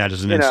don't mean that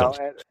as an insult.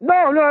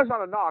 No, it's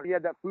not a knock. He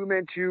had that Fu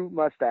Manchu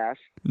mustache,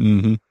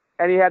 and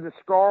he had the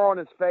scar on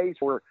his face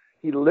where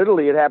he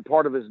literally had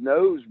part of his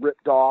nose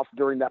ripped off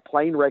during that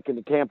plane wreck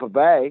in Tampa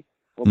Bay.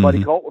 When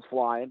Buddy Colt was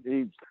flying.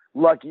 He's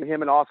lucky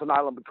him and Austin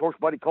Idol. Of course,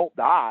 Buddy Colt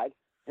died.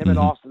 Him and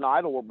Austin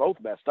Idol were both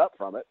messed up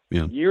from it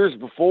years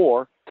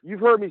before.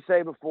 You've heard me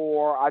say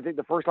before, I think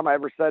the first time I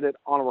ever said it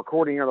on a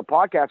recording here on the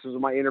podcast was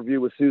in my interview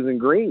with Susan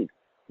Green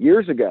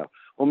years ago.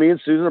 Well, me and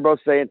Susan are both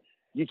saying,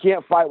 you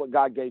can't fight what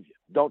God gave you.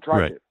 Don't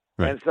try to.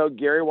 Right. And so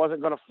Gary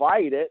wasn't going to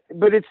fight it.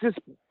 But it's just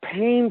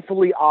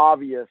painfully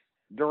obvious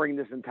during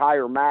this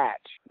entire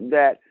match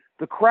that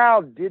the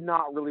crowd did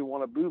not really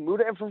want to boo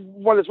Muta, and for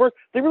what it's worth,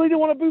 they really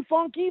didn't want to boo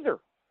Funk either.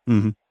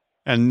 Mm-hmm.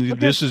 And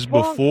this is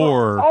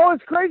before. Oh,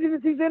 it's crazy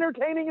that he's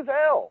entertaining as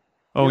hell.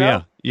 Oh,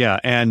 yeah.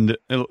 And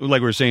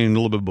like we were saying a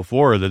little bit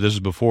before, that this is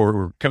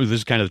before, this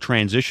is kind of the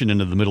transition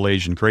into the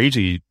middle-aged and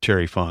crazy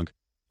Terry Funk.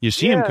 You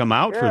see him come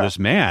out for this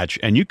match,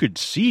 and you could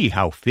see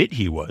how fit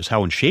he was,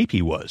 how in shape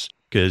he was,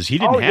 because he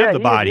didn't have the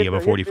body of a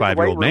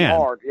 45-year-old man.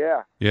 Hard.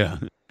 Yeah.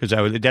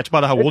 Because that's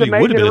about how old he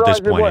would have been at this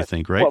point, I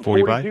think, right?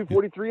 45? 42,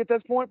 43 at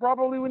this point,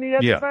 probably, when he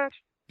had this match?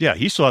 Yeah,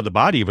 he saw the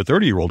body of a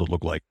 30-year-old, it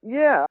looked like.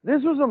 Yeah,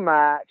 this was a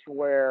match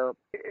where,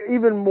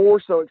 even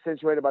more so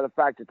accentuated by the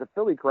fact that the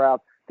Philly crowd,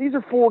 these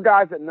are 4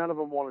 guys that none of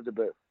them wanted to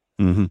boo.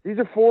 Mm-hmm. These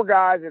are 4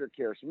 guys that are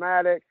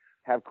charismatic,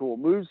 have cool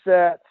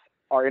movesets,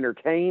 are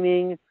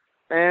entertaining.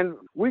 And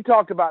we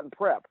talked about in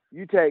prep,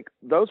 you take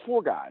those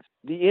 4 guys.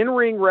 The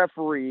in-ring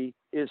referee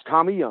is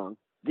Tommy Young.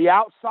 The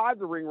outside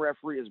the ring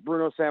referee is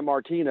Bruno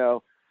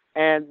Sammartino.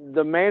 And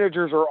the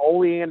managers are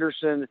Ole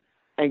Anderson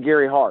and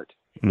Gary Hart.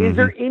 Mm-hmm. Is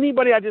there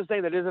anybody I just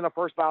named that isn't a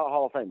first ballot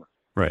Hall of Famer?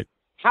 Right.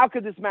 How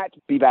could this match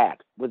be bad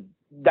with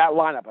that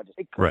lineup?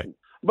 It couldn't. Right.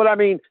 But I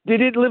mean,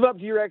 did it live up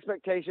to your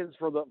expectations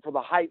for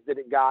the hype that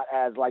it got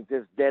as like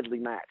this deadly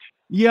match?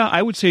 Yeah,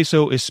 I would say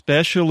so,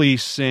 especially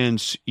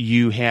since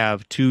you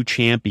have 2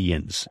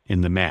 champions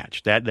in the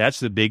match. That's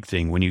the big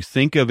thing. When you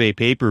think of a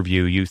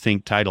pay-per-view, you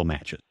think title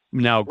matches.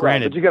 Now,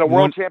 granted, but you got a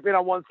world champion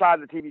on one side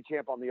and a TV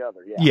champ on the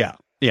other.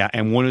 Yeah,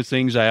 and one of the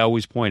things I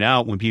always point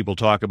out when people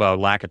talk about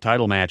lack of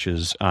title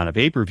matches on a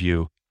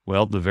pay-per-view,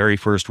 well, the very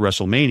first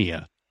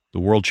WrestleMania, the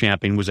world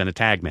champion was in a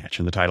tag match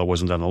and the title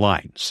wasn't on the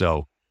line.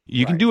 So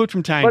you can do it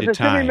from time to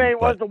time.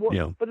 But the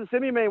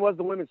semi-main was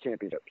the women's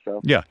championship.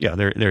 So yeah,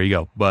 there you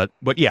go. But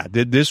yeah,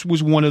 this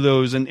was one of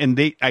those,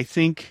 and I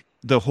think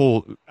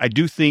I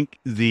do think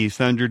the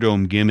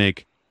Thunderdome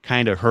gimmick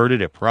kind of hurt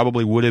it. It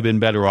probably would have been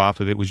better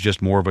off if it was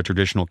just more of a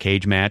traditional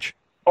cage match.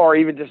 Or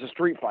even just a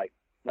street fight,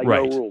 like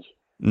no rules.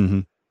 Mm-hmm.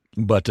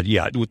 But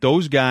with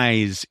those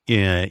guys,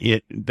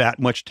 that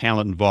much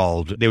talent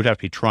involved, they would have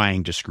to be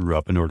trying to screw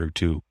up in order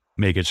to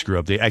make it screw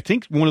up. I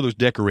think one of those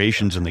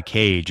decorations in the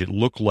cage, it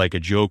looked like a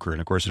Joker. And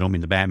of course, I don't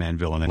mean the Batman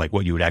villain, like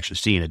what you would actually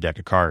see in a deck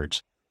of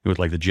cards. It was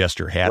like the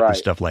jester hat and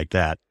stuff like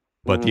that.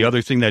 But the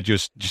other thing that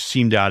just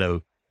seemed out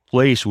of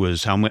place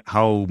was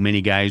how many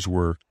guys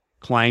were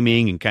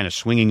climbing and kind of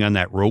swinging on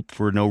that rope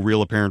for no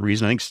real apparent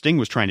reason. I think Sting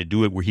was trying to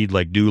do it where he'd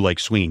do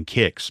swinging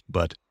kicks.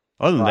 But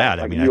other than that,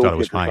 I mean, I thought it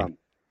was fine.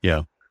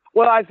 Yeah.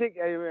 Well, I think,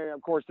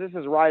 of course, this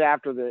is right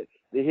after the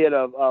hit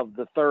of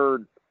the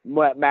third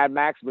Mad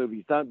Max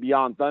movie,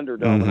 Beyond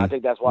Thunderdome, and I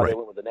think that's why they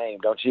went with the name,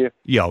 don't you?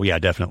 Yeah,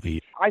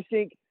 definitely. I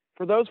think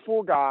for those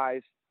 4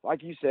 guys,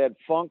 like you said,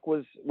 Funk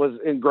was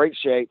in great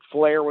shape.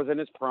 Flair was in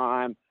his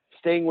prime.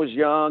 Sting was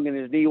young and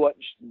his knee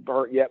wasn't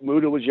hurt yet.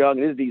 Muta was young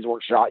and his knees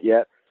weren't shot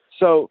yet.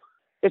 So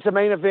it's a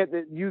main event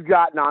that you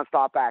got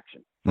nonstop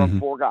action from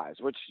 4 guys,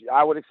 which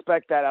I would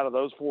expect that out of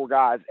those 4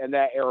 guys in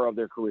that era of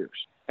their careers.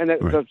 And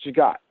that's what you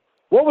got.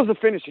 What was the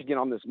finish again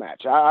on this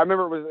match? I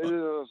remember it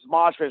was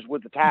Mosh finish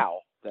with the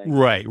towel thing.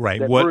 Right.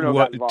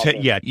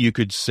 You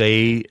could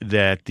say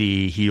that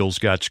the heels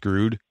got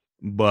screwed,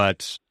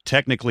 but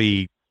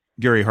technically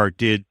Gary Hart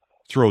did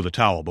throw the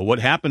towel. But what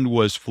happened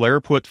was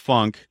Flair put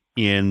Funk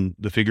in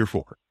the figure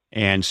 4,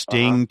 and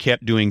Sting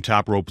kept doing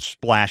top rope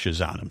splashes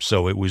on him.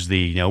 So it was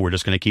we're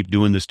just going to keep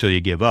doing this till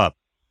you give up.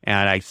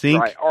 And I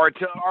think, or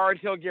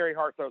until Gary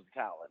Hart throws the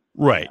towel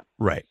in.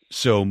 Right.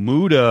 So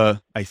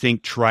Muta, I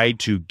think, tried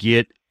to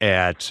get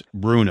at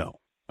Bruno.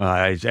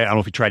 I don't know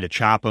if he tried to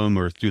chop him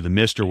or through the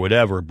mist or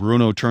whatever.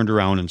 Bruno turned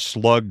around and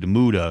slugged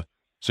Muta,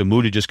 so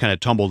Muta just kind of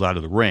tumbled out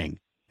of the ring.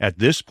 At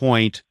this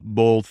point,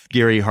 both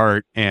Gary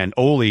Hart and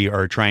Ole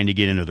are trying to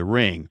get into the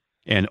ring,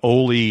 and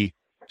Ole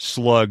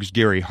slugs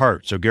Gary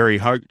Hart. So Gary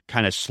Hart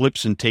kind of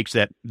slips and takes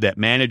that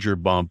manager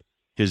bump.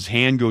 His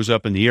hand goes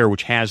up in the air,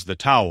 which has the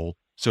towel.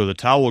 So the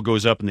towel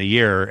goes up in the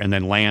air and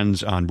then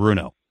lands on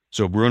Bruno.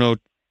 So Bruno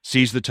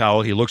sees the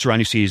towel. He looks around.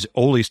 He sees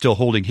Ole still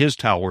holding his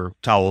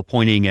towel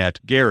pointing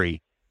at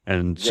Gary.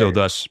 And so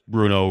thus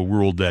Bruno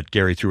ruled that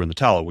Gary threw in the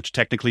towel, which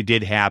technically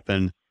did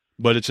happen.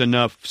 But it's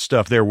enough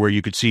stuff there where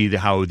you could see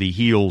how the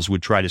heels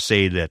would try to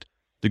say that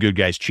the good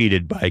guys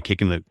cheated by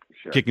kicking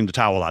the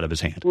towel out of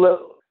his hand.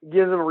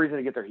 Gives them a reason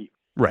to get their heat.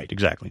 Right,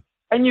 exactly.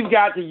 And you've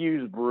got to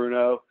use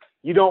Bruno.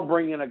 You don't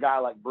bring in a guy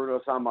like Bruno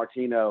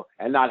Sammartino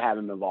and not have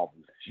him involved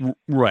in this.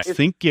 Right.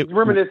 It's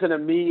reminiscent to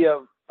me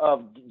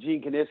of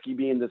Gene Kiniski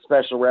being the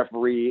special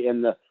referee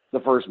in the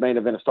first main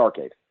event of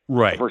Starrcade.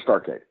 Right. The first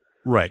Starrcade.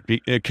 Right.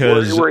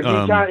 Because where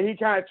he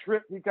kind of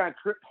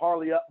tripped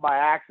Harley up by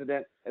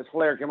accident as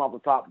Flair came off the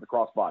top of the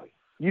crossbody.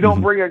 You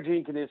don't bring a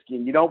Gene Kiniski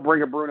and you don't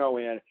bring a Bruno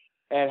in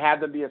and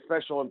have them be a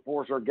special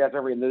enforcer against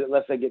everything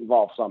unless they get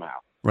involved somehow.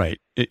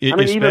 Right.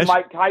 Even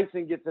Mike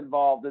Tyson gets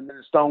involved in the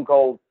Stone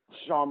Cold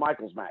Shawn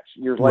Michaels match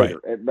years later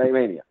at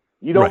Mania.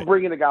 You don't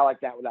bring in a guy like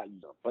that without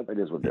using him, but it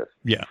is what it is.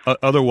 Yeah.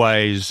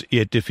 Otherwise,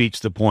 it defeats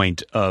the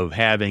point of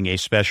having a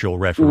special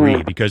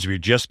referee because if you're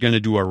just going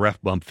to do a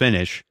ref bump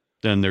finish,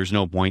 then there's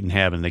no point in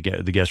having the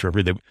guest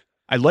referee.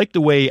 I like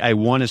the way, I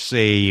want to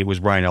say it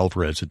was Brian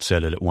Alvarez that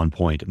said it at one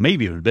point. It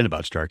maybe even been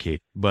about Starrcade.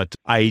 But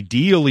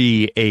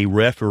ideally, a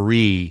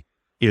referee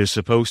is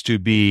supposed to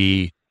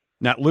be,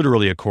 not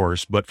literally, of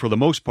course, but for the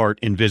most part,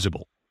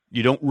 invisible.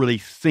 You don't really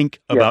think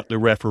about the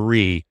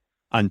referee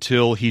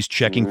until he's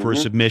checking for a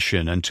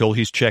submission, until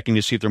he's checking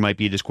to see if there might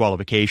be a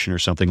disqualification or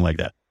something like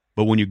that.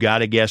 But when you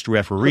got a guest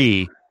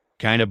referee,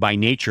 kind of by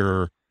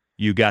nature,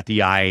 you got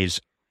the eyes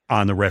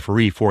on the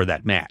referee for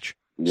that match.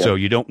 Yep. So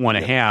you don't want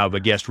to have a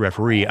guest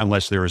referee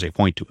unless there is a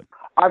point to it.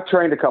 I've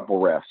trained a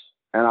couple refs,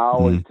 and I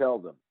always tell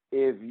them,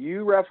 if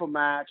you ref a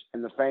match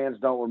and the fans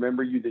don't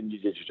remember you, then you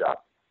did your job.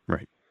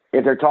 Right.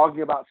 If they're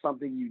talking about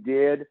something you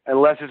did,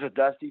 unless it's a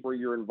dusty where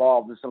you're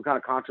involved in some kind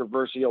of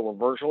controversial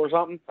reversal or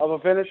something of a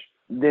finish,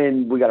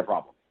 then we got a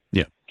problem.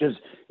 Yeah. Because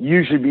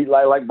you should be,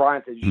 like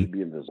Brian said, you should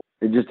be invisible.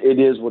 It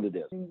is what it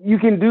is. You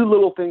can do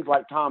little things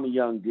like Tommy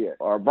Young did,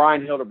 or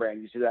Brian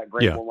Hildebrand. You see that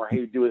great one where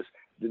he would do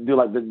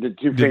like the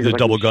two fingers, the like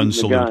double gun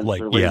salute,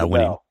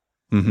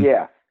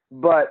 Yeah.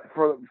 But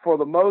for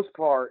the most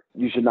part,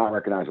 you should not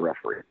recognize a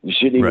referee. You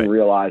shouldn't even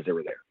realize they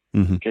were there.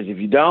 Because if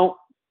you don't,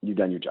 you've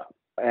done your job.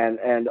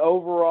 And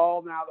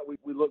overall, now that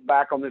we look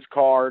back on this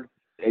card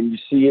and you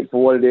see it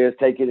for what it is,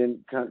 take it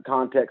in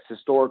context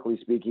historically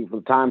speaking for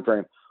the time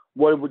frame,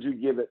 what would you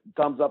give it?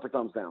 Thumbs up or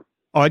thumbs down?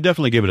 Oh, I'd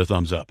definitely give it a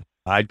thumbs up.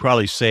 I'd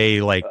probably say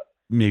like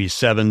maybe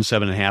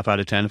 7.5 out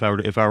of 10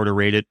 if I were to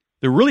rate it.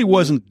 There really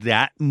wasn't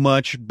that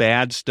much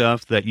bad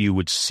stuff that you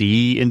would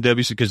see in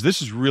WC, because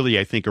this is really,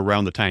 I think,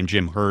 around the time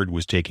Jim Herd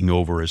was taking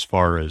over as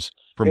far as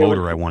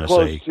promoter, I want to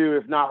say. Close to,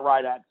 if not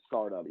right at the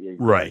start of it.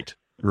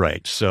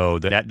 Right. So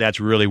that's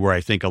really where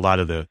I think a lot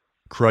of the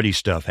cruddy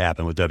stuff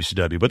happened with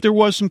WCW. But there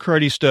was some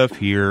cruddy stuff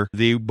here.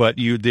 They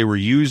were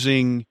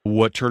using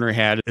what Turner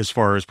had as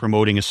far as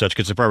promoting as such,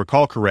 because if I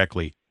recall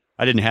correctly,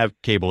 I didn't have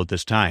cable at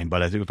this time,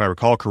 but I think if I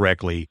recall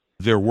correctly,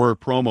 there were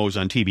promos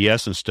on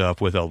TBS and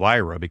stuff with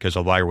Elvira, because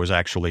Elvira was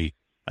actually,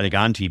 I think,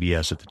 on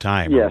TBS at the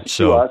time. Yes,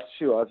 she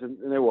was,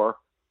 and they were.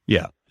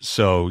 Yeah.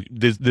 So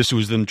this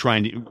was them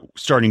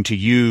starting to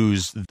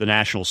use the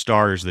national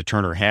stars that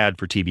Turner had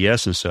for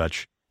TBS and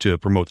such to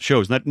promote the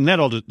shows. And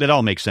that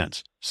all makes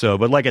sense. So,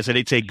 but like I said,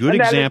 it's a good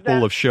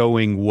example of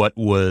showing what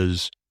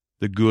was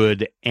the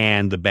good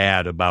and the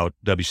bad about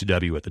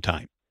WCW at the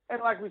time.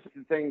 And like we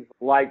said, things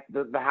like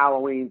the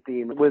Halloween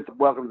theme with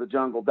Welcome to the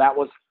Jungle, that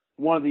was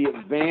one of the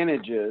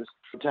advantages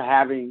to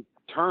having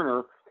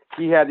Turner.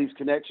 He had these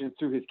connections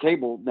through his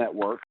cable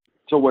network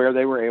to where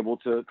they were able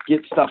to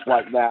get stuff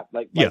like that.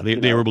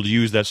 They were able to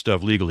use that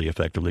stuff legally,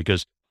 effectively,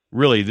 because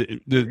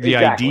really the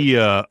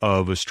idea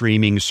of a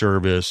streaming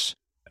service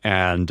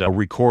and a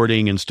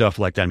recording and stuff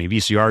like that. I mean,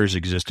 VCRs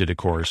existed, of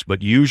course,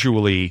 but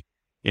usually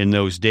in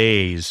those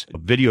days,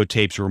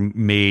 videotapes were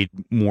made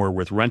more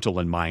with rental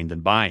in mind than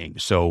buying.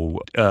 So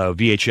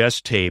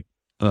VHS tape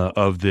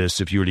of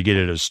this, if you were to get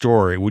it at a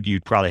store,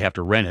 you'd probably have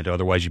to rent it.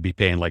 Otherwise, you'd be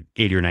paying like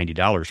 $80 or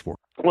 $90 for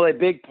it. Well, a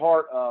big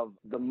part of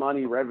the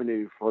money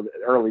revenue for the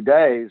early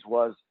days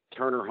was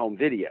Turner Home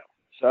Video.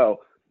 So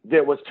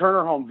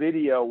Turner Home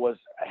Video was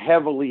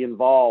heavily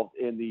involved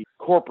in the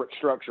corporate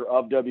structure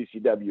of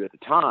WCW at the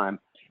time.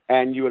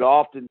 And you would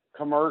often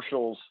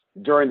commercials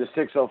during the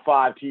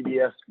 605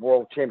 TBS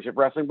World Championship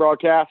Wrestling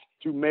broadcast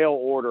to mail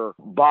order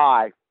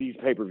buy these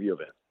pay-per-view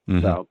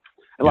events. So,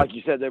 and like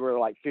you said, they were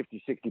like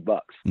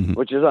 $50-$60,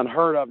 which is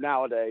unheard of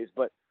nowadays.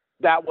 But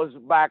that was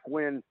back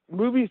when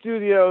movie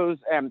studios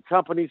and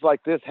companies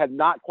like this had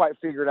not quite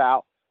figured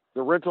out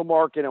the rental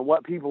market and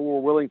what people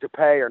were willing to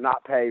pay or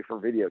not pay for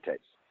videotapes.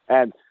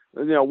 And,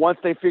 once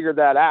they figured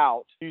that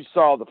out, you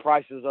saw the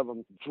prices of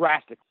them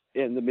drastic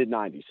in the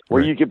mid-90s,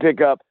 where you could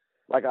pick up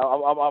like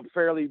a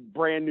fairly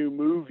brand new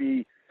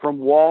movie from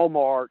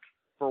Walmart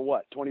for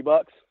what, $20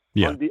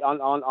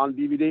 on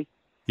DVD?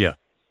 Yeah.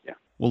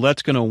 Well,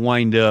 that's going to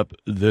wind up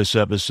this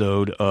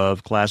episode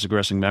of Classic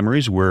Wrestling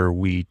Memories, where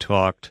we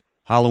talked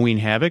Halloween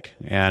Havoc,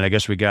 and I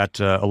guess we got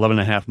 11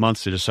 and a half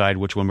months to decide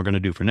which one we're going to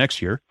do for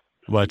next year.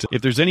 But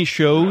if there's any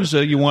shows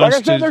you want us to...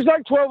 Like I said, there's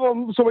like 12 of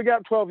them, so we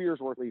got 12 years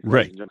worth.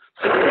 Right.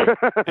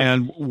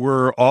 And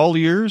we're all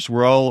ears.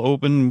 We're all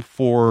open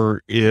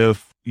for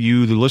if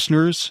you, the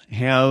listeners,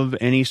 have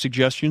any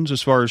suggestions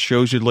as far as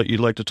shows you'd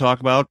like to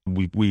talk about.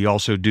 We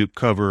also do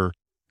cover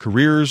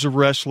careers of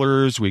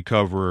wrestlers. We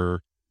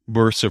cover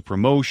births of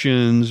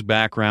promotions,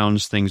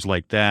 backgrounds, things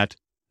like that.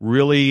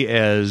 Really,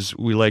 as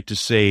we like to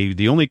say,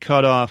 the only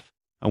cutoff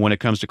when it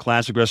comes to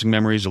Classic Wrestling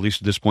Memories, at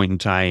least at this point in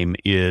time,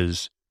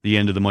 is the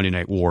end of the Monday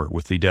Night War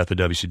with the death of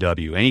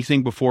WCW.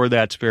 Anything before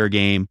that's fair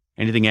game.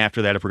 Anything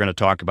after that, if we're going to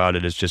talk about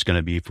it, it's just going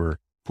to be for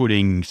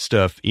putting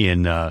stuff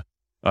in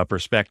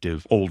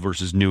perspective, old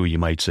versus new, you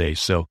might say.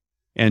 So,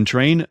 and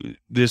Train,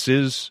 this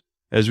is,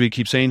 as we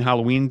keep saying,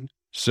 Halloween.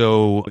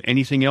 So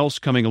anything else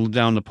coming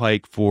down the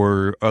pike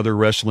for other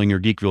wrestling or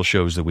Geekville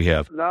shows that we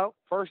have? No.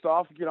 First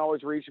off, you can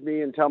always reach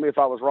me and tell me if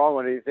I was wrong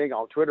on anything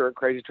on Twitter at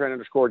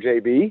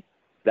crazytrain_JB.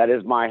 That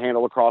is my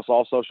handle across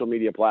all social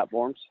media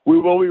platforms. We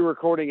will be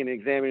recording and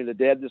Examining the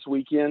Dead this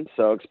weekend,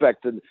 so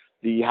expect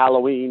the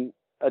Halloween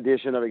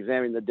edition of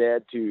Examining the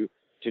Dead to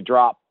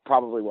drop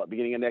probably,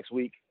 beginning of next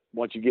week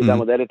once you get done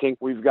with editing.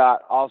 We've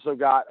also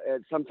got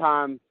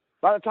sometime,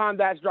 by the time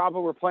that's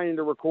dropping, we're planning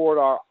to record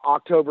our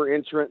October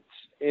entrant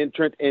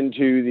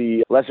into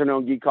the Lesser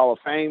Known Geek Hall of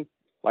Fame.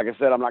 Like I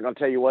said, I'm not going to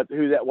tell you what that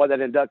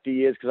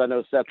inductee is, because I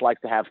know Seth likes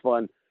to have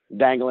fun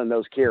dangling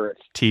those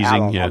carrots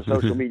teasing out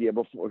on social media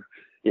before.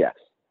 Yeah.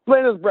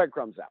 Playing those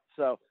breadcrumbs out.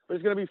 So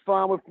it's going to be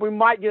fun. We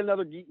might get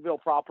another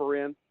Geekville proper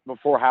in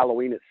before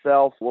Halloween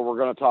itself, where we're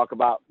going to talk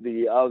about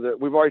we've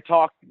already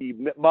talked the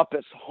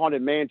Muppets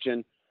Haunted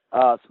Mansion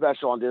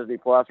special on Disney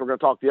Plus. We're going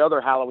to talk the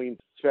other Halloween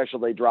special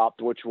they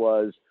dropped, which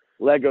was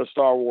Lego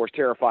Star Wars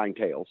Terrifying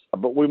Tales.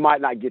 But we might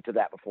not get to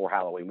that before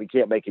Halloween. We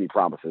can't make any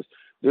promises.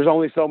 There's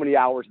only so many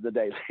hours in the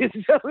day.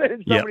 so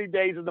many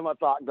days in the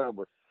month of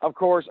October. Of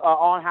course,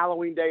 on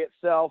Halloween Day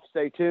itself,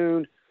 stay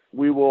tuned.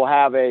 We will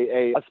have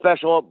a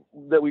special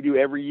that we do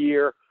every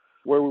year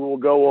where we will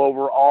go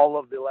over all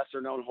of the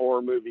lesser-known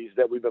horror movies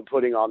that we've been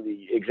putting on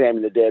the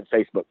Examine the Dead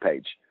Facebook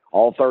page,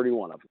 all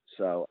 31 of them.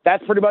 So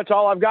that's pretty much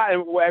all I've got.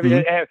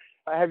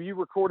 Have you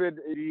recorded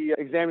the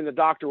Examine the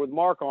Doctor with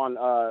Mark on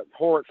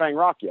Horror at Fang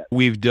Rock yet?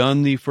 We've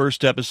done the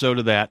first episode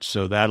of that,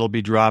 so that'll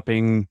be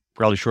dropping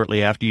probably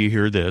shortly after you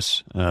hear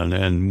this,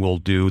 and we'll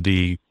do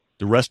the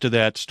rest of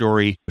that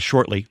story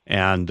shortly.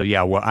 And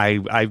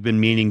I've been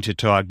meaning to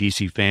talk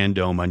DC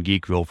Fandom on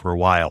Geekville for a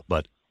while,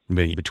 but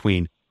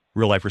between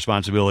real life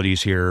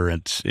responsibilities here,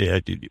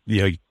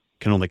 you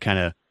can only kind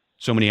of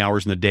so many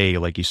hours in the day,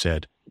 like you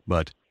said.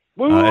 But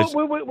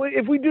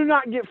if we do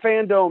not get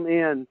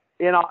Fandom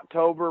in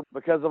October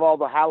because of all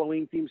the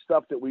Halloween themed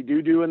stuff that we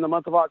do in the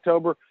month of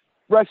October,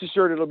 rest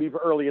assured it'll be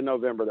early in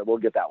November that we'll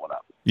get that one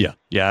up. Yeah,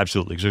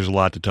 absolutely. Because there's a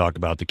lot to talk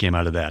about that came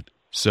out of that.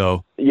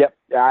 So yep,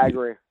 I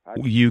agree.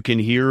 You can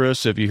hear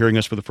us. If you're hearing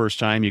us for the first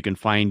time, you can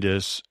find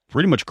us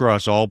pretty much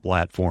across all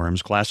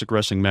platforms. Classic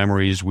Wrestling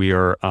Memories. We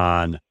are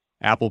on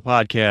Apple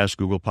Podcasts,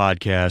 Google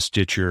Podcasts,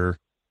 Stitcher,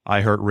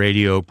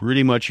 iHeartRadio,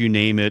 pretty much you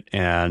name it.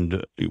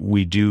 And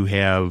we do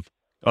have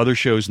other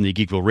shows in the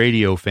Geekville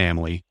Radio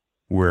family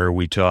where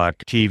we talk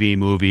TV,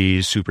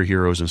 movies,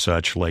 superheroes, and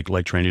such, like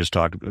Trent just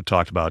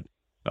talked about.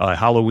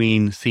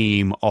 Halloween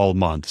theme all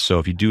month. So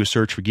if you do a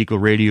search for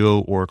Geekville Radio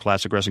or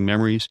Classic Wrestling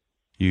Memories,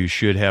 you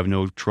should have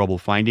no trouble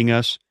finding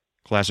us.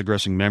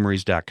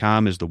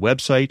 ClassicWrestlingMemories.com is the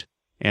website,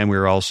 and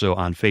we're also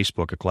on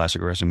Facebook at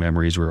Classic Wrestling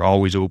Memories. We're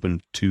always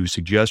open to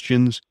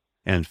suggestions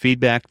and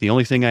feedback. The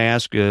only thing I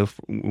ask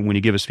when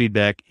you give us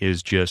feedback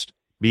is just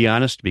be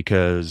honest,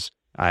 because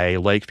I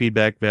like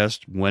feedback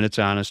best when it's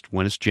honest,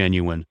 when it's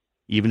genuine,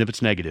 even if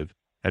it's negative.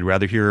 I'd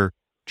rather hear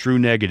true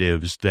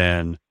negatives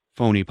than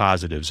phony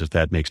positives, if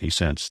that makes any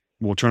sense.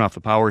 We'll turn off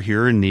the power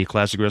here in the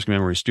Classic Wrestling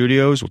Memory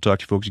Studios. We'll talk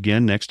to you folks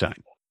again next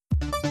time.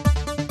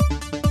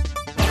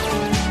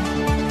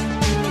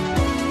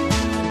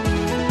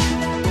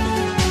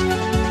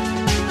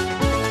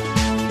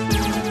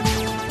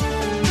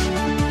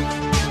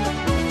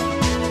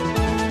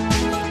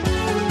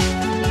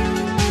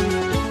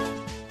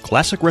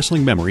 Classic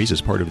Wrestling Memories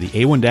is part of the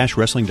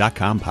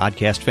A1-Wrestling.com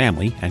podcast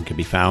family and can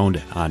be found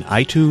on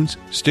iTunes,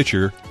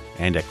 Stitcher,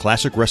 and at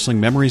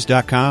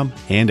ClassicWrestlingMemories.com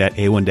and at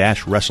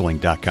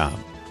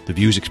A1-Wrestling.com. The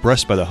views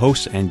expressed by the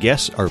hosts and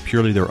guests are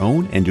purely their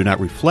own and do not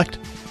reflect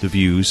the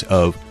views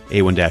of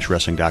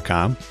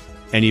A1-Wrestling.com,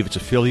 any of its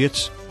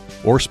affiliates,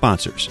 or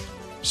sponsors.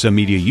 Some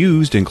media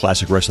used in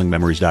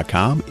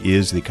ClassicWrestlingMemories.com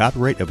is the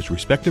copyright of its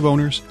respective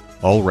owners,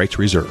 all rights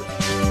reserved.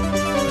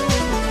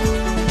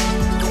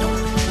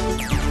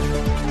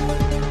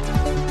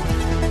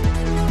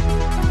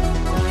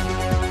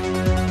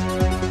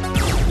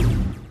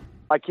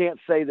 I can't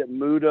say that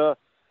Muda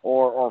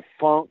or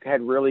Funk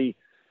had really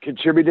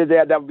contributed to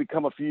that. That would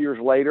become a few years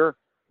later.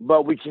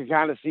 But we can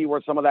kind of see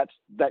where some of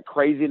that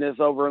craziness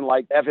over in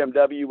like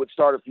FMW would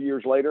start a few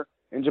years later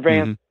in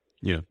Japan.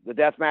 Mm-hmm. Yeah. The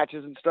death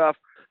matches and stuff.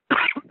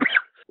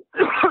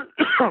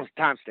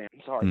 Timestamp.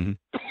 Sorry. Mm-hmm.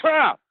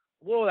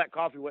 Whoa, that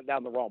coffee went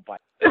down the wrong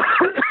pipe.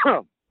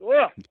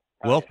 Well,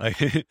 I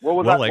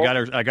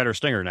got her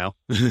stinger now.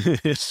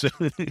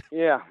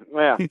 Yeah.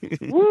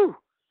 Woo.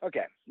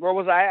 Okay, where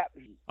was I at?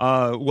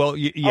 Guard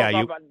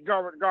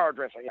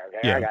wrestling.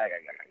 Yeah.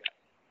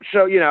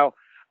 So,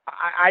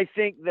 I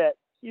think that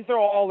you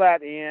throw all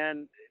that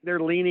in, they're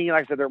leaning,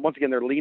 like I said, they're leaning